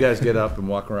iceberg here. You guys get up and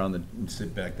walk around and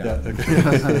sit back Yeah, down.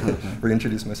 okay.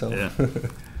 Reintroduce myself. Yeah.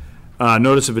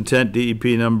 Notice of intent,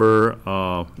 DEP number,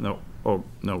 no,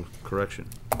 correction.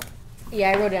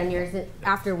 Yeah, I wrote it on yours,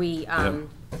 after we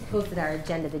posted our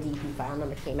agenda, the DP file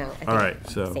number came out, I All think, right,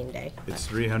 so same day. it's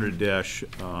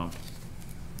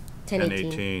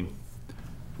 300-1018,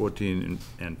 14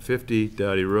 and 50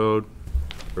 Dowdy Road,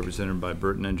 represented by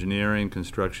Burton Engineering,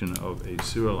 construction of a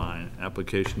sewer line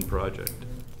application project.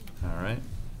 All right?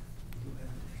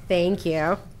 Thank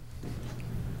you.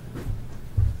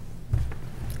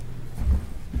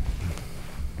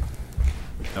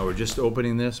 Now, we're just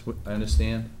opening this, I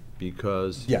understand,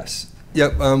 because? Yes.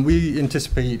 Yep, we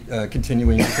anticipate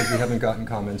continuing because we haven't gotten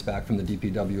comments back from the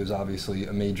DPW is obviously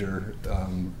a major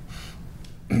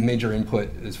major input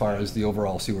as far as the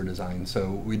overall sewer design.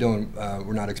 So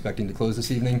we're not expecting to close this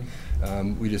evening.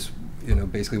 We just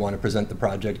basically want to present the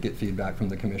project, get feedback from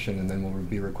the commission, and then we'll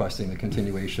be requesting a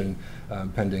continuation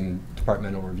pending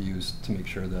departmental reviews to make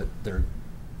sure that they're.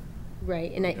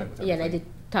 Right, and I did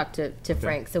talk to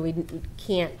Frank, so we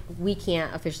can't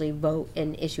officially vote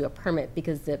and issue a permit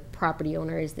because the property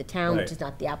owner is the town, which Right. is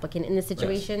not the applicant in this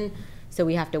situation. So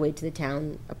we have to wait till the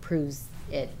town approves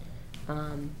it,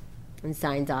 and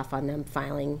signs off on them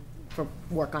filing for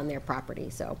work on their property,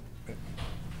 so.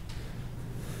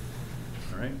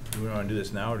 All right, do we want to do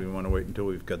this now, or do we want to wait until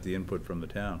we've got the input from the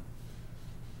town?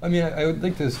 I mean, I would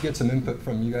like to get some input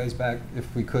from you guys back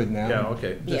if we could now. Yeah,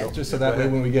 okay. Yeah. Just so Yeah, that go way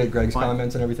ahead. when we get Greg's Fine.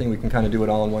 comments and everything, we can kind of do it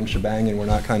all in one shebang and we're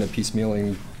not kind of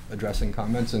piecemealing addressing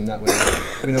comments, and that way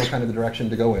we know kind of the direction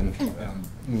to go in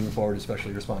moving forward,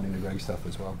 especially responding to Greg's stuff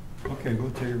as well. Okay,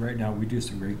 we'll tell you right now, we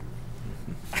disagree.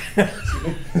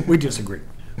 We disagree.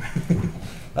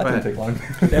 That didn't take long.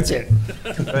 That's it.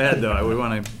 Go ahead, though, we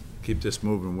want to keep this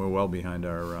moving, we're well behind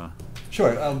our,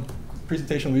 Sure.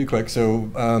 Presentation will be quick. So,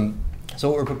 so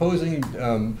what we're proposing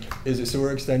is a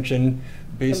sewer extension,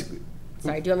 basically.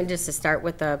 Sorry, do you want me just to start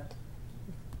with the,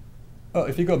 Oh,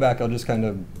 if you go back, I'll just kind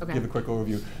of Okay. give a quick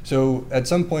overview. So at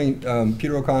some point,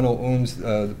 Peter O'Connell owns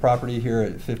the property here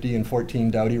at 50 and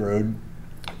 14 Dowdy Road,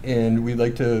 and we'd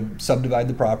like to subdivide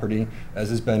the property, as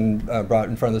has been brought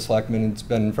in front of the selectmen. It's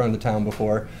been in front of the town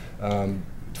before.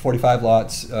 45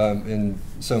 lots in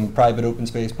some private open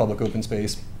space, public open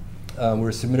space.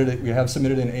 We have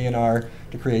submitted an A&R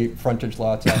to create frontage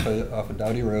lots off of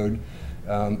Dowdy Road.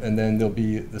 And then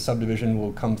the subdivision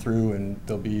will come through, and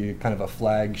there'll be kind of a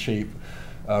flag-shape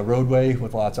roadway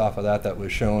with lots off of that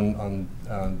was shown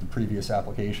on the previous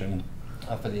application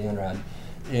for the ANRAD.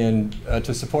 And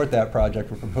to support that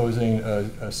project, we're proposing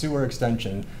a sewer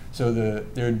extension. So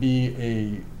there'd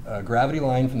be a gravity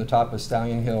line from the top of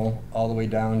Stallion Hill all the way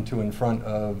down to in front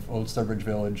of Old Sturbridge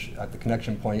Village at the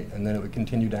connection point, and then it would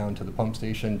continue down to the pump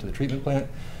station, to the treatment plant.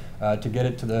 To get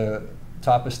it to the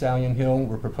top of Stallion Hill,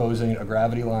 we're proposing a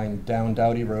gravity line down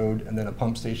Dowdy Road, and then a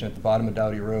pump station at the bottom of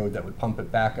Dowdy Road that would pump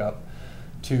it back up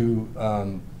to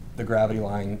the gravity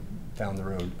line down the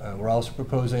road. We're also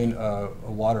proposing a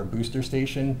water booster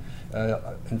station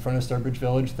in front of Sturbridge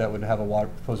Village that would have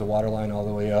propose a water line all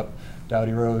the way up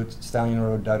Dowdy Road, Stallion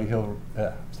Road,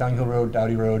 Stallion Hill Road,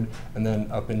 Dowdy Road, and then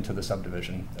up into the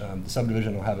subdivision. The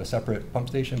subdivision will have a separate pump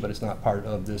station, but it's not part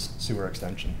of this sewer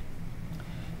extension.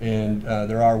 And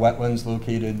there are wetlands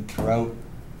located throughout.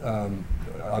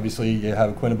 Obviously, you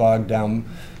have Quinnebog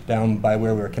down by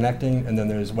where we're connecting, and then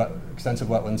there's extensive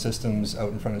wetland systems out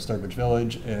in front of Sturbridge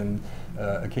Village, and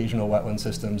occasional wetland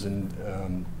systems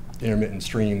and intermittent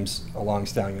streams along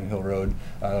Stallion Hill Road,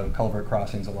 culvert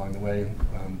crossings along the way.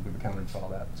 We've accounted for all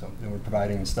that. So and we're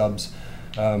providing stubs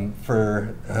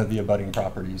for the abutting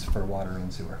properties for water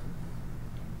and sewer.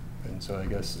 And so I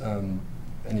guess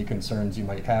any concerns you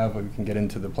might have, we can get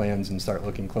into the plans and start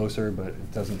looking closer, but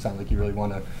it doesn't sound like you really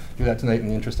want to do that tonight in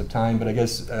the interest of time. But I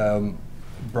guess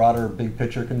broader big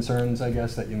picture concerns, I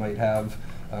guess, that you might have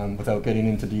without getting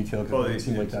into detail, because it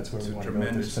seems like that's where we want to go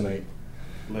with this tonight.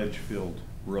 ledge-filled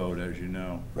road, as you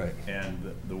know. Right.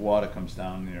 And the water comes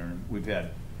down there, and we've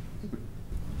had,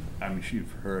 I mean,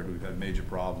 you've heard, we've had major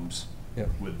problems Yep.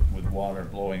 with water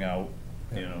blowing out,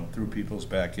 you know, through people's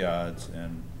backyards,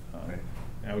 and Right.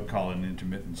 I would call it an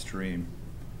intermittent stream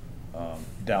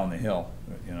down the hill,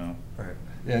 you know. Right.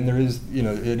 And there is, you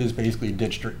know, it is basically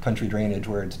country drainage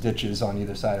where it's ditches on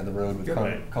either side of the road with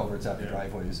Right. culverts at the Yeah.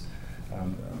 driveways.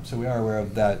 So we are aware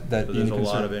of that. So being there's a lot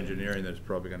concern. of engineering that's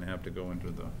probably gonna have to go into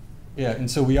the, Yeah,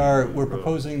 and so we're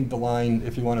proposing the line,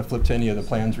 if you want to flip to any of the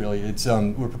plans really, it's,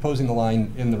 we're proposing the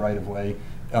line in the right of way,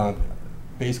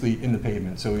 basically in the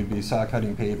pavement. So we'd be saw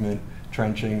cutting pavement,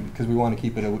 trenching, because we want to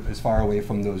keep it as far away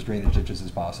from those drainage ditches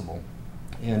as possible.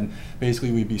 And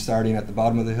basically we'd be starting at the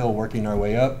bottom of the hill, working our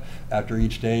way up. After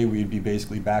each day, we'd be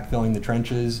basically backfilling the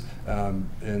trenches, and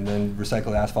then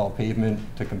recycled asphalt pavement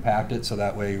to compact it, so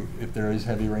that way if there is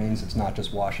heavy rains, it's not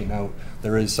just washing out.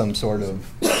 There is some sort of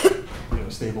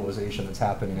stabilization that's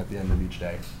happening at the end of each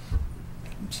day.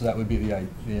 So that would be the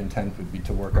intent, would be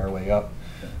to work our way up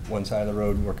one side of the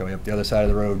road, work our way up the other side of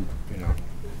the road,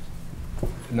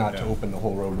 not to Yeah. open the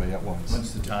whole roadway at once.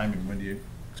 when's the timing, when do you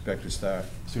expect to start?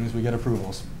 As soon as we get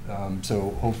approvals, so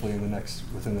hopefully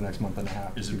within the next month and a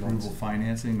half. Is 2 months. approval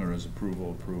financing, or is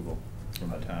approval from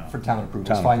the town? For town approvals.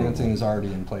 Town approval. Financing is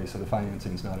already in place, so the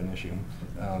financing is not an issue.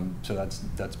 So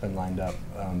that's been lined up.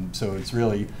 So it's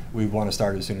really, we want to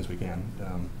start as soon as we can.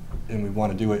 And we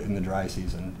want to do it in the dry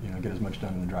season, get as much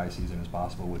done in the dry season as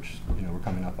possible, which, we're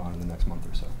coming up on in the next month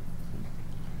or so.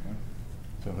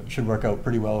 So it should work out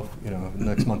pretty well. The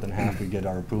next month and a half, we get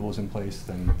our approvals in place,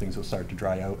 then things will start to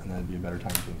dry out, and that'd be a better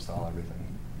time to install everything.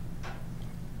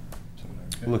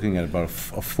 Looking at about a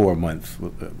 4-month,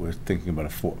 we're thinking about a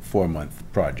 4-month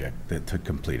project to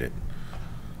complete it.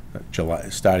 July,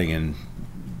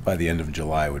 by the end of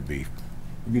July would be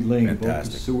You'd be laying both the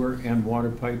fantastic. sewer and water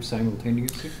pipes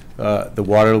simultaneously? The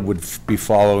water would be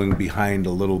following behind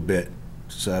a little bit,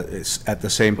 so it's at the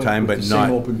same time, but with not. the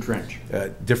same open trench?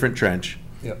 Different trench.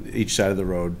 Yep. Each side of the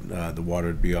road, the water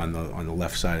would be on the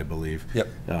left side, I believe. Yep.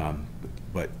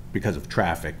 But because of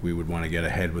traffic, we would want to get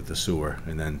ahead with the sewer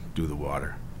and then do the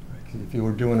water. If you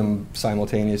were doing them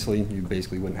simultaneously, you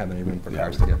basically wouldn't have any room for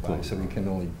cars to get by, so we can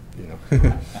only, you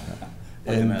know.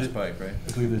 Like a Mass Pike, right?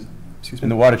 I believe there's, excuse me? In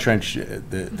the water trench,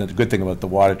 the good thing about the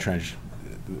water trench,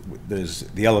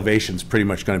 the elevation's pretty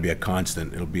much going to be a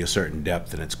constant. It'll be a certain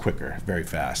depth and it's quicker, very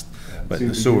fast. But So the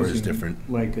you'd be sewer is using different.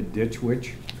 Like a ditch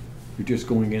witch? You're just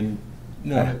going in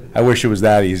No, I wish it was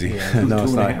that easy. two No,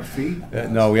 it's and a not. half feet?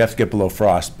 No, we have to get below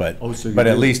frost, but Oh, so you at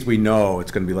do- least we know it's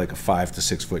going to be like a 5 to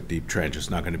 6 foot deep trench. It's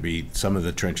not going to be, some of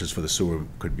the trenches for the sewer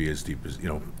could be as deep as,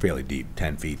 fairly deep,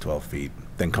 10 feet, 12 feet,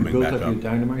 then You coming built back up your up.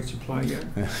 dynamite supply yet?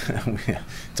 Yeah,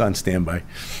 it's on standby.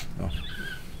 Oh.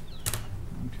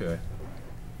 Okay.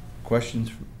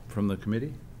 Questions from the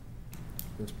committee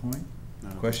at this point?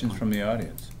 Questions from the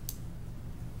audience?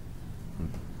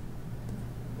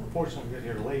 Unfortunately, we got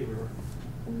here late. We were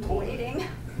Waiting.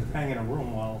 hanging in a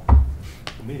room while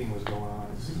the meeting was going on,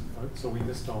 so we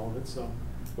missed all of it, so.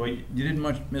 Well, you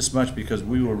didn't miss much because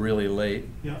we were really late.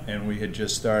 Yeah. And we had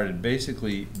just started,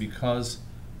 basically because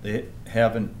they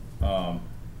haven't,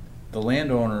 the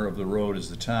landowner of the road is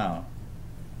the town,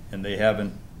 and they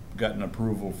haven't gotten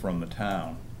approval from the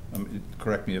town.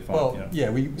 Correct me if I'm, well, yeah,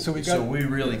 we got. So we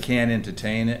really can't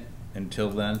entertain it until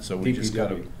then, so we just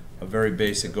got DPW. a very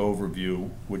basic overview,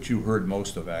 which you heard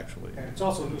most of, actually. And it's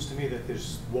also news to me that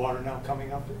there's water now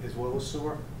coming up as well as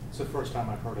sewer. It's the first time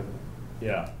I've heard of it.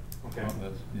 Yeah. Okay.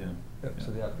 Yeah. Yep,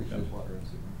 so the application is water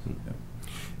and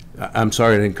sewer. I'm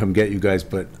sorry I didn't come get you guys,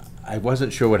 but I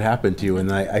wasn't sure what happened to you, and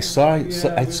I saw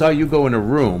you go in a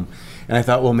room, and I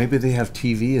thought, well, maybe they have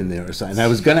TV in there or something. And I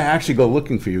was going to actually go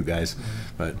looking for you guys,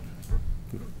 but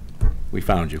we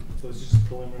found you. So it's just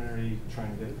preliminary,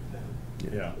 trying to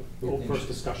get Yeah. a little first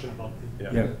discussion about the,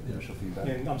 Yeah. The initial feedback.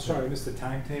 and I'm sorry, I missed the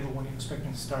timetable. When are you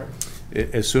expecting to start?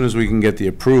 As soon as we can get the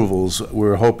approvals,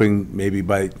 we're hoping maybe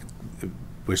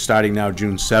we're starting now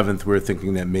June 7th, we're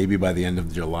thinking that maybe by the end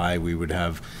of July, we would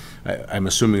have, I'm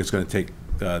assuming it's going to take,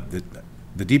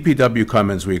 the DPW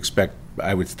comments we expect,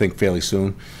 I would think fairly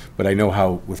soon, but I know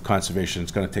how with conservation,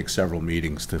 it's going to take several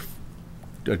meetings to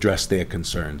address their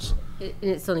concerns. And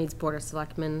it still needs Board of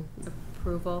Selectmen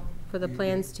approval for the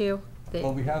plans too? They-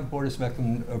 Well, we have Board of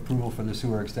Selectmen approval for the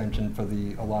sewer extension for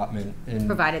the allotment in.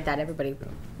 Provided that everybody,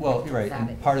 Well, you're right, Have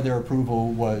it. and part of their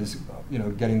approval was,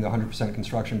 getting the 100%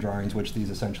 construction drawings, which these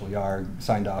essentially are,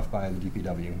 signed off by the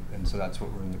DPW, and so that's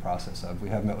what we're in the process of. We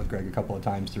have met with Greg a couple of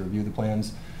times to review the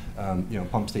plans,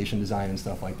 pump station design and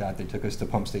stuff like that. They took us to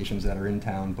pump stations that are in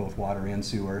town, both water and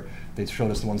sewer. They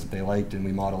showed us the ones that they liked, and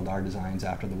we modeled our designs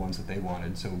after the ones that they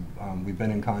wanted. So we've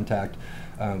been in contact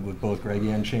with both Greg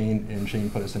and Shane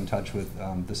put us in touch with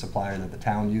the supplier that the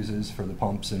town uses for the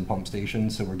pumps and pump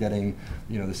stations. So we're getting,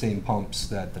 the same pumps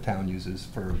that the town uses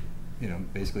for,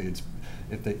 basically it's,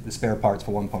 if the spare parts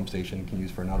for one pump station can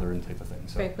use for another and type of thing,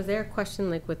 so. Greg, was there a question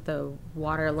like with the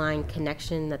water line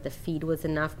connection, that the feed was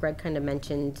enough? Greg kind of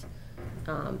mentioned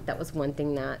that was one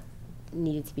thing that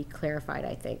needed to be clarified,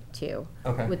 I think, too.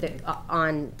 Okay. With it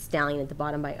on Stallion at the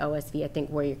bottom by OSV, I think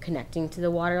where you're connecting to the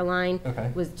water line.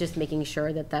 Okay. Was just making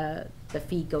sure that the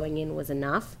feed going in was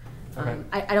enough. Okay.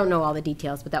 I don't know all the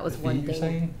details, but that was The one feed, you're thing.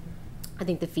 saying? I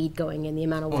think the feed going in, the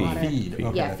amount of Oh, water. feed,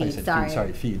 okay. Yeah, I thought you feed, said sorry.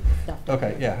 Sorry, feed. Stuff.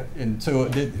 Okay, yeah, and so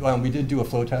we did do a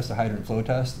flow test, a hydrant flow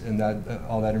test, and that,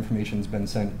 all that information's been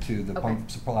sent to the Okay. pump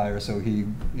supplier, so he,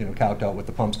 calced out what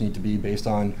the pumps need to be based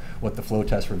on what the flow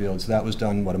test revealed. So that was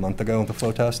done, a month ago, the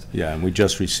flow test? Yeah, and we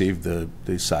just received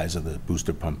the size of the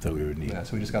booster pump that we would need. Yeah,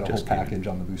 so we just got a whole Just came in. package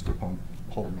on the booster pump,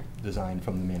 whole design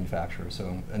from the manufacturer,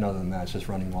 so, and other than that, it's just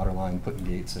running water line, putting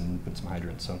gates, and putting some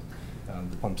hydrants, so,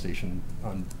 the pump station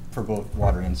for both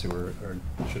water and sewer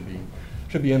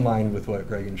should be in line with what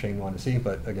Greg and Shane want to see,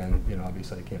 but again,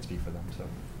 obviously I can't speak for them, so.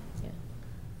 Yeah.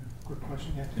 Quick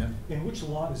question, Yeah. In which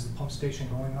lot is the pump station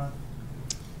going on?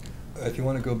 If you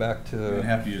want to go back You're going to to,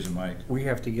 have to use a mic, We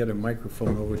have to get a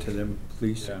microphone over to them,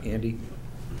 please, Yeah. Andy.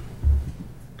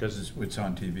 because it's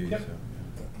on TV, Yep. so.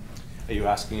 Are you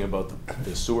asking about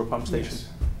the sewer pump station?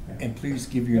 And please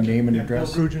give your name and Yeah,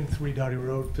 address. Bill Grugin, 3 Dotty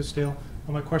Road, Fiskdale.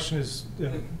 My question is,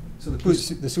 so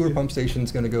the sewer pump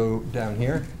station's going to go down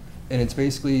here, and it's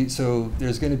basically, so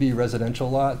there's going to be residential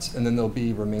lots, and then there'll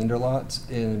be remainder lots,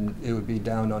 and it would be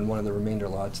down on one of the remainder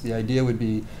lots. The idea would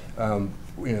be,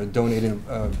 donating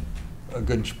a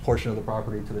good portion of the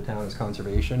property to the town as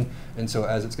conservation. And so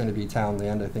as it's going to be town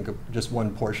land, I think just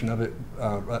one portion of it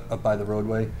up by the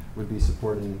roadway would be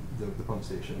supporting the pump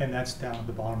station. And that's down at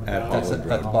the bottom of the At hill? That's at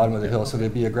the bottom of the hill. So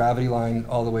there'd be a gravity line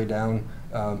all the way down,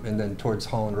 and then towards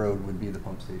Holland Road would be the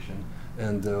pump station.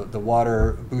 And the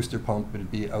water booster pump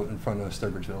would be out in front of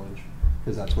Sturbridge Village,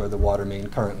 because that's where the water main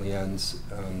currently ends,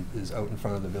 is out in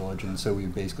front of the village. And so we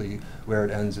basically, where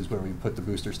it ends is where we put the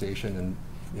booster station and,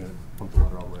 pump the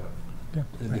water all the way up. Yeah.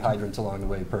 There'd be hydrants along the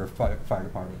way per fire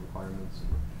department requirements,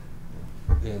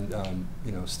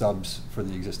 and stubs for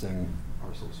the existing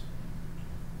parcels.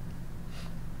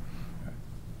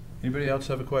 Anybody else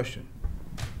have a question?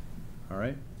 All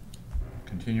right.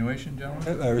 Continuation,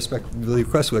 gentlemen? I respectfully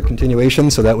request a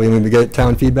continuation, so that way when we get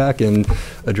town feedback and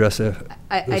address it.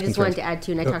 I just wanted to add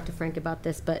too, and I talked to Frank about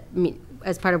this, but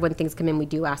as part of when things come in, we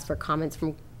do ask for comments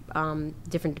from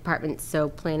different departments. So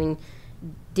planning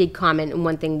did comment, and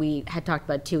one thing we had talked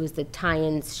about too is the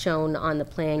tie-ins shown on the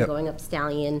plan going up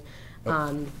Stallion.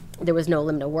 There was no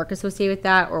limit of work associated with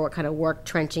that, or what kind of work,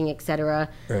 trenching, et cetera.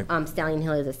 Right. Stallion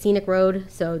Hill is a scenic road,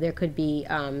 so there could be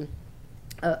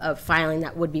a filing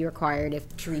that would be required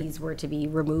if trees were to be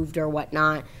removed or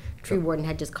whatnot. Tree warden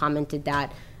had just commented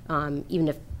that even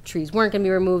if trees weren't going to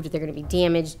be removed, if they're going to be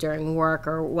damaged during work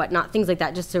or whatnot, things like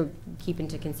that, just to keep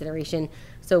into consideration.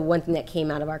 So one thing that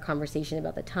came out of our conversation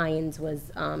about the tie-ins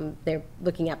was they're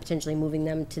looking at potentially moving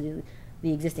them to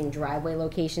the existing driveway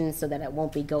locations so that it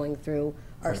won't be going through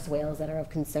our swales that are of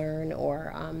concern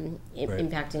or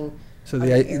impacting. So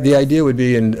the idea would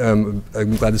be, and I'm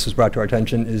glad this was brought to our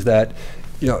attention, is that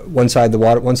one side of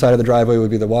the driveway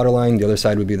would be the water line, the other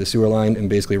side would be the sewer line, and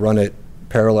basically run it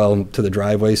parallel to the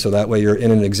driveway, so that way you're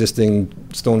in an existing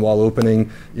stone wall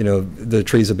opening, the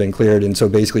trees have been cleared, and so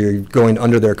basically you're going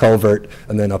under their culvert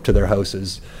and then up to their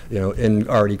houses, in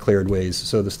already cleared ways.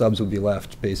 So the stubs would be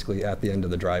left basically at the end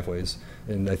of the driveways,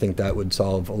 and I think that would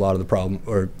solve a lot of the problem,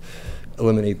 or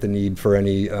eliminate the need for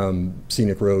any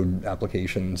scenic road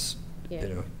applications,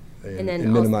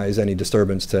 and minimize any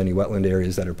disturbance to any wetland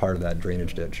areas that are part of that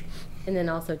drainage ditch. And then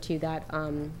also too that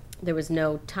there was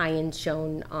no tie-in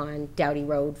shown on Doughty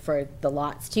Road for the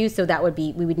lots too, so that would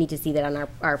be, we would need to see that on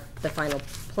the final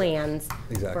plans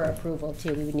for approval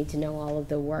too. We would need to know all of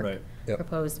the work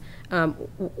proposed.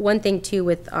 One thing too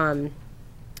with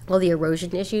all the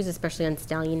erosion issues, especially on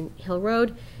Stallion Hill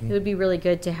Road, it would be really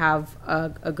good to have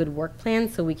a good work plan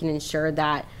so we can ensure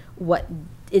that what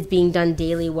is being done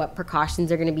daily, what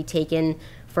precautions are going to be taken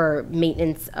for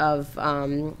maintenance of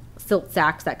silt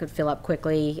sacks that could fill up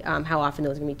quickly, how often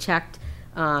those are going to be checked.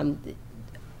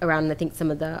 Around, I think,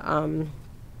 some of the, let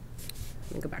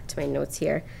me go back to my notes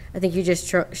here. I think you're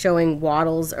just showing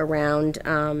wattles around,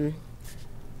 find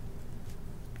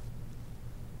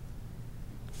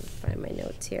my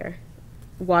notes here.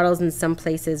 Wattles in some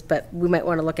places, but we might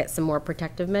want to look at some more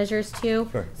protective measures too.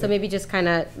 Sure, so maybe just kind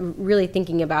of really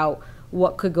thinking about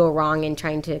what could go wrong and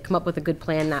trying to come up with a good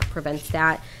plan that prevents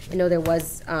that. I know there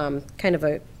was kind of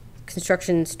a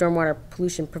construction stormwater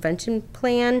pollution prevention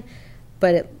plan,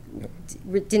 but it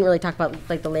didn't really talk about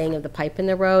like the laying of the pipe in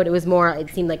the road. It was more, it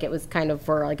seemed like it was kind of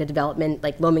for like a development,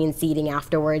 like loaming and seeding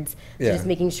afterwards. So just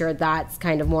making sure that's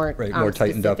kind of more, more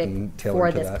tightened up and tailored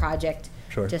for to this that project,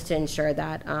 Sure. just to ensure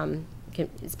that,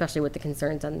 especially with the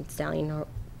concerns on Stallion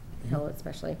Hill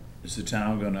especially. Is the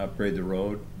town going to upgrade the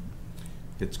road?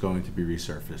 It's going to be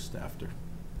resurfaced after.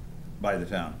 By the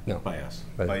town? No. By us.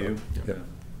 By you? Yeah.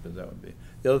 Because that would be.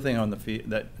 The other thing on the fee,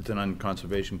 it's an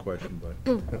unconservation question,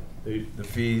 but the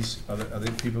fees, are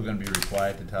the people going to be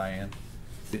required to tie in?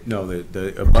 No,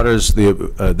 the abutters,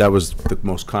 that was the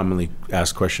most commonly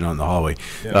asked question on the hallway.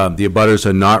 Yeah. The abutters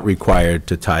are not required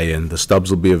to tie in. The stubs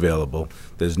will be available.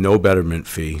 There's no betterment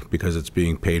fee because it's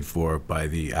being paid for by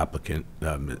the applicant.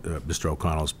 Mr.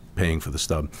 O'Connell's paying for the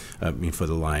stub, for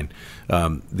the line.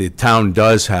 The town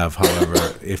does have,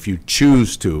 however, if you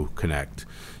choose to connect,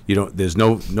 there's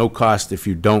no cost if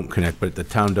you don't connect, but the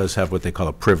town does have what they call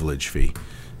a privilege fee.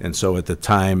 And so at the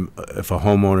time, if a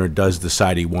homeowner does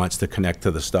decide he wants to connect to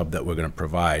the stub that we're going to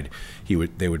provide,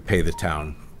 they would pay the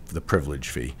town for the privilege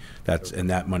fee. And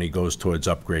that money goes towards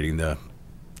upgrading the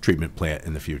treatment plant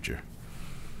in the future.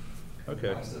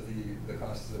 Okay. The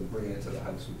cost of bringing it to the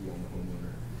house would be on the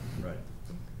homeowner. Right.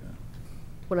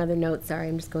 One other note, sorry,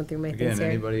 I'm just going through my things Again, here.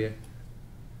 anybody?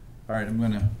 All right, I'm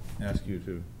going to ask you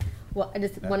to. Well,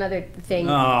 just one other thing.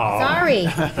 Oh. Sorry.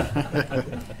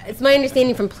 It's my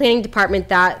understanding from planning department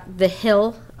that the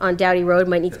hill on Doughty Road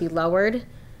might need to be lowered.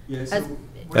 Yeah,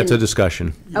 That's a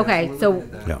discussion. Okay, so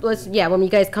when you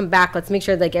guys come back, let's make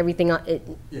sure like everything Yeah,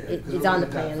 is on the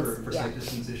plans. For site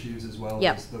distance issues as well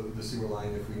Yep. as the sewer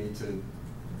line, if we need to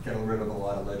get rid of a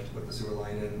lot of ledge to put the sewer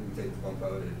line in, we take the bump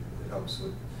out, it helps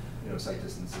with, sight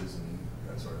distances and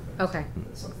that sort of thing. Okay. So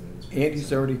that's something that is.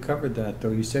 Andy's already covered that, though.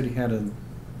 You said he had a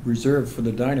reserve for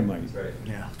the dynamite. Right.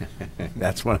 Yeah.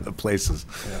 That's one of the places.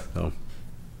 Yeah. So,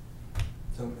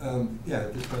 So, yeah,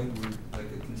 at this point, we'd like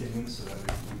a continuance so that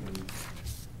we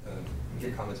can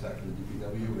get comments back from the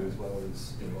DPW as well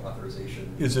as,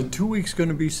 authorization. Is it 2 weeks going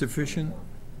to be sufficient?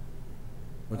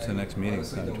 What's the next meeting?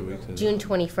 Honestly, Not don't 2 weeks, know. is it? June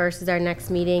 21st is our next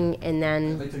meeting, and I'd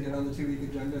then, like to get on the 2-week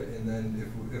agenda, and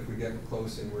then if we get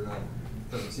close and we're not,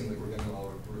 doesn't seem like we're getting a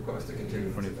request to continue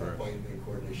at 21st. that point in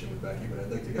coordination with Becky, but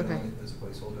I'd like to get Okay. on it as a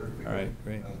placeholder. If we All can, right,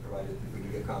 great. Provided if we do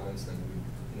get comments, then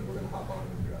we're gonna hop on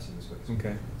and address them as quick as we Okay.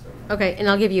 can. So, okay, and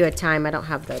I'll give you a time. I don't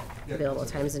have the Yeah, available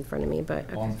that's okay. times in front of me,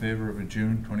 but, All in favor of a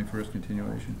June 21st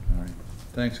continuation? All right.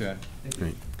 Thanks, guys.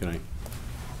 great, good night.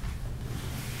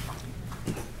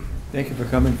 Thank you for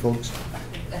coming, folks.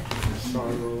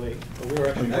 Sorry we're late. But we were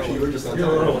actually Actually, you were just on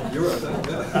time. You were on time,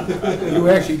 yeah. You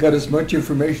actually got as much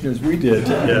information as we did.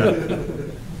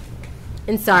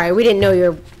 and sorry, we didn't know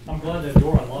you were. I'm glad that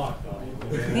door unlocked, though.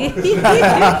 You mean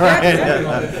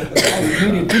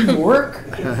it didn't work?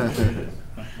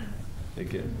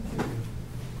 Take it.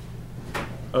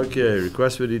 Okay,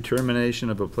 request for determination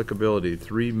of applicability,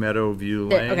 3 Meadowview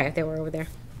Lane. Okay, they were over there.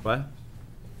 What?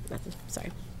 Nothing,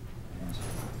 sorry.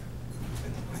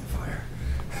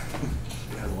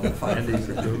 Andy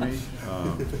Verdumi,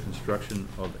 construction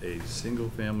of a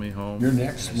single-family home. You're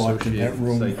next, Mark, in that associated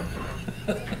room.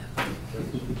 site.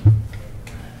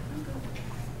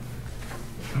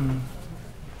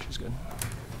 She's good.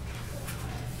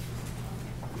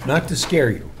 Not to scare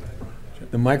you,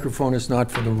 the microphone is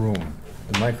not for the room.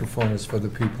 The microphone is for the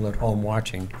people at home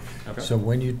watching. So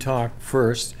when you talk,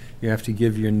 first, you have to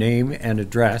give your name and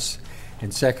address.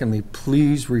 And secondly,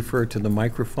 please refer to the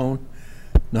microphone,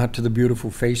 not to the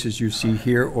beautiful faces you see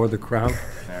here or the crowd.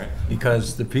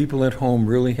 Because the people at home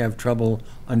really have trouble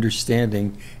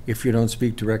understanding if you don't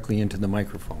speak directly into the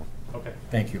microphone. Okay,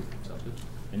 Thank you.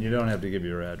 And you don't have to give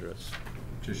your address,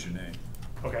 just your name.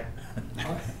 okay.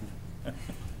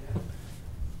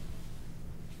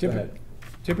 Go ahead.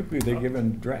 Typically, they give an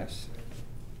address.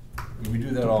 We do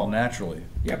that all naturally.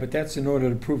 Yeah, but that's in order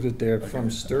to prove that they're from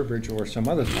Sturbridge or some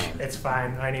other town. It's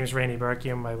fine. My name is Randy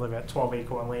Burkium. I live at 12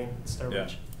 Acorn Lane,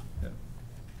 Sturbridge. Yeah.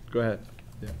 Go ahead.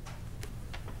 Yeah.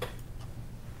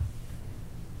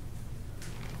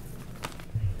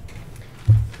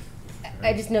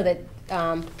 I just know that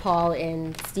Paul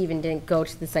and Stephen didn't go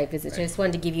to the site visit, so I just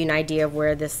wanted to give you an idea of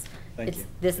where this, it's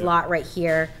this lot right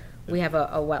here. We have a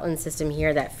wetland system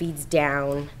here that feeds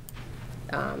down.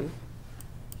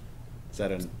 Is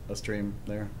that a stream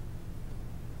there?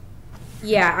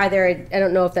 Yeah, either, I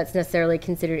don't know if that's necessarily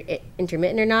considered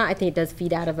intermittent or not. I think it does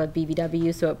feed out of a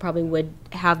BVW, so it probably would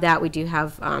have that. We do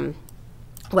have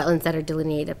wetlands that are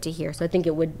delineated up to here, so I think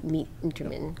it would meet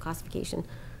intermittent classification.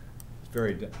 It's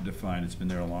very defined. It's been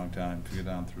there a long time. If you go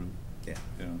down through, Yeah.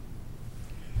 you know.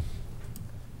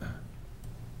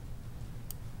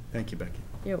 Thank you, Becky.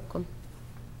 You're welcome.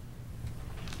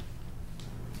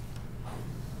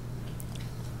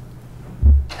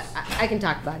 I can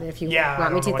talk about it if you Yeah, I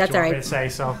want me don't know to. what That's you all want me right. to say,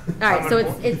 so. All right, so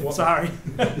it's Sorry.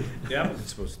 The applicant's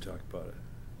supposed to talk about it.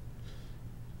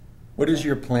 What is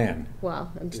your plan?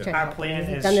 well, I'm just trying to Our help. plan I've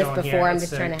is done this shown before. here. I'm It's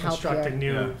just to trying to help construct a here.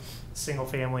 new Yeah.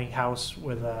 single-family house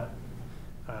with a,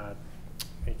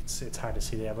 it's hard to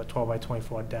see there, but 12 by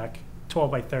 24 deck, 12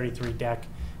 by 33 deck,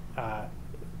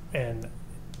 and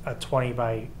a 20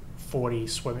 by 40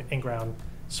 in-ground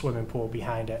swimming pool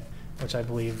behind it, which I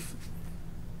believe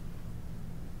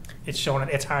it's shown,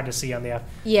 it's hard to see on there.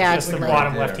 Yeah, Just the it's like-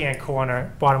 bottom Right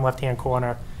left-hand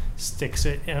corner sticks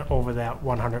it over that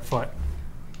 100-foot.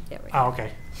 Yeah, right. Oh,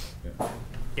 okay.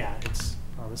 Yeah, it's,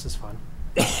 oh, this is fun.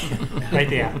 Right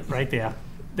there.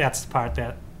 That's the part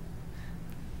that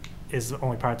is the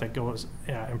only part that goes,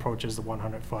 approaches the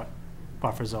 100-foot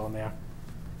buffer zone there.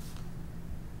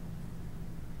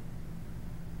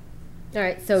 All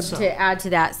right, so So- to add to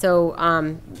that, so,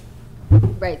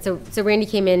 right, so Randy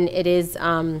came in, it is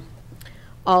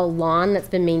all lawn that's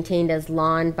been maintained as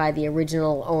lawn by the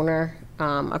original owner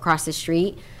across the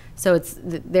street. So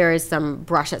there is some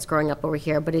brush that's growing up over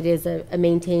here, but it is a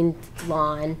maintained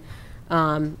lawn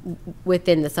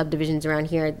within the subdivisions around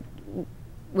here.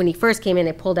 When he first came in,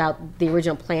 I pulled out the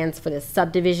original plans for the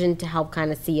subdivision to help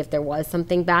kind of see if there was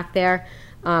something back there.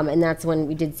 And that's when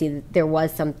we did see that there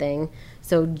was something.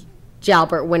 So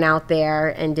Jalbert went out there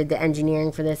and did the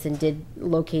engineering for this and did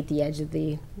locate the edge of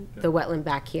the wetland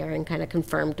back here and kind of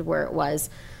confirmed where it was.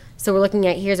 So we're looking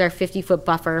at, here's our 50-foot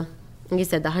buffer. Like you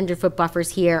said, the 100-foot buffer's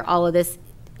here. All of this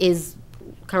is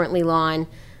currently lawn.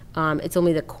 It's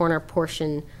only the corner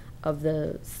portion of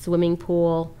the swimming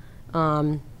pool,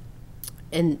 and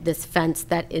this fence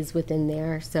that is within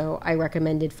there. So I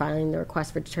recommended filing the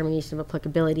request for determination of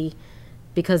applicability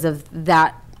because of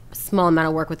that small amount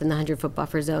of work within the 100-foot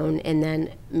buffer zone. And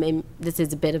then this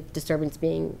is a bit of disturbance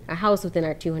being a house within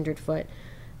our 200-foot,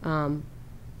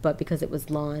 but because it was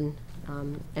lawn,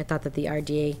 I thought that the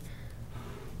RDA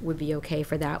would be okay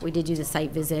for that. We did do the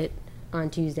site visit on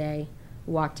Tuesday,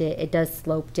 walked it. It does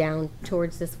slope down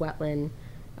towards this wetland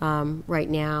right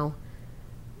now,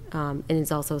 and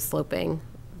it's also sloping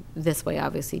this way,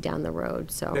 obviously, down the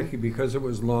road, so. Becky, because it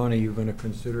was lawn, are you going to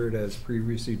consider it as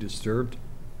previously disturbed?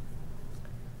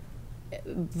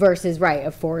 Versus, right,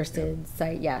 a forested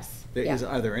site, yes. Yeah.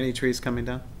 Are there any trees coming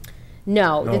down?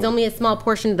 No, No. there's only a small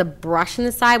portion of the brush on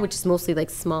the side, which is mostly like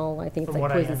small, I think it's From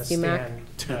like what I poison sumac.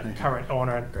 understand, the current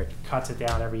owner cuts it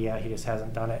down every year, he just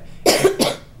hasn't done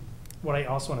it. What I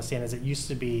also understand is it used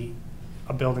to be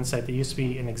a building site, there used to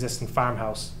be an existing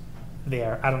farmhouse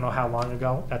there, I don't know how long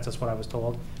ago, that's just what I was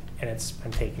told, and it's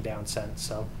been taken down since,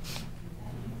 so.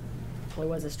 There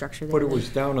was a structure there. But it was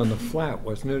down on the flat,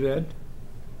 wasn't it, Ed?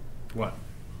 What?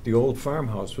 The old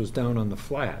farmhouse was down on the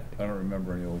flat. I don't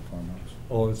remember any old farmhouse.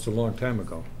 Oh, it's a long time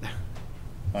ago.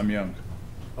 I'm young.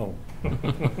 Oh.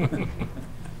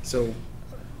 So,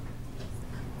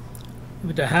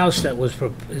 With the house that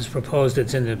is proposed,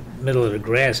 it's in the middle of the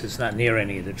grass, it's not near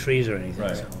any of the trees or anything,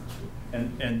 Right. so.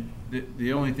 And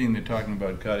the only thing they're talking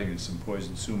about cutting is some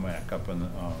poison sumac up in the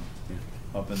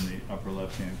upper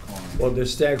left-hand corner. Well,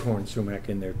 there's staghorn sumac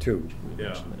in there, too.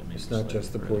 Yeah. It's not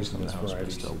just the poisonous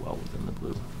varieties. well within the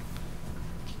blue.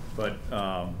 But,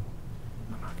 so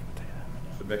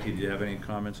Becky, do you have any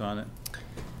comments on it?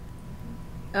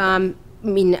 I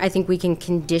mean, I think we can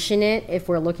condition it if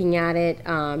we're looking at it,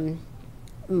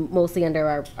 mostly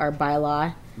under our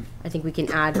bylaw. I think we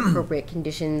can add appropriate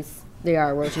conditions. There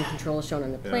are erosion controls shown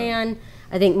on the plan.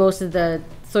 I think most of the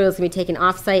soils can be taken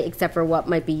off-site, except for what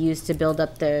might be used to build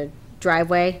up the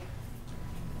driveway.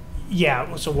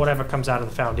 Yeah, so whatever comes out of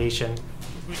the foundation,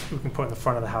 we can put in the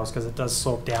front of the house, because it does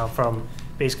slope down from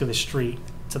basically the street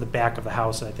to the back of the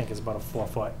house, and I think it's about a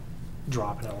 4-foot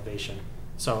drop in elevation.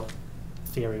 So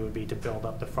theory would be to build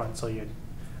up the front so you're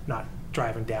not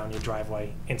driving down your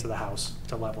driveway into the house,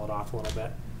 to level it off a little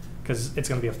bit. Because it's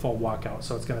gonna be a full walkout,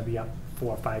 so it's gonna be up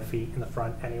 4 or 5 feet in the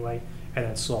front anyway, and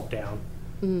then slope down.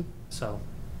 So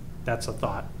that's a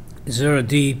thought. Is there a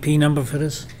DEP number for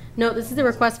this? No, this is a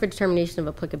request for determination of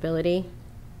applicability,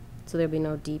 so there'll be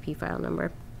no DP file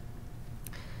number.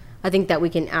 I think that we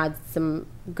can add some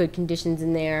good conditions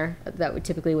in there that would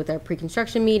typically with our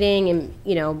pre-construction meeting and,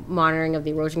 you know, monitoring of the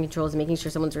erosion controls and making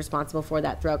sure someone's responsible for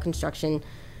that throughout construction.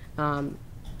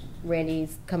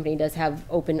 Randy's company does have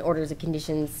open orders of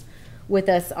conditions with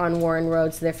us on Warren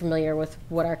Road, so they're familiar with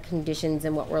what our conditions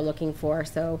and what we're looking for.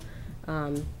 So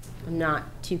I'm not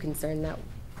too concerned that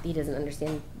he doesn't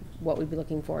understand what we'd be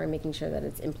looking for and making sure that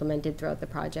it's implemented throughout the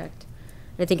project.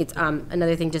 And I think it's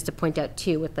another thing just to point out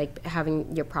too, with like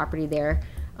having your property there,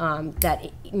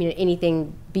 that, you know,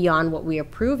 anything beyond what we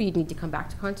approve, you'd need to come back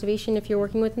to conservation if you're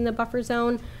working within the buffer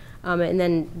zone. And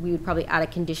then we would probably add a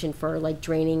condition for like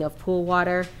draining of pool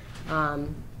water.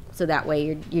 So that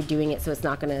way you're doing it so it's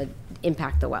not gonna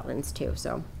impact the wetlands too,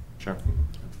 so. sure.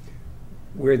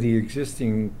 Where the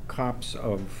existing copse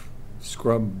of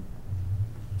shrub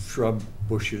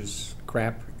bushes,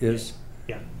 crap is,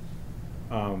 Yeah.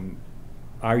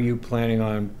 are you planning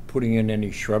on putting in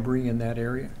any shrubbery in that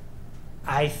area?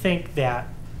 I think that,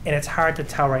 and it's hard to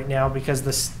tell right now because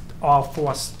this, all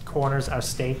 4 corners are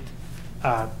staked.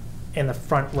 In the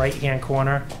front right-hand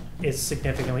corner is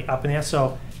significantly up in there.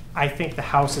 So I think the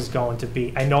house is going to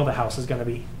be, I know the house is going to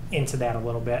be into that a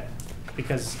little bit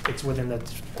because it's within the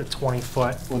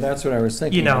 20-foot. Well, that's what I was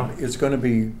thinking. You know, It's gonna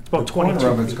be, the about 22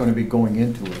 corner of it's feet. gonna be going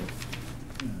into it.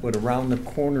 But around the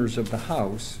corners of the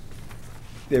house,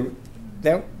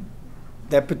 that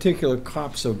particular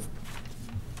copse of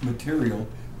material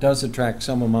does attract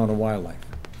some amount of wildlife.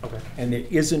 Okay. And there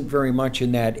isn't very much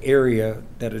in that area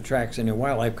that attracts any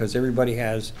wildlife because everybody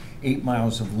has 8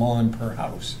 miles of lawn per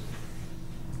house.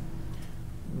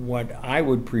 What I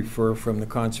would prefer from the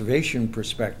conservation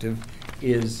perspective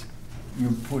is you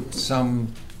put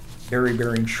some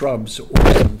berry-bearing shrubs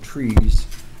or some trees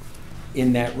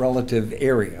in that relative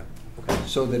area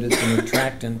so that it's an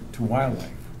attractant to wildlife.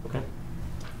 Okay.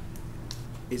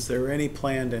 Is there any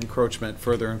planned encroachment,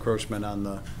 further encroachment on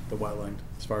the wetland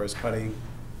as far as cutting?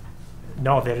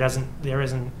 No, there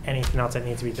isn't anything else that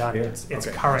needs to be done. Yeah. It's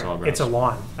Okay. current, it's a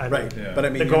lawn. I mean, Right, Yeah. but I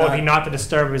mean, the you're goal would be not to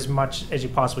disturb as much as you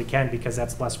possibly can because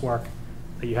that's less work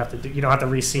that you have to do, you don't have to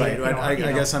reseed Right, it. I you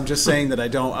know. guess I'm just saying that I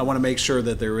want to make sure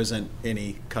that there isn't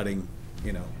any cutting,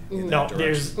 in No, that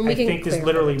there's, direction. We I can think there's clear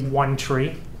literally that. one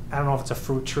tree. I don't know if it's a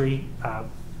fruit tree.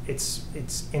 It's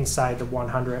inside the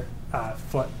 100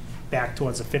 foot back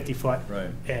towards the 50 foot. Right.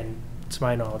 And to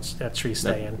my knowledge, that tree's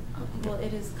staying. Well,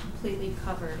 it is completely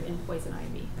covered in poison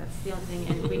ivy. That's the only thing,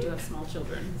 and we do have small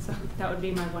children, so that would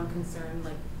be my one concern,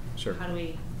 like, Sure. how do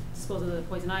we dispose of the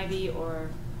poison ivy,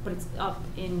 but it's up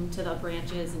into the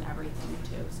branches and everything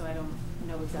too, so I don't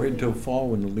know exactly. Wait until fall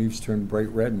when the leaves turn bright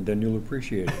red, and then you'll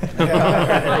appreciate it.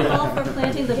 I'm all for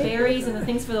planting the berries and the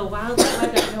things for the wildlife.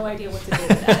 I've got no idea what to do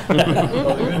with that.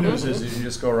 Well, the good news is you can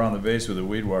just go around the base with a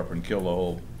weed whacker and kill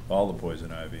all the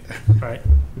poison ivy. Right.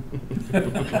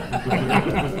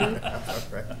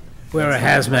 Wear a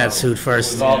hazmat suit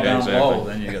first. It's all Yeah, down exactly. low,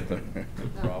 then you get the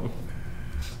problem.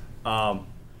 I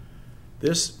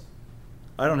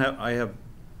have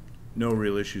no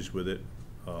real issues with it,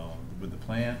 with the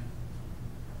plan.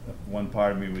 One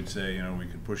part of me would say, we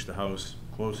could push the house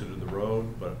closer to the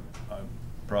road, but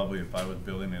probably if I was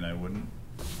building it, I wouldn't.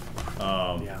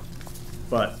 Yeah.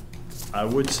 But I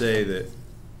would say that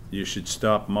you should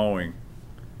stop mowing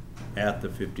at the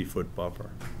 50-foot buffer.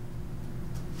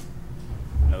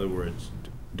 In other words,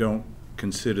 don't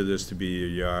consider this to be your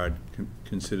yard,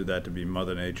 consider that to be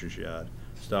Mother Nature's yard.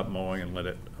 Stop mowing and let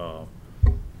it,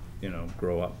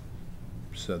 grow up.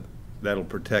 So that'll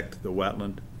protect the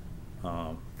wetland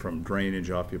from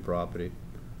drainage off your property.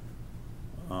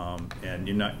 And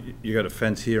you got a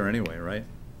fence here anyway, right?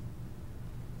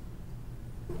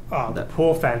 The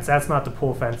pool fence, that's not the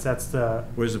pool fence, that's the,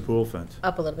 Where's the pool fence?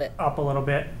 Up a little bit. up a little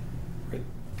bit.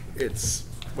 It's.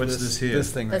 What's this here?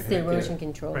 This thing right That's the here. erosion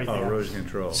control. Right. Oh, Yeah. erosion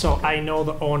control. So I know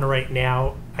the owner right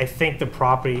now, I think the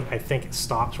property, it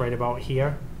stops right about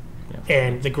here.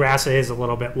 And the grass is a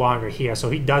little bit longer here, so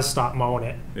he does stop mowing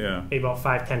it, Yeah. maybe about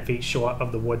 5-10 feet short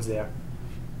of the woods there.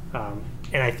 And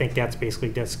I think that's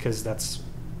basically just because that's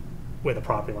where the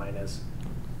property line is.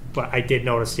 But I did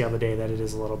notice the other day that it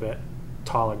is a little bit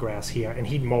taller grass here, and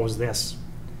he mows this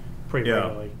pretty Yeah.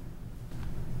 regularly.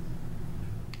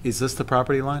 Is this the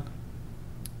property line?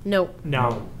 Nope,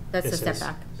 No. that's the this is-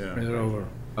 setback. Yeah.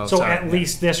 Oh, So sorry. at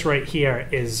least this right here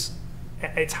is,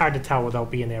 it's hard to tell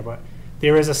without being there, but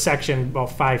there is a section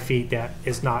about 5 feet that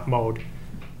is not mowed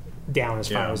down as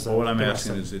far Yeah, as the. well, what I'm the rest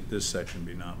asking of- is that this section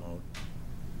be not mowed.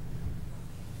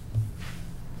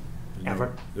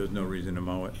 Ever? There's no reason to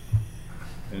mow it,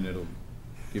 and it'll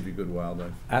give you good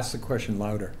wildlife. Ask the question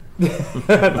louder.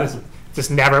 Just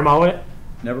never mow it?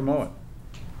 Never mow it,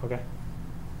 Okay.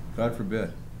 God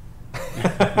forbid.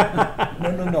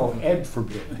 No, Ed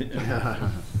forbid. I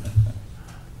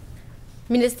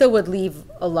mean, it still would leave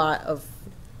a lot of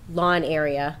lawn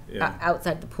area Yeah.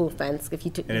 outside the pool fence if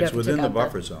you took. And you it's took within the out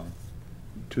buffer zone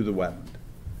to the wetland.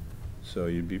 So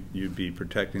you'd be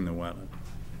protecting the wetland.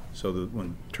 So that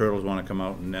when turtles want to come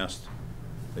out and nest,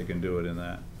 they can do it in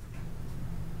that.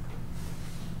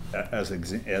 As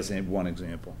one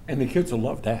example, And the kids will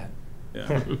love that.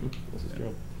 yeah.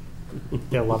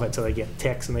 They'll love it till they get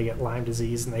ticks and they get Lyme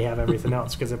disease and they have everything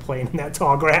else because they're playing in that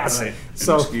tall grass. Right.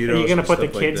 So are Mosquitoes you gonna and put the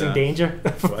stuff like kids in that. danger?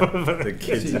 What? The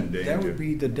kids See, in that danger. would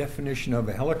be the definition of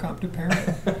a helicopter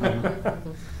parent.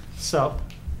 So,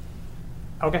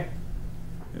 okay.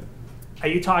 Yeah. Are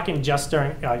you talking just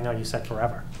during, oh, no, you said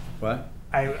forever. What?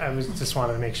 I was just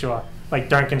wanted to make sure, like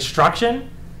during construction,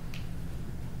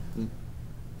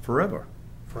 Forever,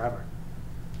 forever.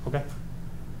 Okay.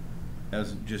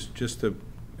 as just a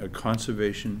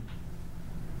conservation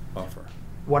buffer.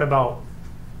 What about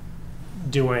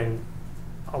doing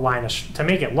a line of, to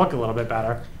make it look a little bit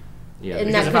better? And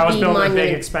Because that if I was could be building a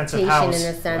big, expensive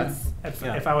monumentation house, in a sense.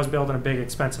 if I was building a big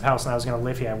expensive house and I was gonna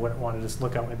live here, I wouldn't want to just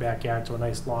look out my backyard to a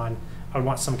nice lawn. I would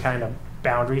want some kind of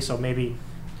boundary, so maybe,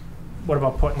 what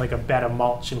about putting like a bed of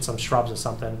mulch and some shrubs or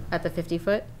something? At the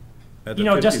 50-foot? At You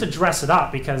the know, just to 50 dress it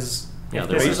up, because Yeah, if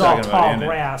there's- this He's is all talking about tall in it.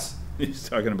 grass, He's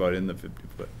talking about in the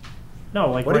 50-foot.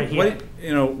 no, like right here.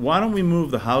 Why don't we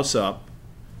move the house up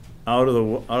out of the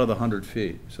 100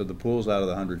 feet, so the pool's out of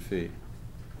the 100 feet?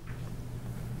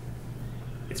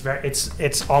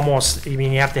 It's almost, I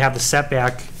mean, you have to have the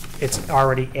setback, it's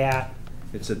already at,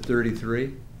 It's at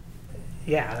 33,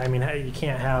 yeah, I mean, you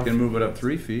can't you have, can move it up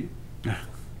 3 feet,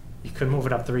 you could move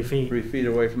it up 3 feet. 3 feet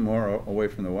away from the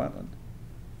wetland.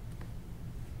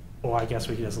 Or I guess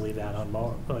we could just leave that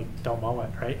unmowed, like, don't mow it,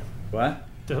 right? What?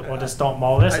 Or just don't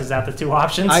mow this, is that the two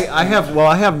options? I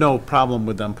have no problem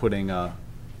with them putting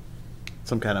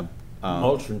some kind of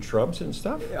Mulch and shrubs and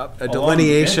stuff? a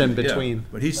delineation Along the edge, yeah. between.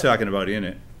 But he's talking about in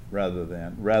it, rather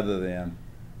than.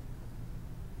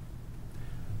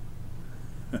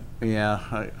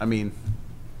 Yeah, I mean,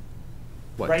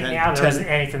 what, Right 10 now, there 10 isn't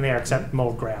anything there except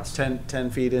mowed grass. 10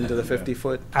 feet into the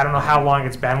 50-foot? I don't know how long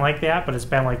it's been like that, but it's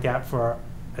been like that for,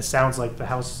 it sounds like the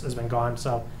house has been gone,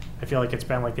 so I feel like it's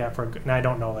been like that for, and I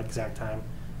don't know the exact time.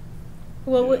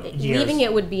 Well, Years. leaving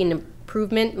it would be an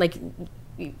improvement, like, so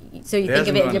you It think hasn't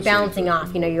of it, gone you're to balancing seed.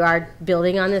 off, you are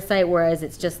building on the site, whereas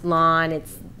it's just lawn,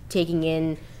 it's taking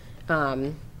in,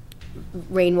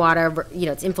 rainwater,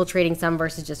 it's infiltrating some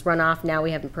versus just runoff. Now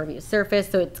we have impervious surface,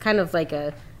 so it's kind of like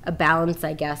a balance,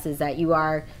 I guess, is that you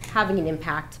are having an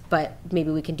impact, but maybe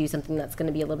we can do something that's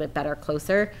gonna be a little bit better,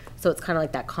 closer. So it's kind of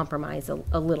like that compromise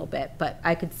a little bit, but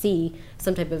I could see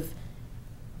some type of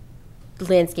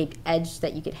landscape edge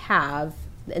that you could have,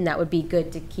 and that would be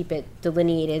good to keep it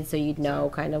delineated so you'd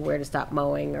know kind of where to stop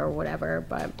mowing or whatever,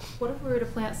 but. What if we were to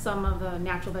plant some of the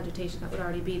natural vegetation that would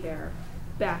already be there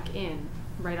back in,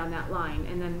 right on that line,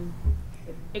 and then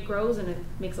it grows and it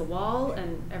makes a wall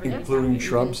and everything's Including happy.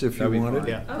 shrubs if you That'd be wanted. fine.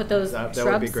 Yeah. Put those That would be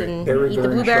shrubs great. and Berry eat the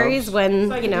bearing blueberries shrubs. when,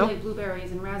 So I can do like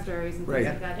blueberries and raspberries and Right.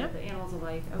 things like that, that the animals will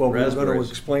like. Well, we're going to Raspberries.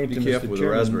 explain to Be careful Mr. with the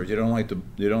Chairman, raspberries. You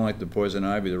don't like the poison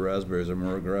ivy. The raspberries are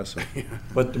more aggressive.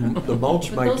 but the mulch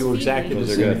But might those do feed exactly the Those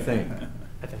are same good. thing.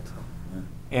 I think so.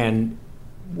 And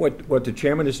what the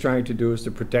chairman is trying to do is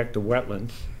to protect the wetland,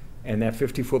 and that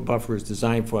 50-foot buffer is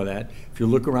designed for that. If you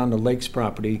look around the lake's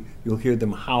property, you'll hear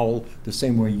them howl the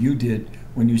same way you did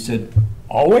when you said,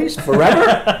 always,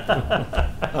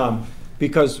 forever?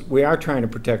 Because we are trying to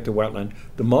protect the wetland.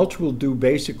 The mulch will do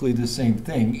basically the same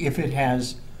thing if it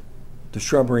has the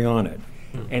shrubbery on it.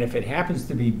 And if it happens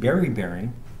to be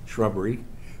berry-bearing shrubbery,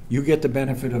 you get the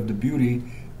benefit of the beauty,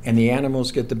 and the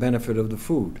animals get the benefit of the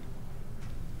food.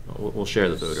 We'll share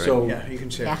the food, right? So, Yeah, you can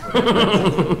share.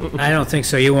 I don't think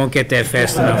so, you won't get that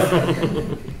fast enough.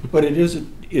 but it is a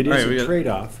right, we got-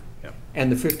 trade-off, Yep.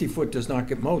 and the 50-foot does not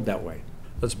get mowed that way.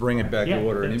 Let's bring it back to Yeah.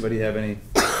 order. Anybody have anything?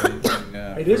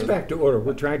 It is back to order.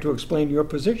 We're trying to explain your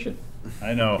position.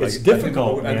 I know. It's I think-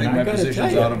 difficult, I man. think I my gotta position's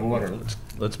tell you. out of order.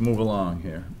 Let's move along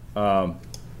here.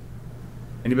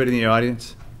 Anybody in the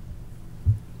audience?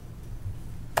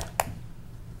 I'd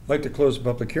like to close the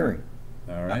public hearing.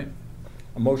 All right.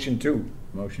 A motion two.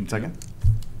 Motion. Second.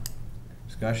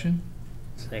 Discussion?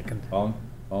 Second. All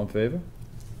in favor?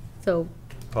 So,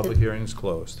 Public hearing is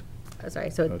closed. sorry,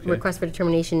 so Okay. request for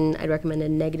determination, I'd recommend a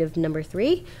negative number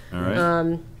 3. All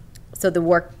right. So the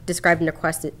work described in the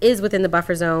request is within the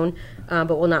buffer zone, but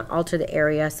will not alter the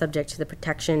area subject to the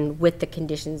protection with the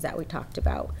conditions that we talked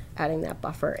about, adding that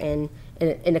buffer in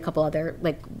a couple other,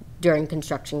 like during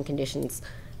construction conditions.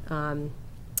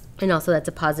 And also that's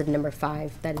a positive number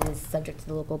 5, that it is subject to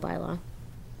the local bylaw.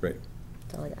 Great.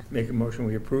 That's all I got. Make a motion,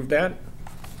 we approve that.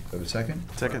 Have a second?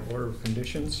 Second. Order of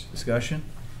conditions. Discussion?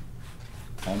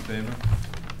 All in favor?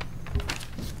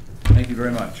 Thank you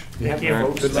very much. Thank you.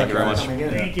 Good luck you very much. coming in.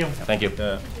 Thank you. Thank you.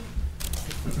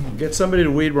 Get somebody to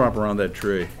weed wrap around that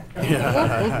tree.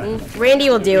 Randy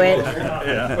will do it.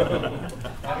 Yeah.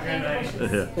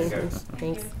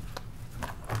 Thanks.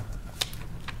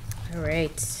 All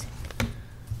right.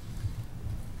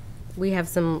 We have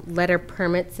some letter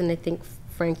permits, and I think,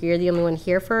 Frank, you're the only one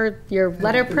here for your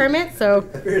letter permit, so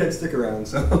I figured I'd stick around,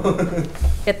 so.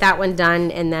 get that one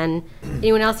done, and then,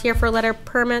 anyone else here for letter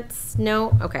permits?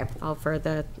 No? Okay, all for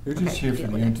the. You're just okay, here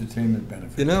for the entertainment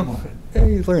benefit. You know, Come on.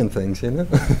 hey, you learn things, you know?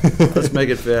 Let's make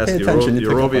it fast. Pay You're attention, you pick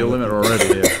over up your on limit the-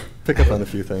 already here. Pick up on a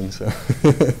few things, so.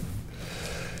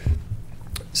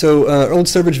 So, Old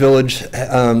Sturbridge Village,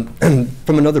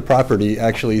 from another property,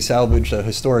 actually salvaged a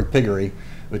historic piggery,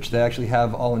 which they actually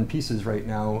have all in pieces right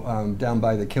now down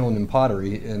by the kiln and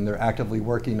pottery, and they're actively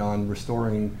working on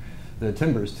restoring the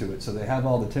timbers to it. So they have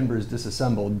all the timbers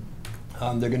disassembled.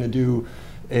 They're going to do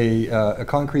a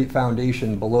concrete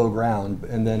foundation below ground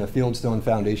and then a fieldstone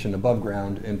foundation above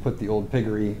ground and put the old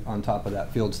piggery on top of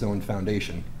that fieldstone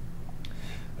foundation.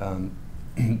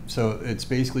 So it's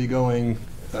basically going.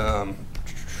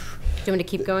 Do you want me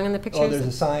to keep going on the pictures? Oh, there's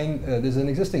a sign, there's an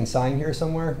existing sign here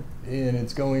somewhere, and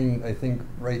it's going, I think,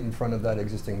 right in front of that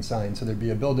existing sign. So there'd be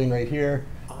a building right here,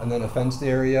 and then a fenced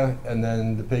area, and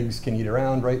then the pigs can eat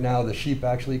around. Right now, the sheep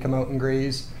actually come out and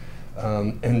graze.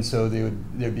 And so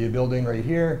there'd be a building right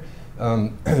here.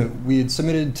 We had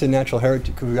submitted to Natural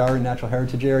Heritage, because we are a Natural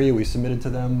Heritage area, we submitted to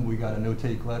them. We got a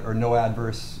no-take letter, or no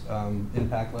adverse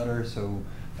impact letter, so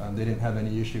they didn't have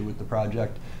any issue with the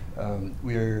project.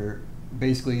 We're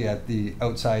basically at the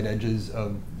outside edges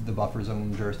of the buffer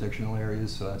zone jurisdictional areas,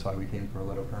 so that's why we came for a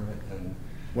letter permit. And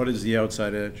What is the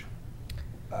outside edge?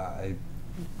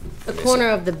 The corner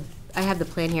of the, I have the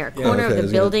plan here, a Yeah, corner okay, of the isn't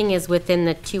it- building is within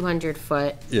the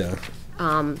 200-foot. yeah.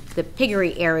 The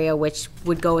piggery area, which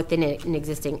would go within an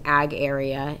existing ag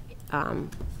area,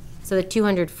 So the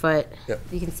 200-foot, Yep.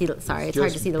 you can see, sorry, it's It's hard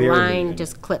to just see, the barely line in.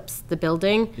 just clips the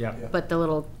building. Yeah. But the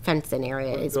little fenced-in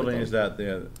area What is building within. is that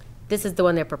there? This is the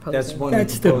one they're proposing. That's one.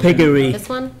 That's the piggery. This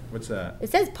one? What's that? It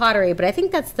says pottery, but I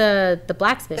think that's the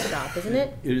blacksmith shop, isn't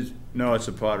it? It is, no, it's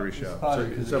a pottery shop. Pottery,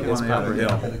 It's 'cause up it's on the upper pottery,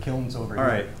 yeah, hill. the kiln's over here. All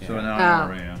right, so now I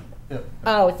know where I am. Yep.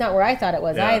 Oh, it's not where I thought it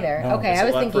was Yeah. either. No, Okay, It's I a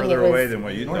was lot thinking it further away was. than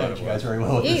what you Ignored thought it, it you guys was. very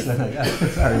well with this. Jeez. Yeah,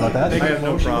 sorry about that. I have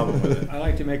no problem with it. I'd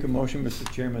like to make a motion,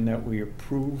 Mr. Chairman, that we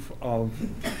approve of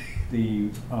the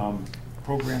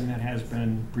program that has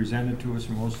been presented to us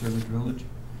from Old Sturbridge Village.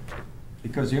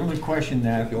 Because the only question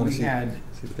that If you wanna we see- had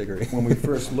see the figure. when we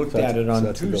first looked So at it so on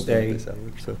that's the building that Tuesday they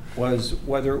salvaged, so. was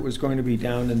whether it was going to be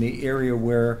down in the area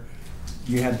where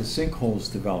you had the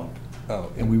sinkholes developed.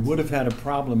 Oh, And we would have had a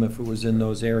problem if it was in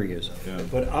those areas. Yeah.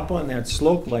 But up on that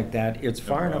slope like that, it's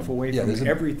far enough away Yeah, from there's a-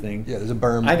 everything. Yeah, there's a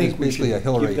berm, I there's think we basically should a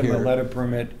hill right give them a here. letter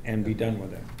permit and be done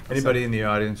with it. Anybody in the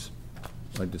audience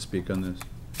like to speak on this?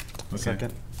 Okay.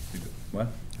 Second. What?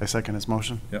 I second his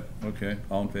motion. Yep, okay.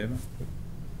 All in favor?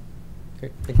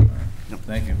 Okay, thank you.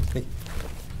 Thank you.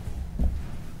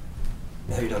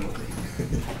 Now you're done with me.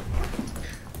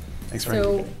 Thanks, Frank.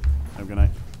 So, Have a good night.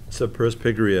 It's the first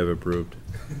piggery I've approved.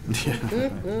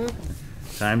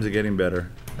 Times are getting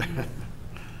better.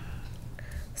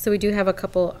 so we do have a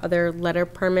couple other letter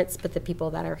permits, but the people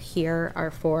that are here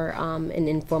are for an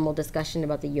informal discussion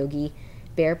about the Yogi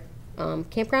Bear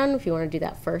campground, if you want to do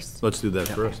that first. Let's do that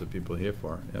first, if people are here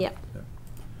for it. Yeah.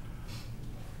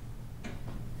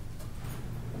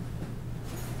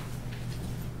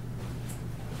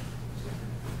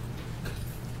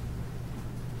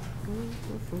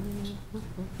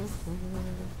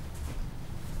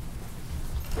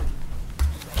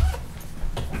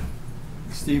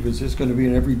 Steve, is this gonna be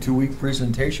an every 2-week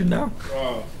presentation now?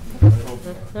 All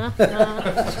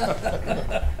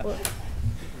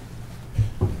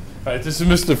right, this is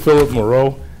Mr. Philip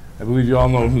Moreau. I believe you all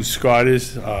know who Scott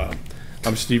is.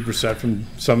 I'm Steve Brissett from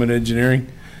Summit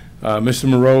Engineering. Mr.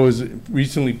 Moreau has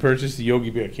recently purchased the Yogi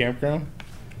Bear Campground,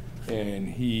 and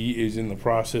he is in the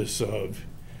process of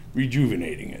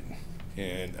rejuvenating it.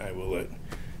 And I will let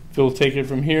Phil take it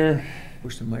from here.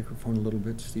 Push the microphone a little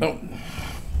bit, Steve. Oh.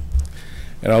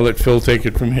 And I'll let Phil take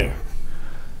it from here.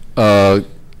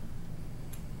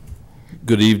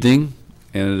 Good evening,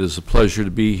 and it is a pleasure to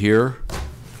be here.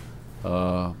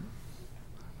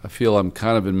 I feel I'm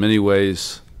kind of in many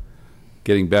ways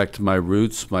getting back to my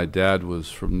roots. My dad was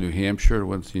from New Hampshire,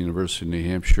 went to the University of New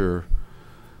Hampshire.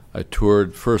 I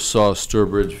first saw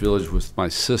Sturbridge Village with my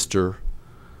sister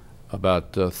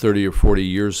about 30 or 40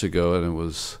 years ago, and it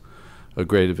was a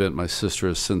great event. My sister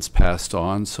has since passed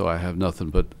on, so I have nothing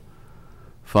but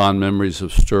fond memories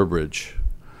of Sturbridge.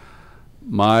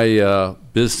 My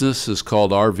business is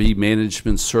called RV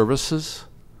Management Services.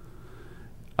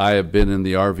 I have been in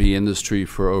the RV industry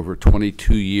for over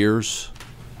 22 years.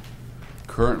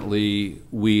 Currently,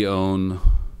 we own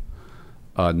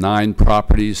 9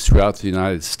 properties throughout the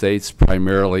United States,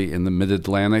 primarily in the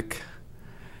Mid-Atlantic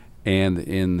and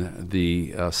in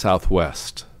the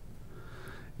Southwest.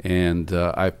 And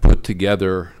I put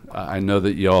together, I know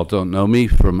that you all don't know me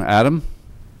from Adam,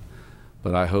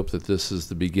 but I hope that this is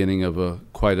the beginning of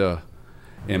quite a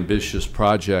ambitious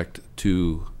project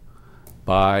to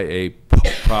buy a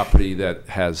property that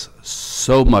has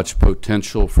so much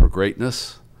potential for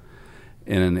greatness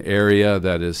in an area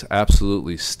that is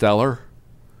absolutely stellar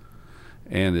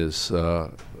and is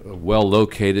well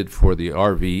located for the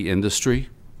RV industry.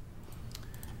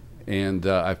 And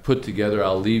I've put together,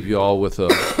 I'll leave you all with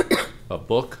a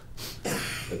book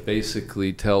that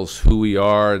basically tells who we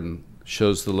are and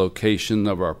shows the location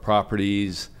of our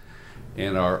properties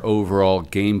and our overall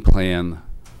game plan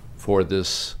for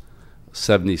this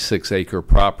 76-acre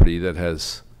property that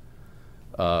has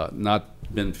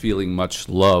not been feeling much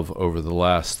love over the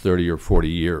last 30 or 40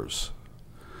 years.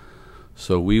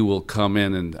 So we will come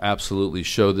in and absolutely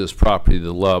show this property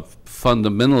the love.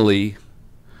 Fundamentally,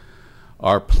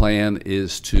 our plan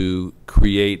is to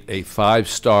create a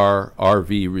 5-star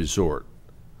RV resort.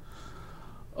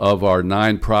 Of our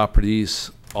 9 properties,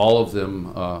 all of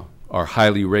them are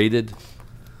highly rated.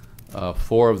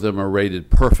 4 of them are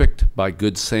rated perfect by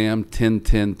Good Sam, 10,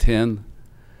 10, 10,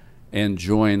 and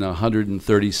join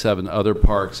 137 other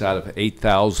parks out of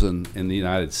 8,000 in the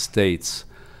United States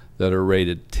that are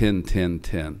rated 10, 10,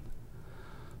 10.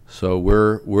 So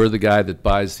we're the guy that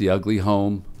buys the ugly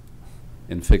home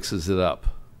and fixes it up,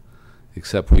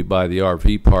 except we buy the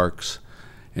RV parks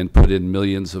and put in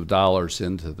millions of dollars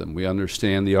into them. We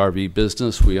understand the RV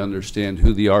business. We understand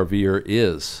who the RVer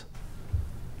is.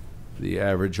 The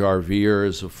average RVer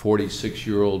is a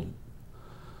 46-year-old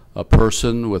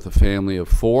person with a family of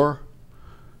 4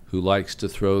 who likes to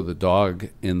throw the dog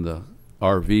in the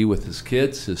RV with his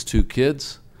kids, his 2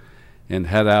 kids, and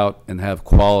head out and have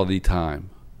quality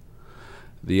time.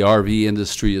 The RV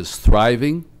industry is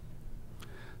thriving.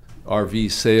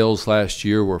 RV sales last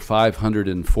year were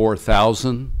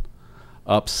 504,000,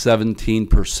 up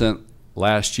 17%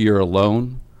 last year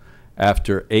alone,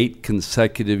 after 8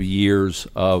 consecutive years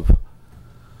of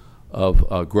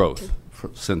growth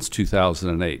since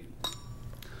 2008.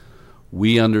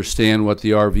 We understand what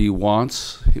the RV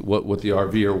wants, what the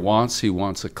RVer wants. He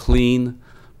wants a clean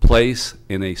place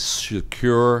in a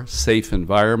secure, safe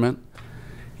environment.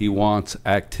 He wants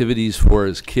activities for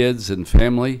his kids and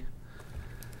family,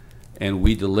 and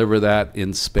we deliver that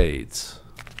in spades.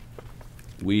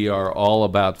 We are all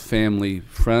about family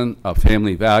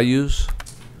values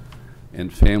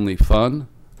and family fun,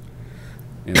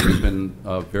 and we've been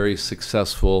very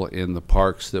successful in the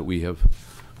parks that we have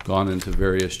gone into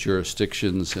various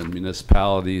jurisdictions and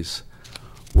municipalities,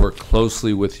 worked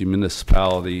closely with the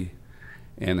municipality,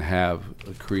 and have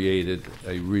created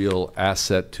a real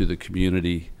asset to the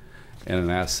community and an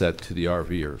asset to the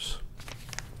RVers.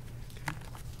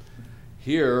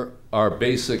 Here, our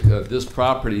basic, this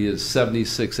property is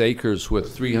 76 acres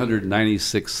with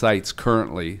 396 sites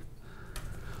currently.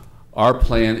 Our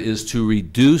plan is to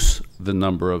reduce the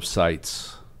number of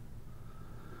sites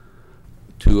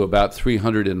to about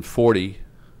 340.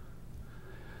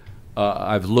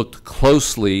 I've looked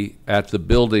closely at the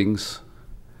buildings,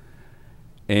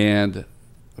 and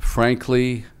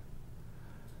frankly,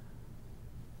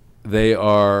 they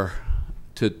are,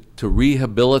 to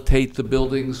rehabilitate the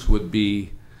buildings would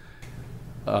be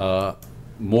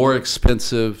more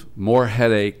expensive, more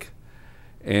headache,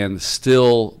 and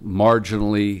still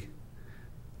marginally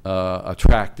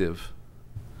attractive.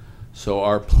 So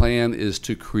our plan is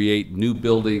to create new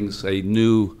buildings, a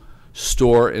new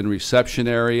store and reception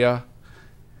area,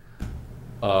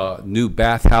 new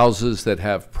bathhouses that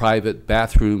have private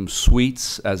bathroom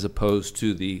suites as opposed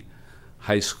to the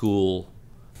high school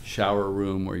shower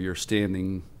room where you're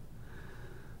standing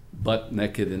butt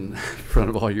naked in front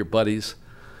of all your buddies.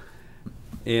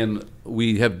 And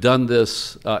we have done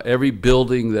this, every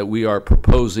building that we are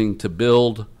proposing to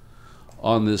build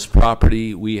on this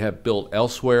property, we have built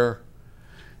elsewhere,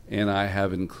 and I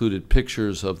have included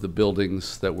pictures of the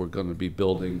buildings that we're going to be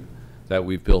building that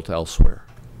we've built elsewhere.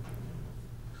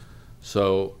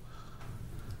 So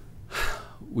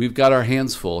we've got our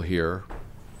hands full here,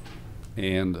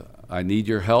 and I need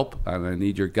your help and I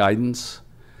need your guidance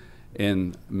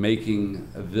in making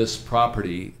this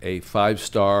property a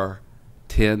 5-star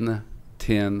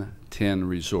 10-10-10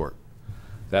 resort.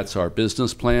 That's our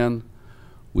business plan.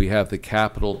 We have the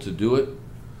capital to do it.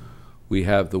 We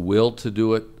have the will to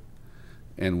do it,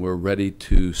 and we're ready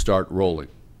to start rolling.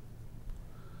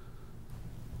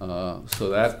 So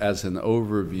that, as an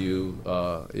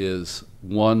overview, is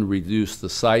 1, reduce the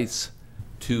sites,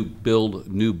 2, build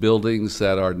new buildings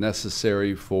that are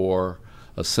necessary for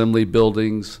assembly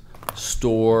buildings,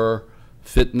 store,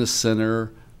 fitness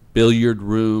center, billiard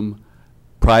room,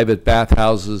 private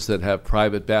bathhouses that have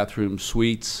private bathroom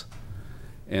suites,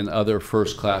 and other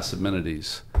first-class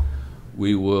amenities.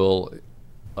 We will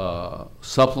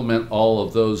supplement all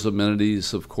of those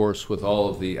amenities, of course, with all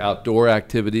of the outdoor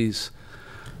activities.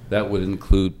 That would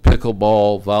include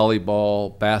pickleball,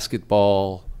 volleyball,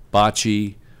 basketball,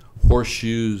 bocce,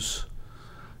 horseshoes,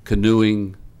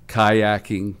 canoeing,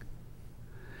 kayaking,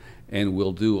 and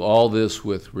we'll do all this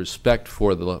with respect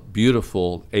for the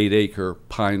beautiful 8-acre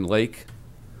Pine Lake.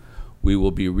 We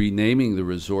will be renaming the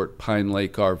resort Pine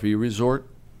Lake RV Resort,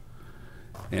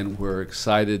 and we're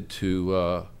excited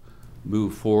to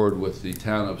move forward with the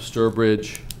town of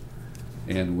Sturbridge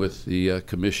and with the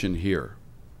commission here.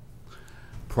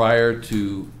 Prior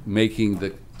to making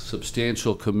the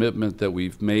substantial commitment that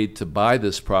we've made to buy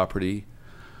this property,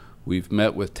 we've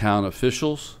met with town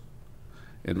officials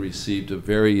and received a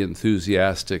very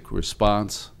enthusiastic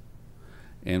response,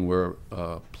 and we're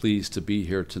pleased to be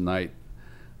here tonight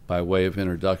by way of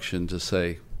introduction to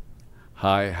say,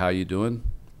 hi, how you doing?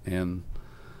 And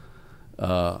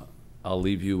I'll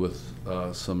leave you with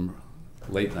some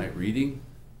late night reading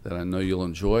that I know you'll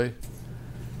enjoy,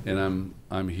 and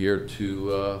I'm here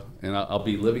to, and I'll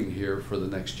be living here for the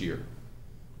next year.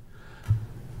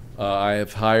 I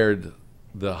have hired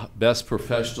the best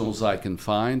professionals I can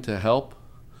find to help.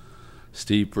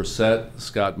 Steve Brissett,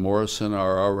 Scott Morrison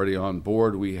are already on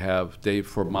board. We have Dave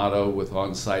Formato with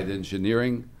on-site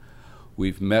engineering.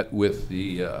 We've met with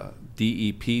the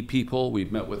DEP people.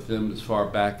 We've met with them as far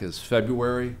back as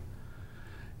February.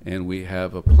 And we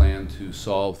have a plan to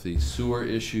solve the sewer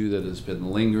issue that has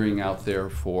been lingering out there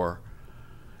for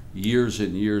years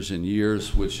and years and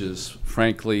years, which is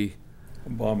frankly,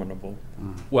 Abominable.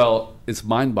 well, it's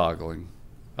mind-boggling.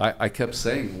 I kept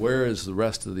saying, where is the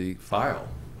rest of the file?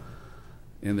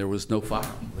 And there was no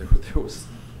file. There was,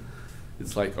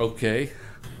 it's like, okay,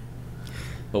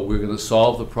 but we're going to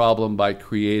solve the problem by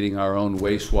creating our own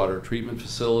wastewater treatment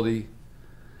facility.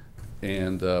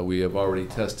 And we have already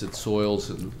tested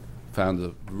soils and found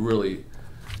a really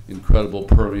incredible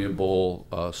permeable,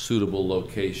 suitable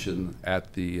location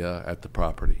at the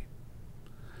property.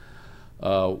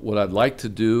 What I'd like to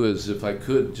do is, if I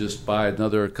could, just buy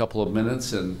another couple of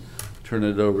minutes and turn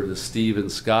it over to Steve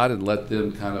and Scott and let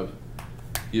them kind of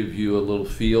give you a little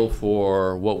feel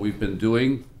for what we've been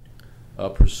doing,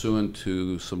 pursuant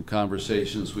to some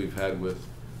conversations we've had with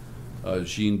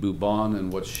Jean Boubon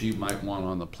and what she might want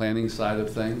on the planning side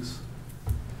of things,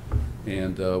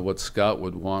 and what Scott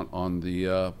would want on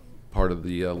the part of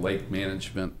the lake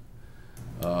management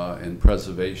and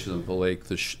preservation of the lake,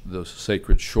 the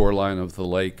sacred shoreline of the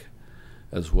lake,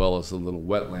 as well as the little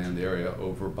wetland area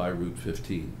over by Route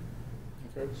 15.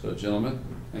 Okay. So, gentlemen,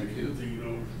 thank you. Take it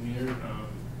over from here.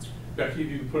 Becky, if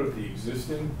you could put up the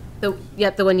existing.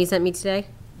 Yep, the one you sent me today?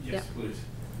 Yes, Yep. please.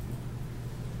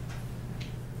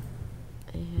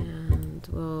 And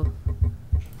we'll,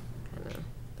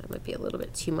 that might be a little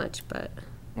bit too much, but.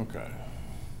 Okay.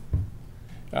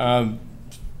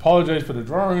 Apologize for the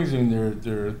drawings, and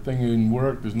they're thing in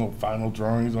work. There's no final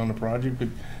drawings on the project, but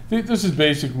this is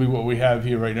basically what we have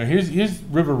here right now. Here's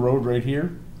River Road right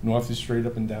here. North is straight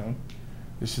up and down.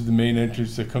 This is the main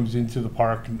entrance that comes into the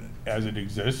park as it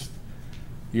exists.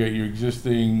 You got your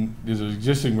there's an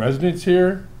existing residence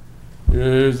here.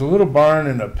 There's a little barn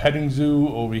and a petting zoo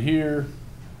over here.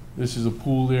 This is a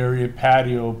pool area,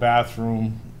 patio,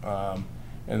 bathroom, and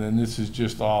then this is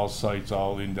just all sites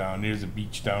all in down. There's a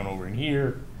beach down over in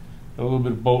here. A little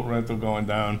bit of boat rental going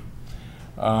down.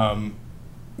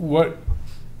 What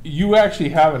you actually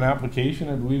have an application,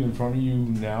 I believe, in front of you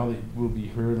now that will be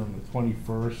heard on the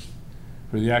 21st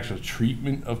for the actual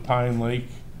treatment of Pine Lake,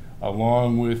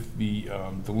 along with the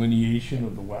delineation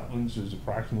of the wetlands. There's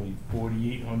approximately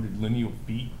 4,800 lineal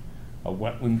feet of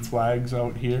wetland flags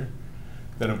out here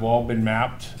that have all been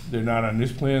mapped. They're not on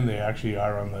this plan. They actually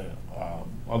are on the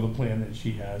other plan that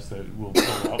she has that we'll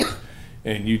pull up.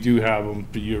 And you do have them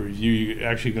for your review. You're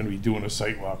actually going to be doing a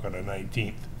site walk on the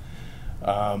 19th.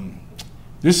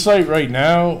 This site right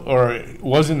now, or it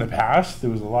was in the past,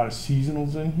 there was a lot of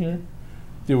seasonals in here.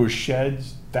 There were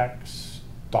sheds, decks,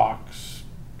 docks,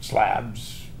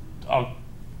 slabs,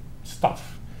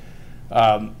 stuff.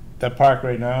 That park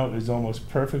right now is almost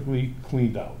perfectly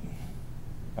cleaned out.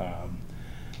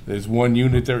 There's one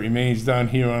unit that remains down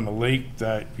here on the lake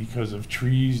that, because of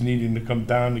trees needing to come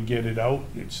down to get it out,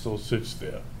 it still sits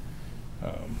there.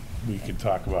 We can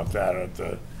talk about that at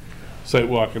the site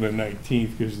walk on the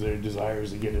 19th, because their desire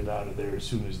is to get it out of there as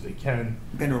soon as they can.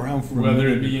 Been around for whether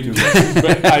a it be minute in, or two.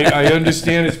 but I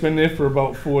understand it's been there for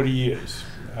about 40 years.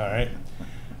 All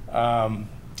right.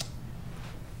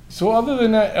 So other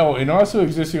than that, and also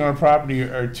existing on property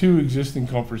are two existing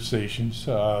comfort stations.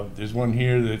 There's one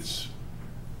here that's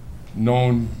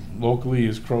known locally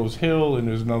as Crow's Hill, and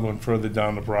there's another one further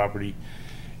down the property.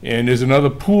 And there's another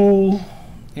pool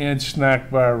and snack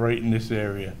bar right in this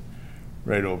area,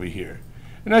 right over here.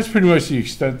 And that's pretty much the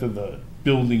extent of the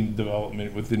building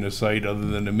development within the site, other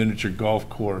than a miniature golf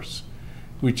course,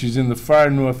 which is in the far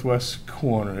northwest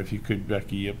corner, if you could,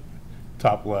 Becky, up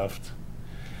top left.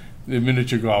 The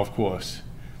miniature golf course.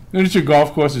 The miniature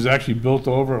golf course is actually built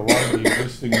over a lot of the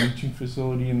existing leaching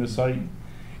facility in the site,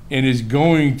 and is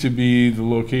going to be the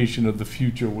location of the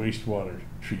future wastewater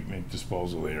treatment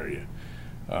disposal area.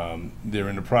 They're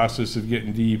in the process of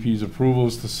getting DEP's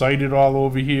approvals to site it all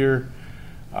over here.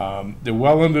 They're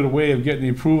well under the way of getting the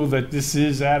approval that this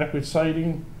is adequate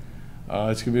siting.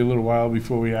 It's gonna be a little while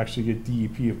before we actually get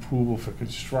DEP approval for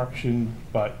construction,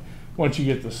 but once you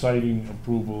get the siting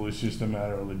approval, it's just a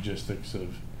matter of logistics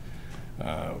of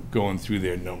going through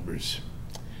their numbers.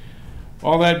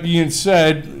 All that being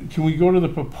said, can we go to the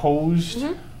proposed?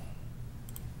 Mm-hmm.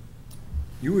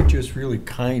 You were just really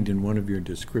kind in one of your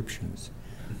descriptions.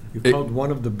 You called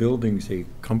one of the buildings a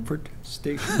comfort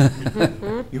station?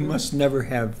 You must never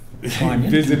have gone into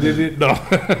Visited it?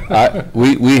 No.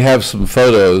 We have some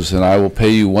photos, and I will pay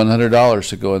you $100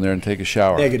 to go in there and take a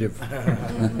shower. Negative.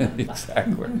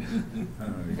 Exactly.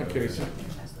 Okay,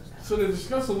 so to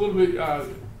discuss a little bit,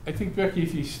 I think, Becky,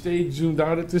 if you stayed zoomed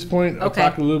out at this point, I'll Okay.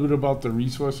 talk a little bit about the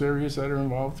resource areas that are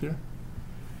involved here.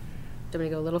 Do we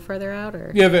go a little further out,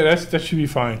 or? Yeah, that should be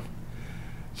fine.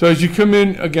 So as you come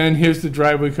in, again, here's the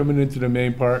driveway coming into the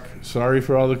main park. Sorry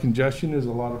for all the congestion. There's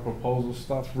a lot of proposal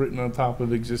stuff written on top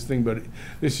of existing, but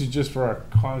this is just for our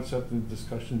concept and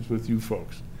discussions with you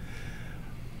folks.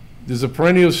 There's a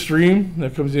perennial stream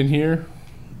that comes in here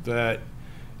that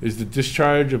is the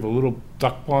discharge of a little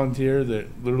duck pond here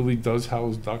that literally does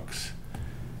house ducks.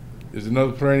 There's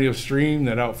another perennial stream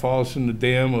that outfalls from the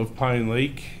dam of Pine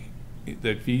Lake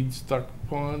that feeds Duck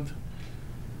Pond.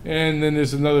 And then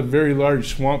there's another very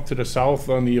large swamp to the south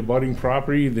on the abutting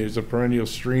property. There's a perennial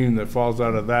stream that falls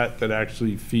out of that that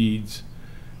actually feeds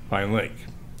Pine Lake.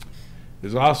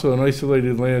 There's also an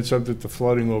isolated land subject to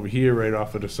flooding over here right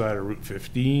off of the side of Route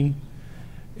 15.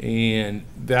 And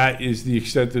that is the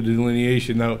extent of the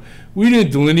delineation. Now, we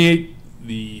didn't delineate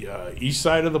the east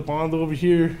side of the pond over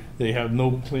here. They have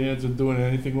no plans of doing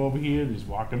anything over here. There's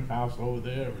walking paths over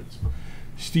there. It's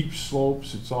steep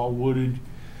slopes. It's all wooded.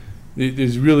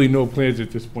 There's really no plans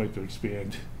at this point to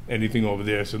expand anything over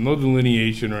there. So no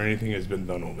delineation or anything has been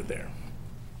done over there.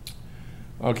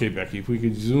 Okay, Becky, if we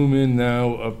could zoom in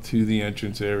now up to the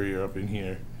entrance area up in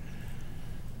here.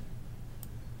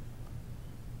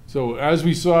 So as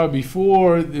we saw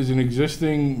before, there's an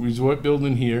existing resort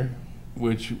building here,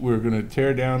 which we're going to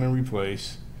tear down and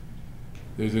replace.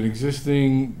 There's an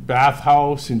existing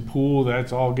bathhouse and pool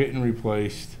that's all getting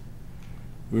replaced.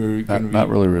 We're Not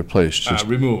really replaced, just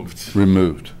removed.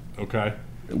 Removed. Okay.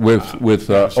 With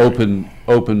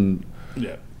open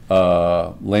Yeah.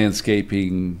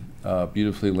 landscaping,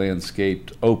 beautifully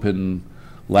landscaped, open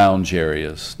lounge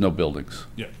areas, no buildings.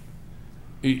 Yeah.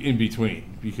 In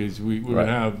between, because we're Right. going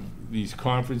to have these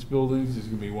conference buildings. There's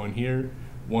going to be one here,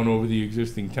 one over the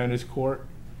existing tennis court.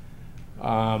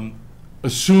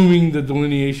 Assuming the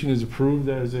delineation is approved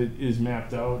as it is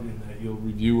mapped out and that you'll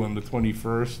review on the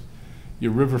 21st,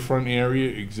 your riverfront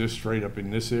area exists right up in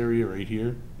this area right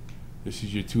here. This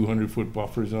is your 200-foot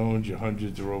buffer zones. Your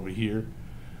hundreds are over here.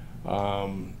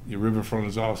 Your riverfront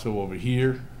is also over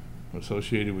here,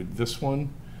 associated with this one.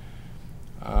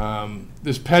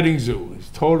 This petting zoo is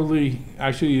totally,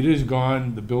 actually it is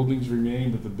gone. The buildings remain,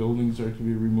 but the buildings are to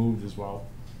be removed as well.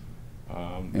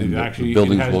 And Actually,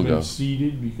 buildings it has will been go.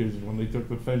 seeded because when they took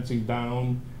the fencing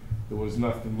down, there was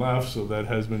nothing left, so that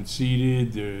has been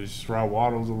seeded. There's straw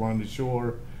wattles along the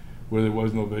shore where there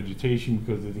was no vegetation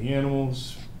because of the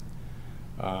animals.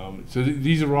 So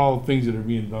these are all things that are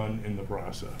being done in the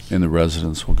process. And the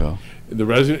residents will go. The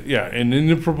resident, yeah, and in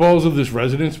the proposal, this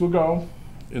residence will go.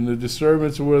 In the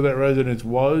disturbance of where that residence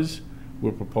was,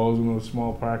 we're proposing a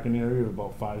small parking area of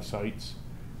about 5 sites.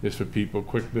 Just for people,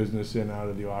 quick business in, out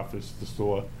of the office, the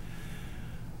store.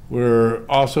 We're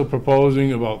also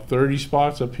proposing about 30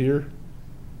 spots up here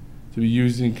to be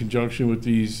used in conjunction with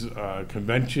these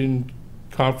convention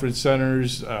conference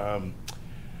centers.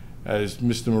 As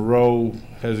Mr. Moreau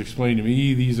has explained to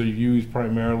me, these are used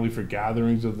primarily for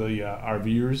gatherings of the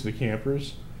RVers, the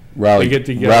campers. Rally, They get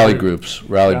together- rally groups,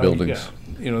 rally buildings.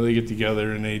 yeah. You know, they get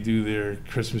together and they do their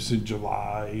Christmas in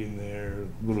July and their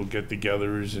little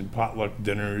get-togethers and potluck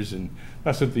dinners, and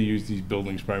that's what they use these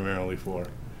buildings primarily for.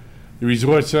 The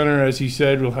resort center, as he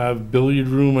said, will have billiard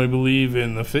room, I believe,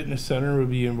 and the fitness center will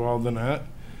be involved in that.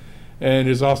 And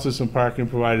there's also some parking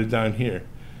provided down here.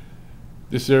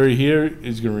 This area here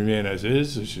is going to remain as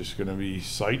is. It's just going to be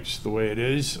sites the way it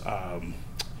is.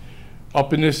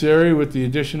 Up in this area with the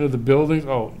addition of the buildings,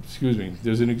 oh, excuse me,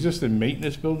 there's an existing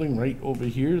maintenance building right over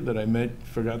here that I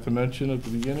forgot to mention at the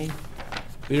beginning.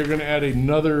 They are going to add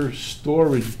another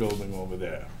storage building over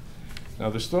there. Now,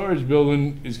 the storage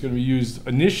building is going to be used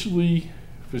initially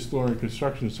for storing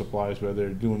construction supplies while they're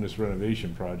doing this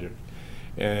renovation project.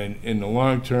 And in the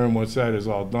long term, once that is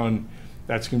all done,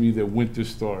 that's going to be their winter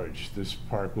storage. This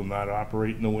park will not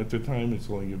operate in the winter time. It's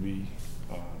only going to be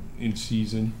in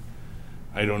season.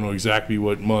 I don't know exactly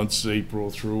what months, April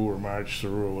through or March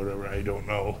through or whatever, I don't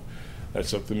know.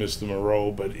 That's up to Mr.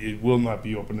 Moreau, but it will not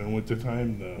be open in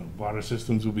wintertime. The water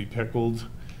systems will be pickled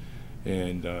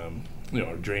and,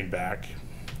 drained back.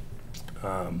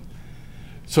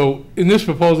 So in this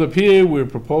proposal up here, we're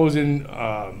proposing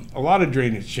a lot of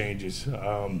drainage changes.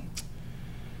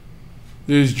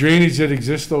 There's drainage that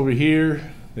exists over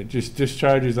here that just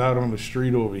discharges out on the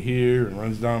street over here and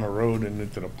runs down the road and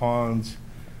into the ponds.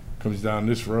 Comes down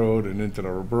this road and into the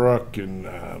brook, and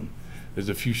there's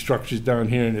a few structures down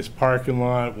here in this parking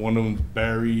lot. One of them's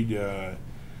buried,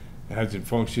 hasn't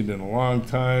functioned in a long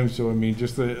time. So I mean,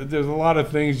 there's a lot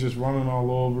of things just running all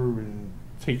over and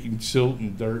taking silt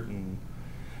and dirt and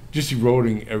just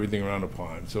eroding everything around the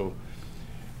pond. So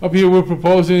up here, we're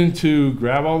proposing to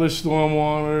grab all this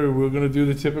stormwater. We're going to do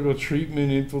the typical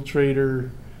treatment, infiltrator,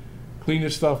 clean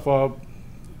this stuff up,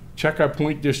 check our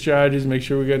point discharges, make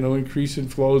sure we got no increase in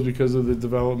flows because of the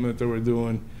development that we're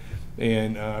doing,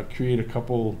 and create a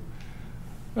couple.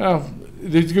 Well,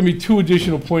 there's going to be 2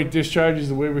 additional point discharges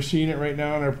the way we're seeing it right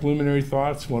now in our preliminary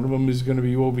thoughts. One of them is going to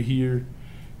be over here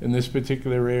in this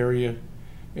particular area,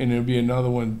 and there'll be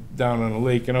another one down on the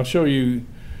lake. And I'll show you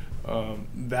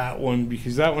that one,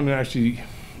 because that one actually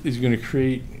is going to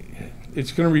create,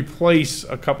 it's going to replace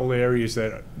a couple areas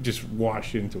that just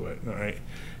wash into it, all right?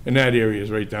 And that area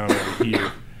is right down over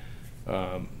here.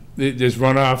 There's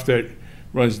runoff that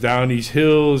runs down these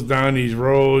hills, down these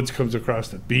roads, comes across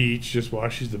the beach, just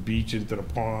washes the beach into the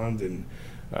pond.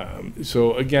 And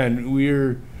so again,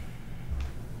 we're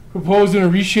proposing to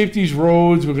reshape these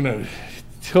roads. We're going to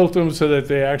tilt them so that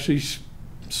they actually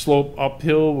slope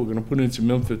uphill. We're going to put in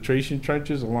some infiltration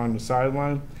trenches along the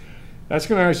sideline. That's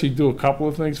going to actually do a couple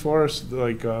of things for us.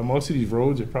 Like most of these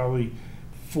roads are probably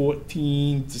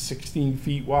 14 to 16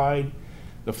 feet wide.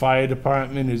 The fire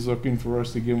department is looking for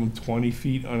us to give them 20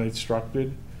 feet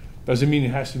unobstructed. Doesn't mean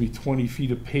it has to be 20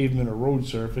 feet of pavement or road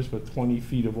surface, but 20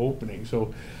 feet of opening.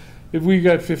 So if we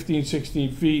got 15,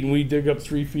 16 feet and we dig up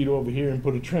 3 feet over here and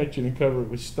put a trench in and cover it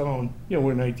with stone, you know,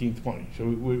 we're 19, 20. So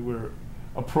we're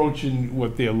approaching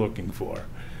what they're looking for.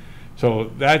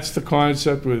 So that's the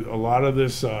concept with a lot of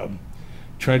this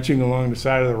trenching along the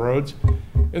side of the roads.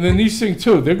 And then these things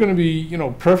too, they're going to be, you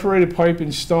know, perforated pipe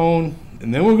and stone.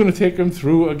 And then we're going to take them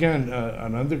through, again,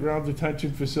 an underground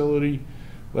detention facility,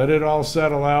 let it all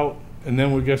settle out, and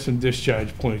then we'll get some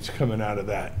discharge points coming out of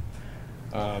that.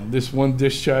 This one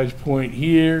discharge point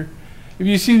here, if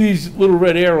you see these little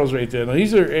red arrows right there, now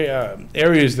these are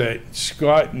areas that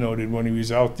Scott noted when he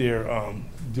was out there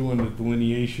doing the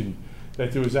delineation,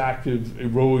 that there was active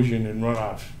erosion and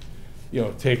runoff, you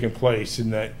know, taking place,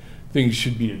 and that things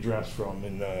should be addressed from.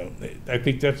 And I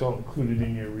think that's all included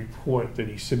in your report that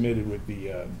he submitted with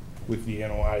the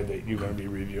NOI that you're going to be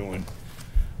reviewing.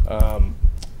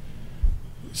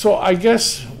 So I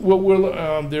guess what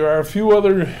we're, there are a few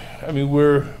other, I mean,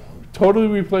 we're totally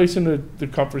replacing the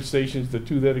comfort stations, the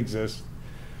 2 that exist.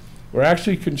 We're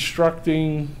actually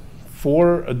constructing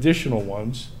 4 additional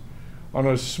ones on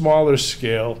a smaller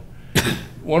scale.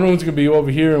 One of them's going to be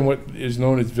over here in what is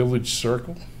known as Village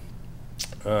Circle.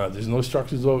 There's no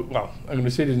structures, well, I'm going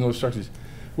to say there's no structures.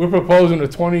 We're proposing a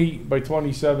 20 by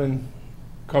 27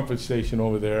 comfort station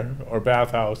over there, or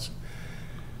bathhouse.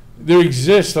 There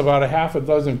exists about a half a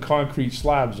dozen concrete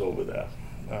slabs over there,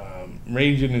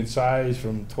 ranging in size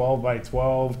from 12 by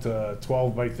 12 to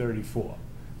 12 by 34.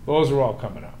 Those are all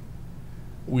coming out.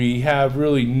 We have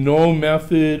really no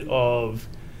method of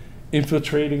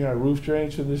infiltrating our roof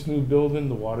drains for this new building.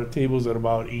 The water table's at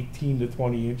about 18 to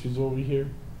 20 inches over here.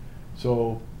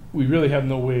 So we really have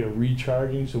no way of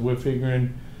recharging, so we're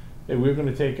figuring that we're going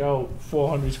to take out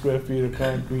 400 square feet of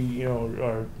concrete, you know,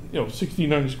 or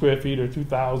 1,600 square feet or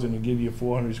 2,000 and give you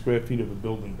 400 square feet of a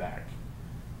building back.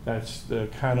 That's the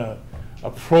kind of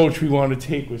approach we want to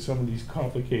take with some of these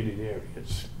complicated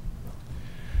areas.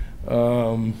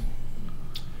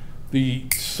 The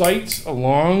sites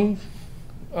along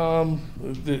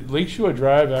the Lakeshore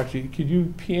Drive, actually, could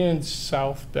you pan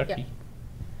south, Becky? Yep.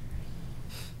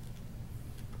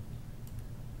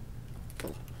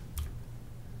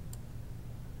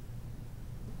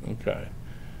 Okay.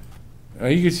 Now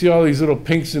you can see all these little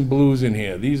pinks and blues in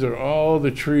here. These are all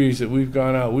the trees that we've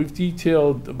gone out. We've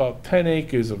detailed about 10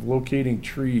 acres of locating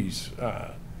trees,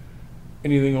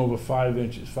 anything over 5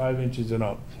 inches and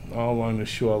up, all along the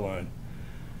shoreline.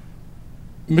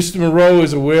 Mr. Moreau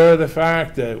is aware of the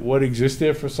fact that what exists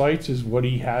there for sites is what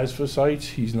he has for sites.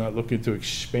 He's not looking to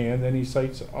expand any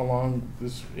sites along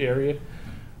this area.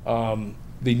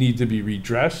 They need to be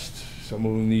redressed. Some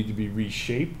of them need to be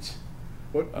reshaped.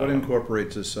 What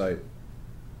incorporates this site?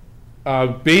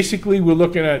 Basically, we're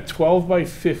looking at 12 by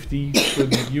 50 for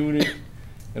the unit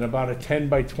and about a 10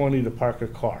 by 20 to park a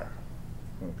car.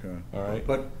 Okay. All right.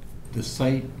 But the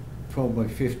site 12 by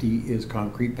 50 is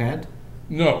concrete pad?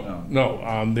 No.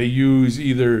 They use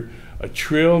either a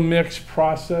trail mix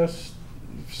process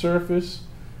surface,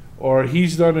 or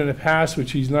he's done in the past,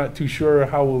 which he's not too sure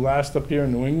how will last up here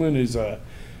in New England, is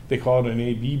they call it an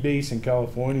AB base in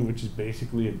California, which is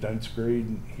basically a dense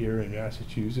grade here in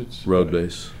Massachusetts. Road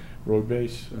base. Road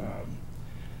base.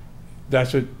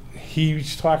 That's what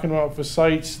he's talking about for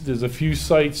sites. There's a few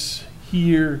sites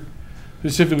here,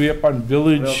 specifically up on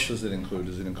Village. What else does it include?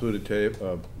 Does it include a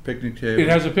picnic table? It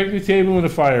has a picnic table and a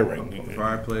fire ring. A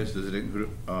fireplace? Does it include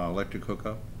electric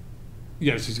hookup?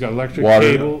 Yes, he's got electric,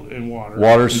 Water. cable, and water.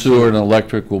 Water, sewer, and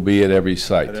electric will be at every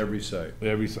site. At every site.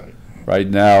 Every site. Right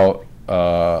now,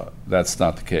 that's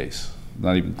not the case,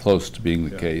 not even close to being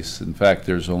the case. In fact,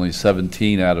 there's only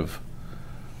 17 out of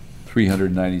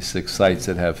 396 sites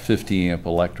that have 50 amp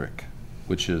electric,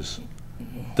 which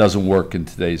doesn't work in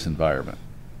today's environment.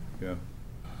 Yeah.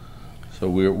 So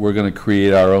we're going to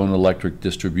create our own electric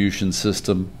distribution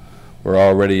system. We're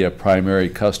already a primary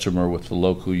customer with the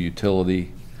local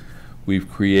utility.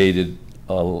 We've created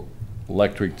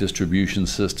electric distribution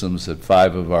systems at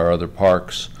 5 of our other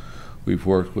parks. We've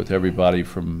worked with everybody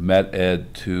from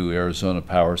Met-Ed to Arizona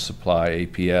Power Supply,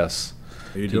 APS,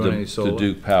 Are you doing any to solar?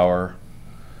 Duke Power,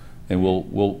 and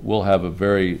we'll have a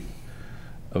very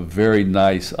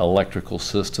nice electrical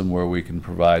system where we can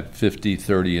provide 50,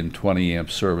 30, and 20 amp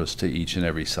service to each and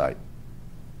every site.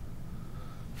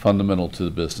 Fundamental to the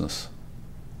business.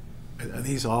 Are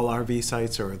these all RV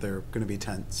sites, or are there going to be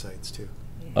tent sites too?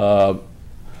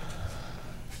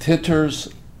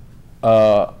 Tinters,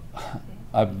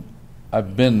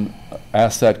 I've been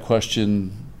asked that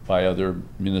question by other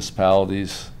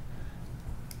municipalities,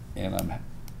 and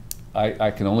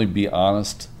I can only be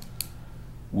honest.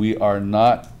 We are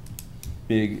not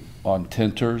big on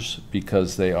tinters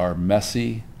because they are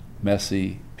messy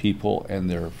people, and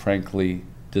they're frankly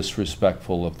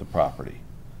disrespectful of the property.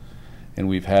 And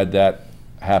we've had that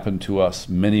happen to us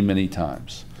many, many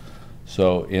times.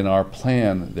 So in our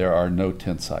plan, there are no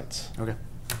tent sites. Okay.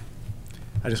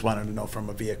 I just wanted to know from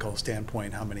a vehicle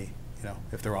standpoint how many,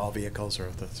 if they're all vehicles or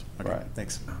if that's, okay, Right.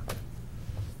 Thanks.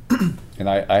 And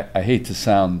I hate to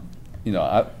sound,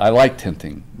 I like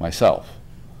tinting myself,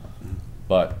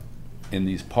 but in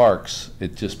these parks,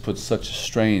 it just puts such a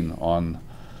strain on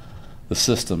the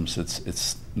systems,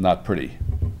 it's not pretty.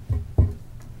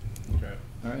 Okay,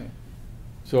 all right.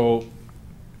 So,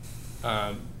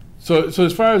 so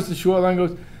as far as the shoreline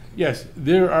goes, yes,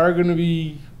 there are going to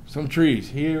be some trees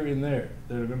here and there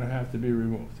that are going to have to be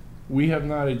removed. We have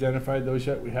not identified those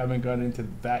yet. We haven't gone into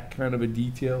that kind of a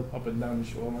detail up and down the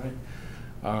shoreline.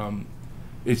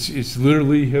 It's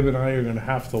literally him and I are going to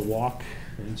have to walk,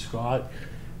 and Scott,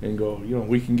 and go,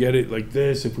 we can get it like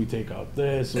this if we take out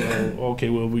this, or okay,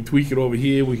 well, if we tweak it over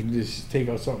here, we can just take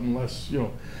out something less,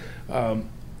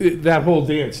 that whole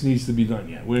dance needs to be done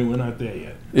yet. We're not there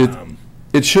yet.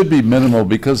 It should be minimal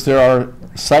because there are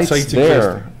sites there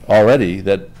existing already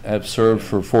that have served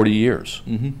for 40 years.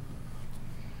 Mm-hmm.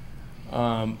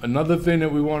 Another thing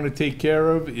that we want to take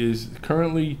care of is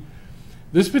currently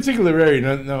this particular area.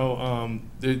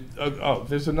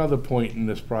 There's another point in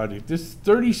this project. There's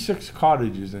 36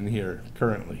 cottages in here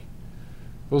currently.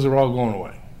 Those are all going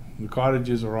away. The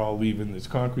cottages are all leaving. There's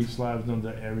concrete slabs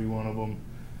under every one of them.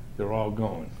 They're all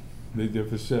going. They're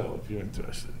for sale if you're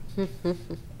interested. All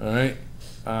right.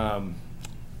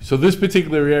 So this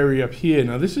particular area up here,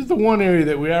 now this is the one area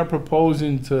that we are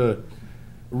proposing to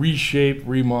reshape,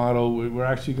 remodel. We're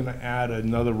actually going to add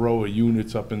another row of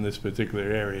units up in this particular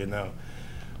area. Now,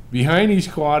 behind these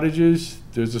cottages,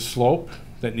 there's a slope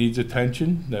that needs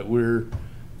attention that we're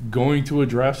going to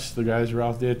address. The guys are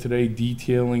out there today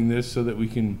detailing this so that we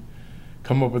can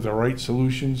come up with the right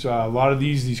solutions. A lot of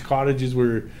these cottages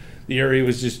where the area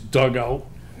was just dug out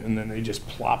and then they just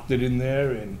plopped it in there,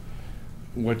 and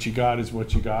what you got is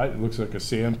what you got. It looks like a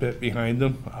sand pit behind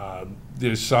them.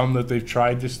 There's some that they've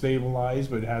tried to stabilize,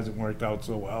 but it hasn't worked out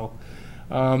so well.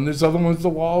 There's other ones,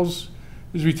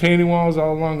 there's retaining walls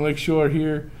all along Lakeshore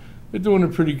here. They're doing a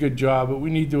pretty good job, but we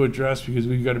need to address because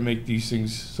we've got to make these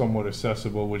things somewhat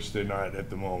accessible, which they're not at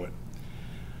the moment.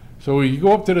 So you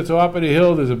go up to the top of the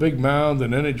hill, there's a big mound,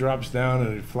 and then it drops down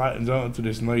and it flattens out into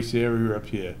this nice area up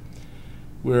here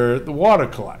where the water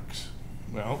collects.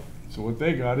 Well, so what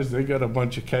they got is they got a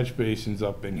bunch of catch basins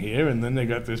up in here, and then they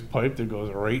got this pipe that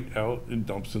goes right out and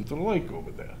dumps into the lake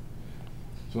over there.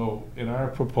 So in our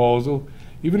proposal,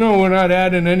 even though we're not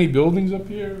adding any buildings up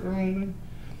here or anything,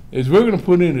 is we're going to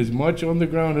put in as much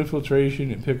underground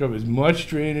infiltration and pick up as much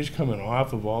drainage coming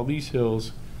off of all these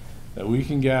hills that we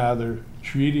can gather,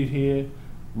 treat it here,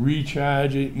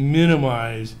 recharge it,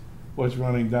 minimize what's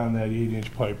running down that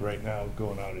 8-inch pipe right now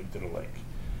going out into the lake.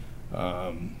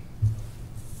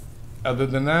 Other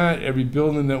than that, every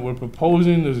building that we're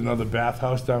proposing, there's another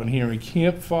bathhouse down here in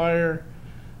Campfire.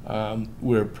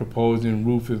 We're proposing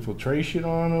roof infiltration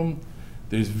on them.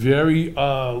 There's very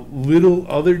little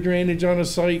other drainage on the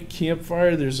site.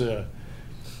 Campfire,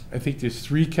 I think there's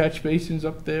 3 catch basins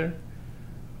up there.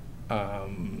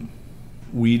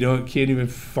 We can't even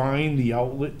find the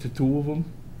outlet to 2 of them.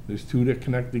 There's 2 that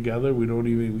connect together. We can't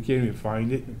even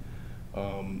find it.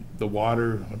 The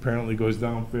water apparently goes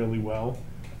down fairly well.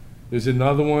 There's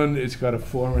another one, it's got a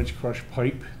 4-inch crushed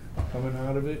pipe coming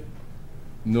out of it.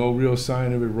 No real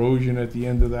sign of erosion at the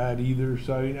end of that either.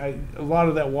 So a lot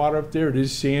of that water up there, it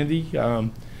is sandy.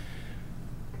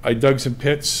 I dug some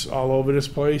pits all over this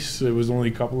place. There was only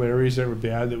a couple areas that were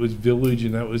bad. That was Village,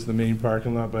 and that was the main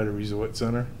parking lot by the resort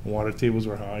center. Water tables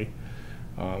were high.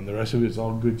 The rest of it is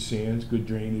all good sands, good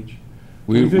drainage.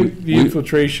 We think the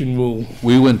infiltration will...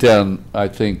 We went down, I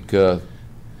think,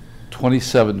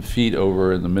 27 feet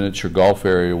over in the miniature golf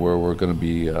area where we're going to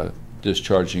be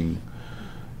discharging,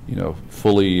 you know,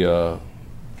 fully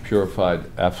purified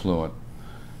effluent,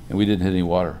 and we didn't hit any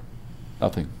water.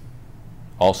 Nothing.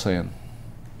 All sand.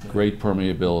 Great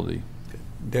permeability.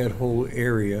 That whole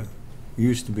area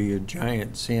used to be a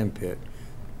giant sand pit,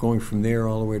 going from there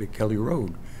all the way to Kelly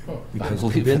Road. Because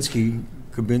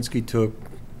Kabinski took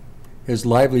his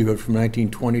livelihood from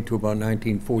 1920 to about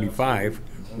 1945,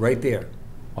 right there.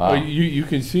 Wow. Well, you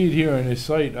can see it here on this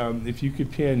site. If you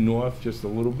could pan north just a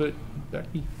little bit,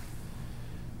 Becky.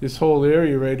 This whole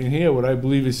area right in here, what I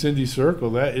believe is Cindy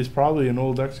Circle, that is probably an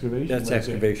old excavation. That's right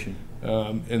excavation.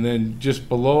 And then just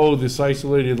below this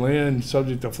isolated land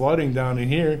subject to flooding down in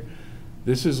here,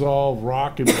 this is all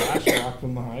rock and blast rock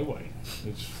from the highway.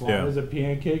 It's flat as a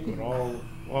pancake with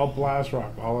all blast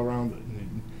rock all around it.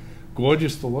 And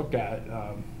gorgeous to look at.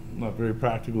 Not very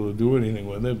practical to do anything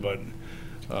with it, but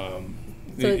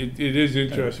it is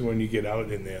interesting when you get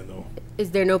out in there, though. Is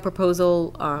there no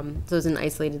proposal, so it's an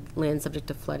isolated land subject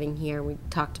to flooding here, we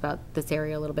talked about this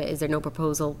area a little bit, is there no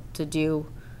proposal to do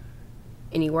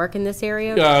any work in this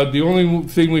area? The only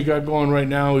thing we got going right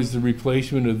now is the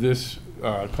replacement of this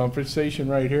comfort station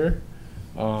right here.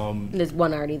 There's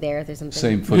one already there, there's something.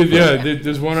 Same footprint. Yeah,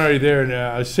 there's one already there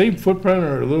now. Same footprint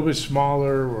or a little bit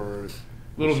smaller or a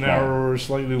little narrower,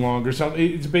 slightly longer.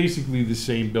 It's basically the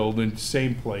same building,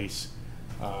 same place.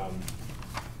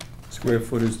 Square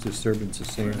footage disturbance the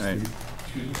same. Right.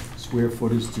 Square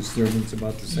footage disturbance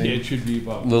about the same. Yeah, it should be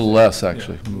about. A little less,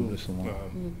 actually. Move this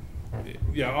along.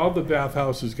 Yeah, all the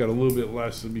bathhouses got a little bit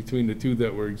less between the two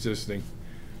that were existing.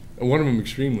 And one of them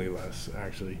extremely less,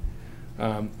 actually.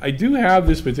 I do have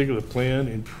this particular plan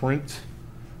in print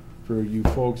for you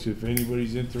folks if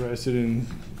anybody's interested in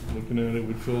looking at it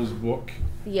with Phil's book.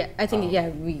 Yeah, I think,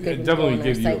 we could go definitely on our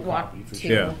give you a site walk copy for too.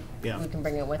 sure. Yeah. We can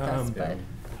bring it with us, but.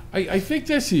 I think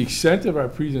that's the extent of our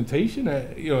presentation,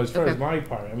 as far as my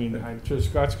part. I mean, I'm sure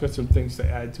Scott's got some things to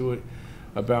add to it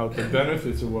about the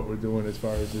benefits of what we're doing as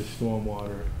far as the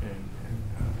stormwater and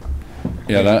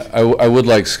Yeah, and I would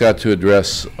like Scott to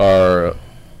address our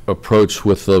approach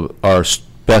with our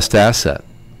best asset,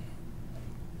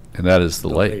 and that is the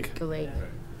lake. The lake.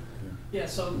 Yeah,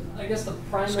 so I guess the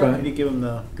primary. Scott, Can you give him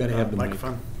the Gotta have the mic.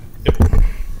 microphone?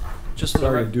 Just for the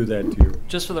Sorry to do that to you.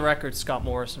 Just for the record, Scott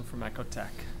Morrison from Ecotech.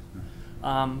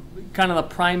 Kind of the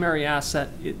primary asset,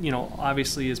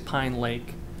 obviously is Pine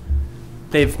Lake.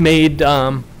 We've made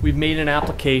an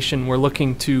application. We're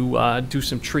looking to do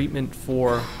some treatment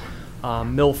for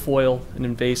milfoil, an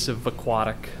invasive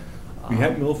aquatic. We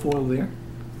have milfoil there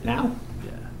now?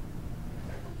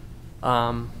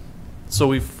 Yeah. So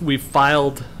we've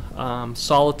filed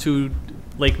Solitude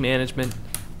Lake Management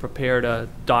prepared a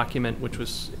document which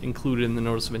was included in the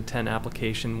notice of intent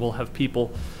application. We'll have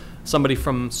somebody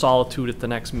from Solitude at the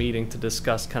next meeting to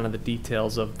discuss kind of the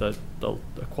details of the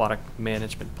aquatic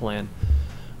management plan.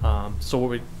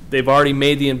 So they've already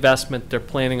made the investment. They're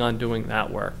planning on doing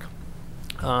that work.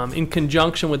 In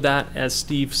conjunction with that, as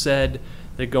Steve said,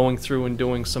 they're going through and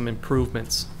doing some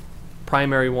improvements.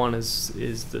 Primary one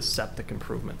is the septic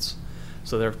improvements.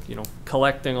 So they're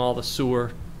collecting all the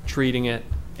sewer, treating it,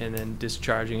 and then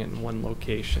discharging it in one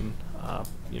location.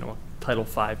 Title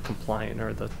V compliant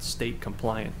or the state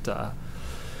compliant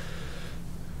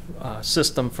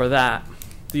system for that.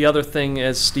 The other thing,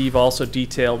 as Steve also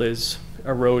detailed, is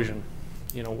erosion.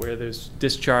 Where there's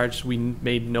discharge, we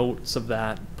made notes of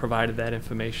that, provided that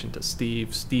information to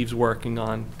Steve. Steve's working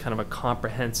on kind of a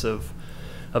comprehensive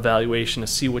evaluation to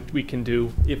see what we can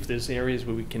do. If there's areas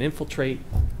where we can infiltrate,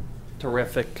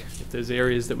 terrific. If there's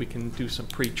areas that we can do some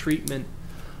pre-treatment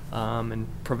and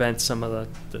prevent some of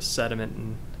the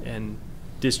sediment and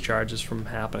discharges from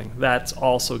happening, that's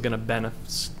also going to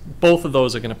benefit. Both of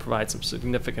those are going to provide some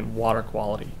significant water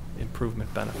quality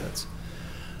improvement benefits.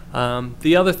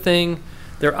 The other thing,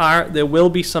 there will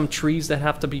be some trees that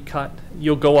have to be cut.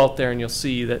 You'll go out there and you'll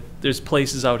see that there's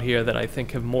places out here that I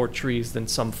think have more trees than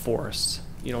some forests.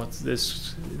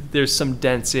 There's some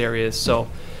dense areas, so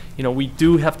we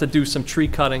do have to do some tree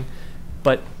cutting,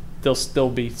 but there'll still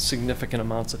be significant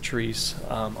amounts of trees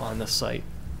on the site.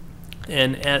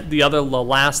 And the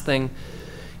last thing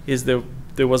is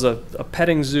there was a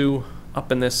petting zoo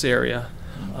up in this area.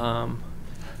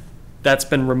 That's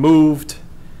been removed.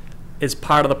 As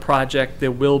part of the project, there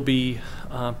will be,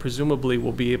 presumably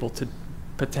we'll be able to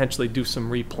potentially do some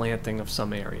replanting of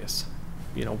some areas.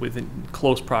 you know, within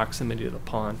close proximity to the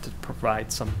pond to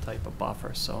provide some type of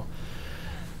buffer. So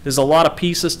there's a lot of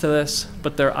pieces to this,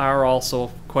 but there are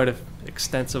also quite an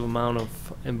extensive amount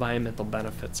of environmental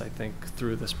benefits, I think,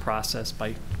 through this process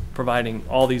by providing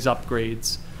all these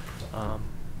upgrades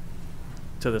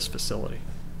to this facility.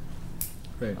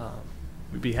 Great.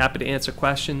 We'd be happy to answer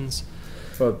questions.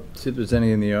 Well, see if there's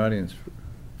any in the audience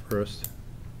first.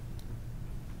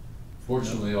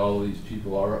 Fortunately, all of these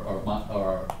people are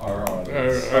on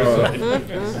this.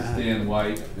 This is Dan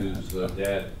White, whose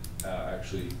dad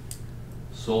actually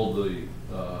sold the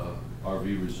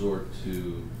RV resort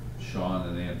to Sean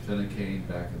and Ann Finnecane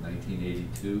back in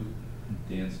 1982.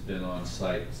 Dan's been on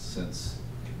site since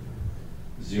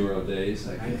 0 days,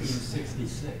 I guess.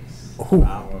 1966.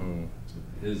 Wow.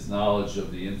 His knowledge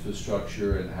of the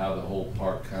infrastructure and how the whole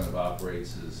park kind of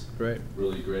operates is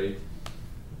really great.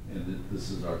 And this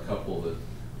is our couple that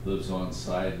lives on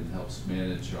site and helps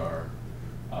manage our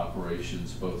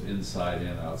operations both inside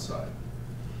and outside.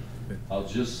 I'll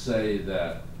just say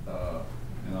that,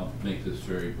 and I'll make this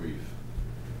very brief,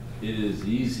 it is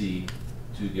easy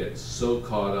to get so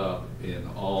caught up in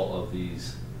all of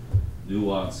these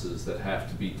nuances that have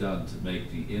to be done to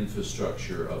make the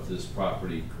infrastructure of this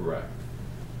property correct.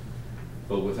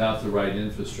 But without the right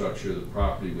infrastructure, the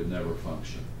property would never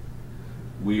function.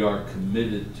 We are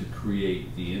committed to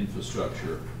create the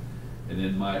infrastructure. And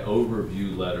in my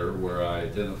overview letter, where I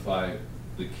identify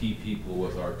the key people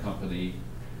with our company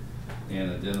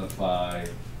and identify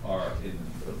in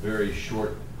a very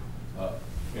short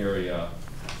area,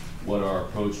 what our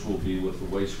approach will be with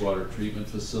the wastewater treatment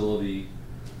facility,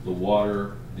 the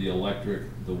water, the electric,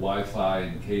 the Wi-Fi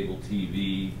and cable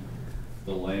TV,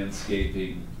 the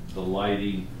landscaping, the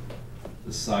lighting,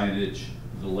 the signage,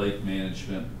 the lake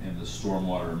management, and the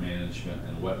stormwater management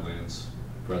and wetlands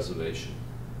preservation.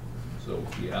 So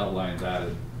we outlined that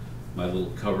in my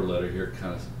little cover letter here,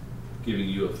 kind of giving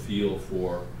you a feel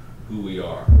for who we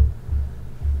are.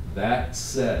 That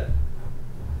said,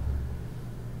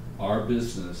 our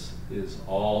business is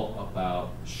all about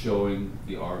showing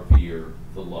the RVer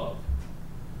the love,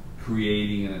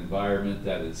 creating an environment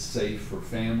that is safe for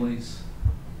families,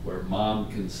 where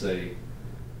mom can say,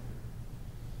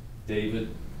 David,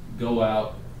 go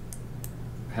out,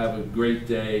 have a great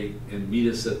day, and meet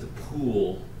us at the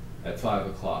pool at 5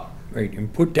 o'clock. Right,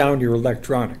 and put down your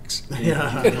electronics. Put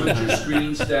your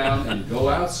screens down and go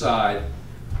outside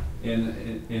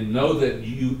and know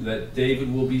that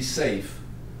David will be safe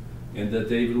and that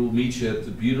David will meet you at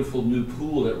the beautiful new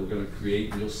pool that we're going to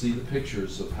create. And you'll see the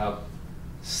pictures of how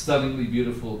stunningly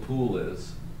beautiful the pool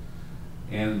is.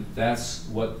 And that's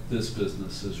what this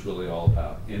business is really all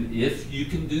about. And if you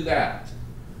can do that,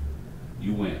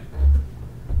 you win.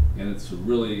 And it's a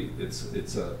really,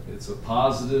 it's a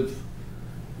positive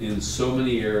in so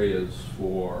many areas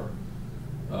for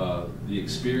the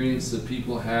experience that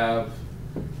people have.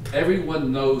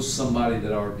 Everyone knows somebody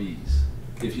that RVs.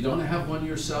 If you don't have one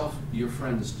yourself, your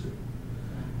friends do.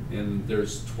 And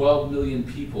there's 12 million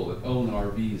people that own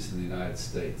RVs in the United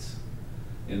States.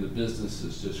 And the business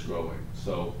is just growing.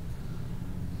 So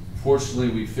fortunately,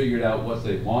 we figured out what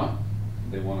they want.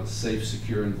 They want a safe,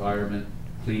 secure environment,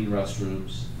 clean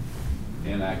restrooms,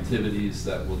 and activities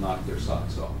that will knock their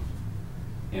socks off.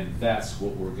 And that's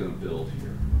what we're going to build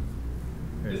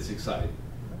here. It's exciting.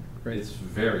 It's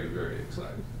very, very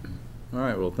exciting. All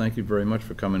right, well, thank you very much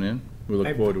for coming in. We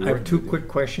look forward to working I have two with you. quick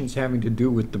questions having to do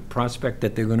with the prospect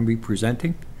that they're going to be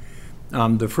presenting.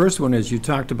 The first one is, you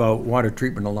talked about water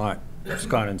treatment a lot,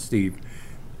 Scott and Steve.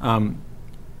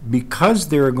 Because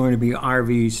there are going to be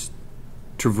RVs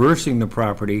traversing the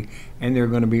property and there are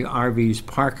going to be RVs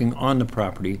parking on the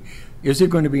property, is there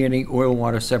going to be any oil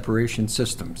water separation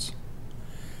systems?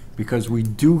 Because we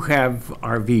do have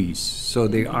RVs, so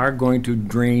they are going to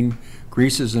drain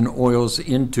greases and oils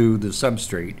into the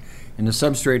substrate. And the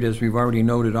substrate, as we've already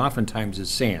noted, oftentimes is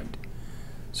sand.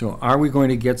 So are we going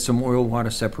to get some oil water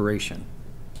separation?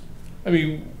 I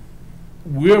mean,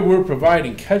 where we're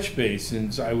providing catch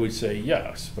basins, I would say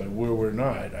yes, but where we're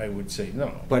not, I would say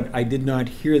no. But I did not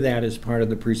hear that as part of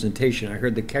the presentation. I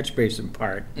heard the catch basin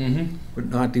part, but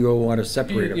not the oil water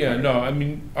separator Yeah, part. no, I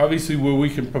mean, obviously where we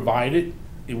can provide it,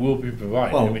 it will be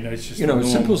provided. I Well, mean, that's just you know, a the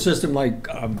simple normal- system like,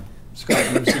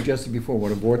 Scott, you suggested before,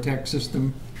 what, a vortex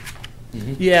system?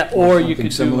 Yeah, or you Something could do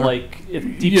similar? like, if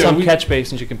deep Yeah, some we- catch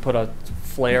basins, you can put a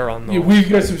flare on those. Yeah, we've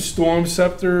got some storm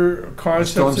scepter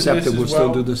concepts Storm in this scepter as will still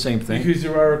well, do the same thing? Because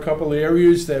there are a couple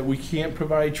areas that we can't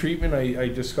provide treatment. I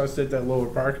discussed at that lower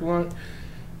parking lot.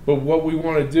 But what we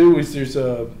want to do is there's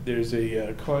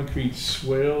a concrete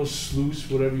swale, sluice,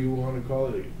 whatever you want to call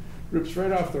it. It rips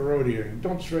right off the road here and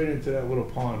dumps right into that little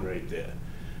pond right there.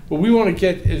 But we want to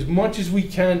get as much as we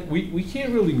can. We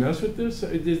can't really mess with this.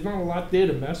 There's not a lot there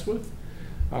to mess with.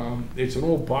 It's an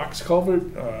old box culvert,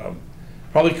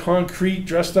 probably concrete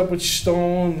dressed up with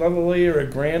stone, another layer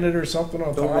of granite or something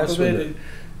on top of it.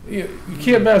 You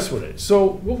can't mess with it. So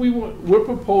what we're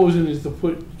proposing is to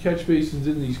put catch basins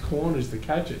in these corners to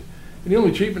catch it. And the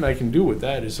only treatment I can do with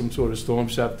that is some sort of storm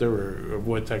scepter or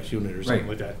vortex unit or something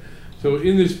like that. So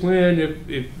in this plan,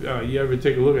 if you ever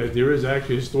take a look at it, there is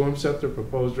actually a storm scepter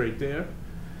proposed right there.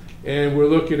 And we're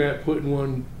looking at putting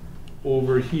one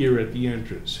over here at the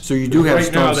entrance. So you do have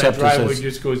storm Right now, that driveway scepters.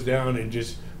 just goes down and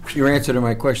just, Your answer to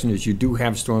my question is you do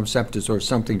have storm scepters or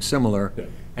something similar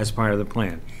as part of the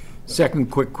plan.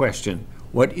 Second quick question,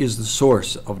 what is the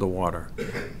source of the water?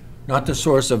 Not the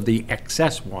source of the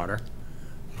excess water,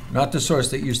 not the source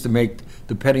that used to make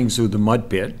the petting zoo the mud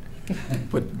pit,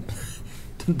 but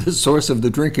the source of the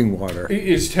drinking water.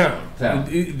 it's town.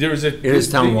 There's a. It is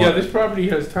town water. Yeah, this property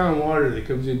has town water that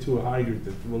comes into a hydrant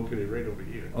that's located right over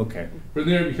here. Okay. From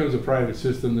there, it becomes a private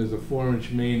system. There's a 4-inch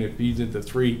main that feeds into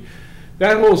 3.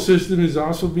 That whole system is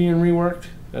also being reworked.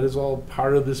 That is all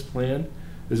part of this plan.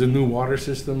 There's a new water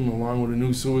system, along with a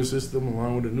new sewer system,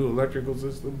 along with a new electrical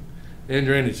system, and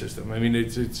drainage system. I mean,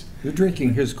 it's. You're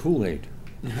drinking his Kool-Aid.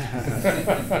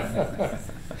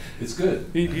 It's good.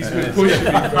 He's been pushing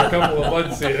me for a couple of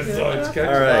months here, so it's catching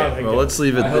on. All right, well, let's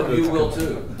leave it. I hope you will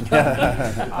too.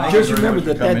 Just remember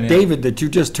that David that you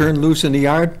just turned loose in the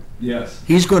yard, Yes.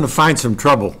 he's going to find some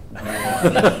trouble.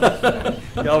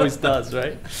 He always does,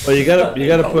 right? Well, you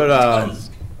gotta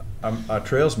put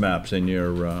trails maps in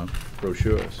your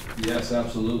brochures. Yes,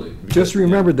 absolutely. Just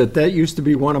remember that used to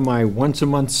be one of my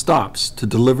once-a-month stops to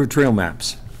deliver trail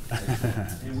maps.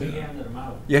 And we handed them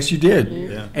out. Yes, you did.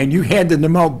 Yeah. And you handed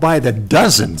them out by the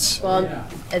dozens. Well,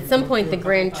 at some point, the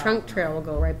Grand Trunk Trail will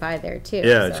go right by there too.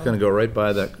 Yeah, it's so. gonna go right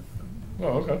by that. Oh,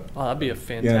 okay. Oh, that'd be a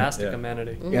fantastic Yeah.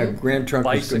 amenity. Yeah, Grand Trunk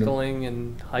is gonna, Bicycling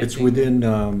and hiking. it's within,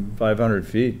 500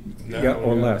 feet. yeah,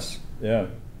 or less. Yeah.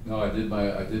 No, I did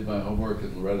my homework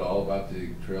and read all about the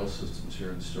trail systems here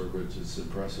in Sturbridge. It's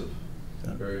impressive,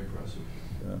 very impressive.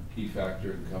 Yeah. Key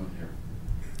factor in coming here.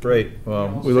 Great,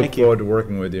 well, we look forward to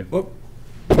working with you.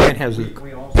 Ken has a,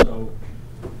 We also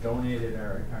donated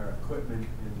our equipment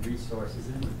and resources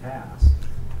in the past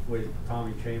with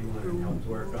Tommy Chamberlain, and helped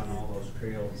work on all those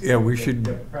trails. Yeah, we They- should-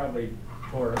 they probably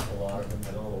tore up a lot of them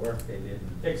with all the work they did, and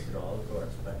fixed it all, of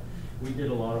course, but we did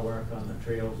a lot of work on the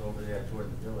trails over there toward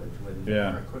the village with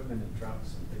Yeah. our equipment and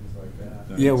trucks and things like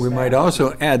that. yeah, we might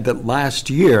also add that last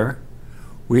year,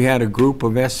 we had a group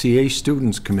of SCA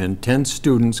students come in, 10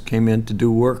 students came in to do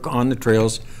work on the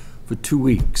trails for 2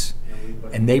 weeks.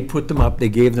 And they put them up, they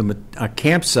gave them a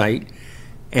campsite,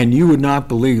 and you would not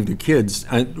believe the kids,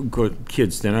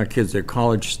 they're not kids, they're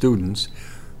college students.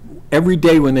 Every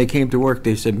day when they came to work,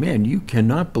 they said, man, you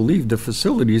cannot believe the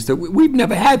facilities that, we've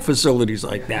never had facilities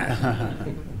like that.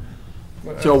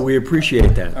 So we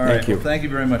appreciate that, All right, thank you. well, thank you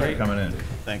very much for coming in.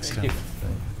 Thanks, Tim.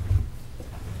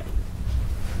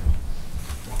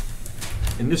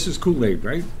 And this is Kool-Aid,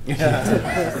 right? It's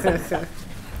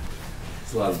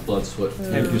a lot of blood, sweat.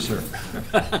 Thank you, sir.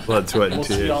 Blood, sweat, and We'll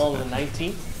see tears. y'all on the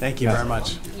 19th. Thank you very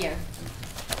much. Yeah.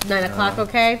 9 o'clock,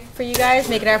 okay, for you guys?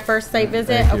 Make it our first site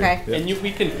visit? Thank you. Okay. Yeah. And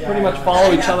we can pretty much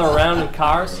follow each other around in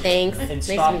cars. Thanks. And Nice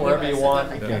stop to meet wherever you. you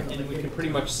want. Okay. And we can pretty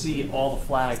much see all the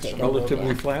flags.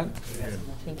 Relatively flat?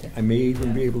 Thank you. I may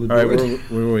even be able to All right, do it.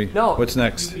 where were we? No. What's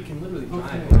next? We can literally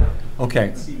drive.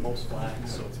 Okay, See most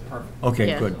flags, so it's perfect. okay,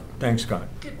 Yeah. good. Thanks, Scott.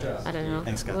 I don't know.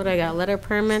 Thanks, Scott. What do I got? Letter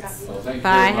permits? thank you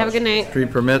Bye, very have a much. good night. Tree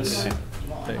permits?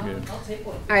 Thank you.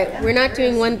 All right, we're not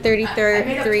doing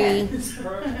 133.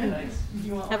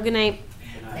 Have a good night.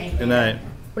 Good night.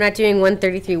 We're not doing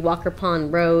 133 Walker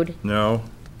Pond Road No?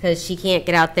 because she can't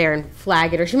get out there and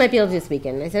flag it, or she might be able to this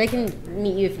weekend. I said I can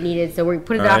meet you if needed, so we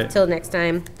put it All off right. till next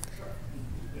time.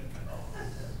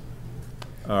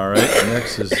 All right,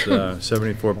 next is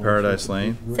 74 Paradise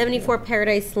Lane. 74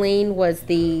 Paradise Lane was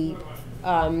the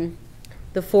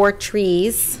 4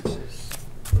 trees.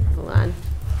 Hold on.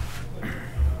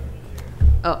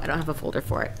 Oh, I don't have a folder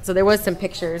for it. So there was some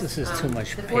pictures. This is too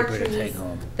much The 4 paper to trees take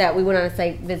home. that we went on a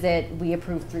site visit. We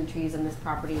approved 3 trees on this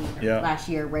property Yeah. last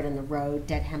year, right on the road,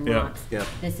 dead hemlocks. Yeah.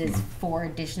 This is 4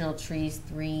 additional trees,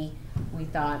 3 we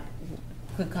thought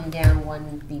could come down,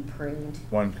 1 be pruned.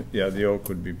 One, yeah, the oak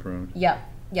would be pruned.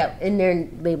 Yep, and they're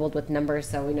labeled with numbers,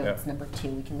 so we know Yeah. it's number 2.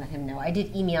 We can let him know. I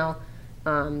did email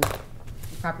the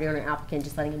property owner applicant,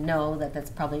 just letting him know that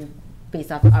that's probably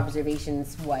based off of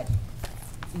observations what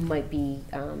might be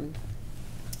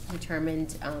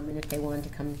determined, and if they wanted to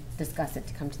come discuss it,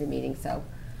 to come to the meeting. So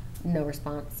no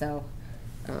response. So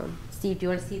Steve, do you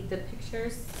want to see the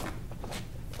pictures?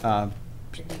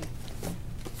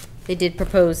 They did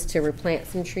propose to replant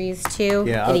some trees too.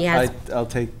 Yeah, and he has, I'll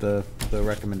take the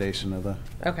recommendation of the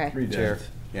okay. chair.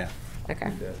 Yeah,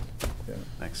 Okay. Yeah.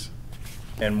 thanks.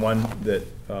 And one that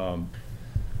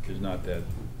is not that.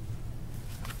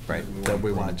 Right, that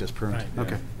we want to just prune. Right.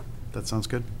 Okay, that sounds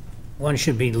good. One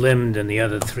should be limbed and the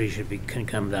other three can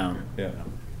come down. Yeah.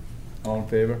 All in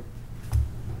favor?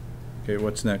 Okay,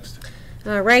 what's next?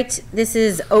 All right, this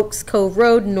is Oaks Cove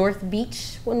Road, North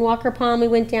Beach. When Walker Pond, we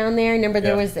went down there. Remember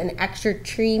there Yeah. was an extra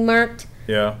tree marked?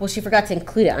 Yeah. Well, she forgot to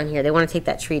include it on here. They want to take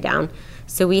that tree down.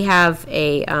 So we have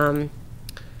a, all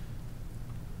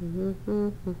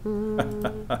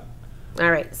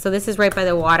right, so this is right by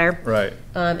the water. Right.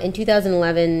 In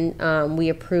 2011, we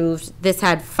approved, this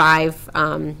had 5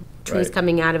 trees Right.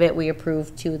 coming out of it. We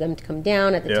approved 2 of them to come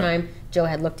down. At the Yeah. time, Joe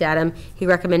had looked at them. He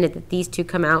recommended that these 2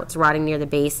 come out. It's rotting near the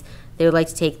base. They would like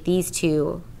to take these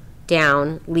 2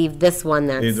 down, leave this one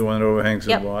that's. Need the one that overhangs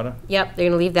the Yep. water? Yep, they're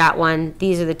gonna leave that one.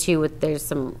 These are the 2 with, there's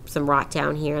some rot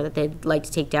down here that they'd like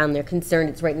to take down. They're concerned,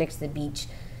 it's right next to the beach,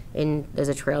 and there's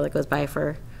a trail that goes by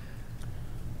for.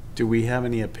 Do we have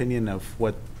any opinion of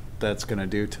what that's going to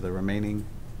do to the remaining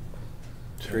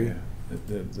tree? Yeah.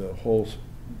 The holes,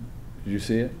 did you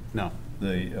see it? No.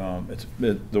 The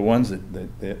ones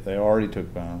that they already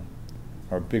took down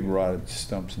are big rotted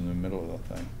stumps in the middle of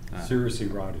that thing. Seriously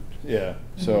rotted. Yeah,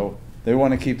 so they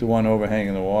want to keep the one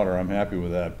overhanging the water, I'm happy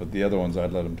with that, but the other ones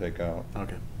I'd let them take out.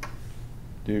 Okay.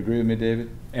 Do you agree with me,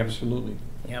 David? Absolutely.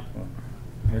 Yep.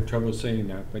 I had trouble saying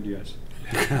that, but yes.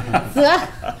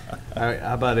 All right,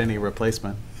 how about any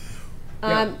replacement?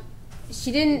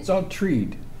 She didn't. It's all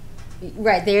treed.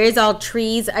 Right, there is all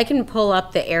trees. I can pull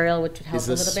up the aerial, which would help Is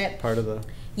a this little bit. part of the?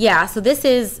 Yeah, so this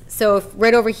is, so if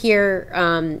right over here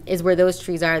is where those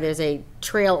trees are. There's a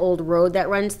trail, old road that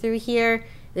runs through here.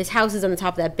 There's houses on the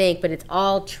top of that bank, but it's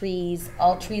all trees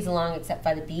along except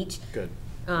by the beach. Good.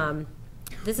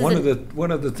 This is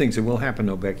One of the things that will happen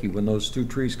though, Becky, when those 2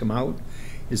 trees come out,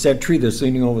 is that tree that's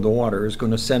leaning over the water is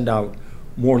gonna send out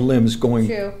more limbs going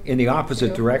True. in the opposite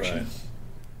True. direction.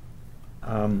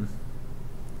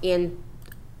 and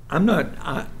I'm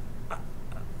not,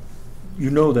 you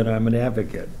know that I'm an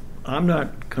advocate. I'm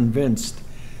not convinced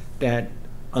that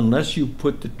unless you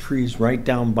put the trees right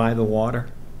down by the water,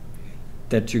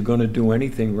 that you're gonna do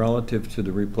anything relative to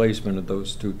the replacement of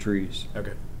those 2 trees.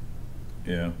 Okay.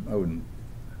 Yeah, I wouldn't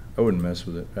mess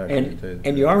with it, actually. to tell you the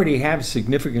And you already have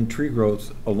significant tree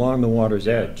growth along the water's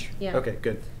edge. yeah. Okay,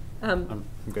 good. I'm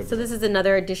good. So this is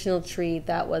another additional tree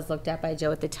that was looked at by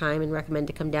Joe at the time and recommended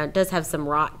to come down. It does have some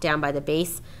rot down by the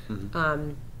base.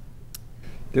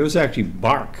 There was actually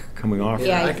bark coming off.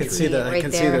 Yeah, that I can tree. see that. I right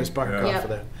can see there. there's bark Yeah. off Yep. of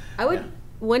that. I would, Yeah.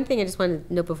 one thing I just wanted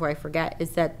to note before I forget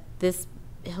is that this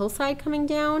hillside coming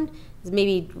down is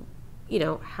maybe,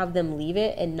 have them leave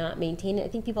it and not maintain it. I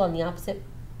think people on the opposite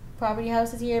property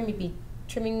houses here maybe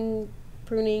trimming,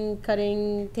 pruning,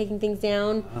 cutting, taking things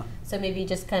down. So maybe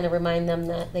just kind of remind them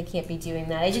that they can't be doing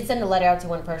that. I did send a letter out to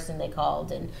one person, they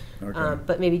called, and, Okay.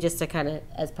 but maybe just to kind of,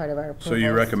 as part of our So you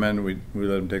approvals. recommend we let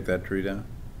them take that tree down?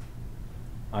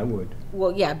 I would.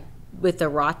 Well, yeah, with the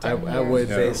rot I down here. would,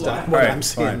 Yeah. based on what Alright, I'm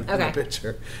seeing fine. in the Okay.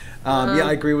 picture. Yeah,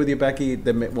 I agree with you, Becky.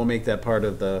 We'll make that part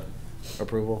of the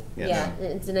approval. Yeah,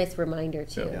 it's a nice reminder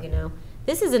too, Yeah.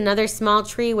 This is another small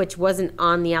tree which wasn't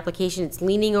on the application. It's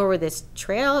leaning over this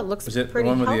trail. It looks Is it the pretty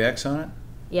one with the healthy. X on it?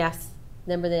 Yes.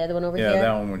 Remember the other one over Yeah, here?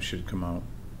 that one should come out.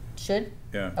 Should?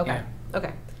 Yeah. Okay,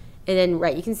 okay. And then,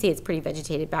 right, you can see it's pretty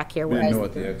vegetated back here, We didn't whereas know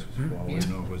what the X was for. We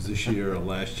didn't know if it was this year or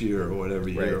last year or whatever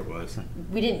year it was.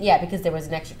 we didn't, yeah, because there was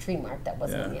an extra tree mark that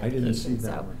wasn't on the Yeah. I didn't see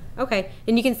application, that so. one. Okay,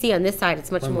 and you can see on this side,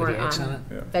 it's much One with more the X on it?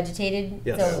 Yeah. vegetated.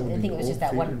 Yes. So Oh, I think it was just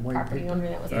that the one old faded property white owner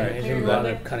that was All right, clearing so a that- little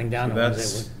They're bit. cutting down So the ones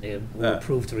that's- that were that-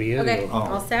 approved 3 years Okay, ago.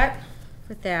 all set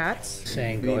with that.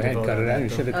 Saying, We go need to ahead, vote cut on it out. that, You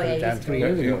should have though. cut Oh, yeah, it you down should 3 vote.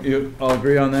 years ago. You all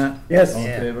agree on that? Yes. All in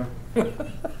Yeah. favor?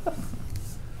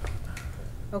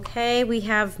 Okay, we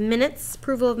have minutes,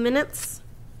 approval of minutes.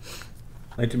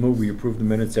 I'd like to move we approve the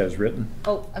minutes as written.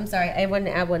 Oh, I'm sorry, I wanted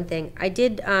to add one thing. I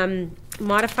did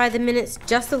modify the minutes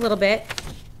just a little bit.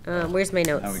 Where's my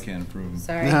notes? Now we can't approve them.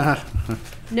 Sorry.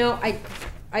 No, I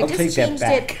I'll just take that changed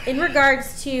back. it in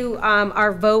regards to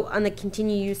our vote on the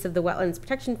continued use of the wetlands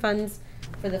protection funds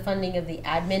for the funding of the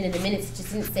admin, and the minutes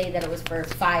just didn't say that it was for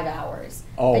 5 hours.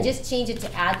 Oh. I just changed it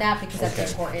to add that because that's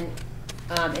Okay. important,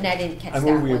 and I didn't catch I that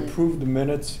move we one. approve the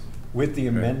minutes with the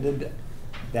amended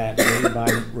that made by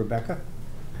Rebecca.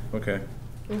 Okay.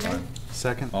 Okay. All right.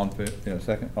 Second? All in favor? Yeah,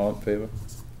 second. All in favor?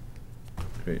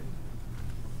 Great.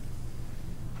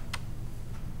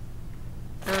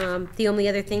 The only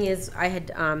other thing is, I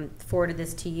had forwarded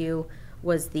this to you,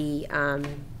 was the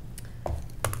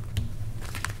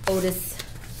Otis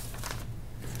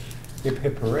Hip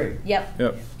hip hooray. Yep.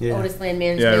 Yep. Yeah. Otis Land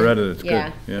Management. Yeah, I read it. It's good.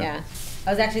 Yeah, Yeah. yeah. I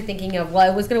was actually thinking of,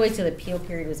 well, I was gonna wait till the appeal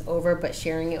period was over, but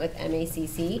sharing it with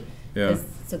MACC. Yeah. 'cause-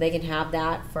 So they can have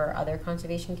that for other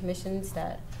conservation commissions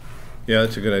that, Yeah,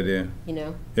 that's a good idea. you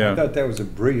know, I Yeah. thought that was a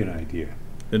brilliant idea.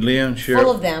 Did Leon share?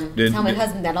 full of them. Did, Tell my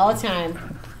husband that all the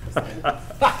time.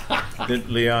 did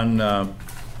Leon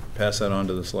pass that on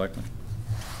to the selectmen?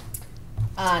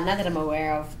 Not that I'm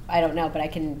aware of. I don't know, but I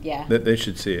can, yeah. They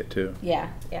should see it too. Yeah,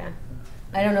 yeah.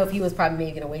 I don't know if he was probably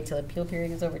maybe gonna wait till the appeal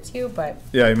period is over too, but.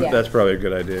 Yeah, that's probably a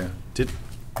good idea.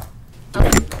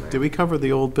 Did we cover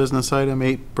the old business item,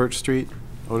 8 Birch Street,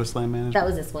 Otis Land Management? That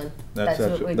was this one. That's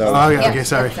what actually- we that just- was- Oh, yeah, yeah, okay,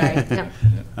 sorry. yeah.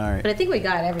 All right. But I think we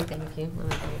got everything if you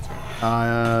want to bring it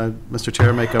to. Mr.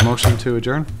 Chair, make a motion to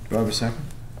adjourn? Do I have a second?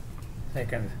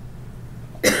 Second.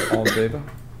 All in favor?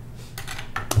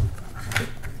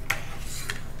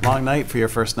 Long night for your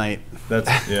first night. That's,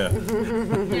 yeah.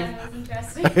 Yeah, that was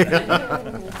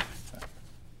interesting.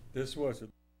 This was.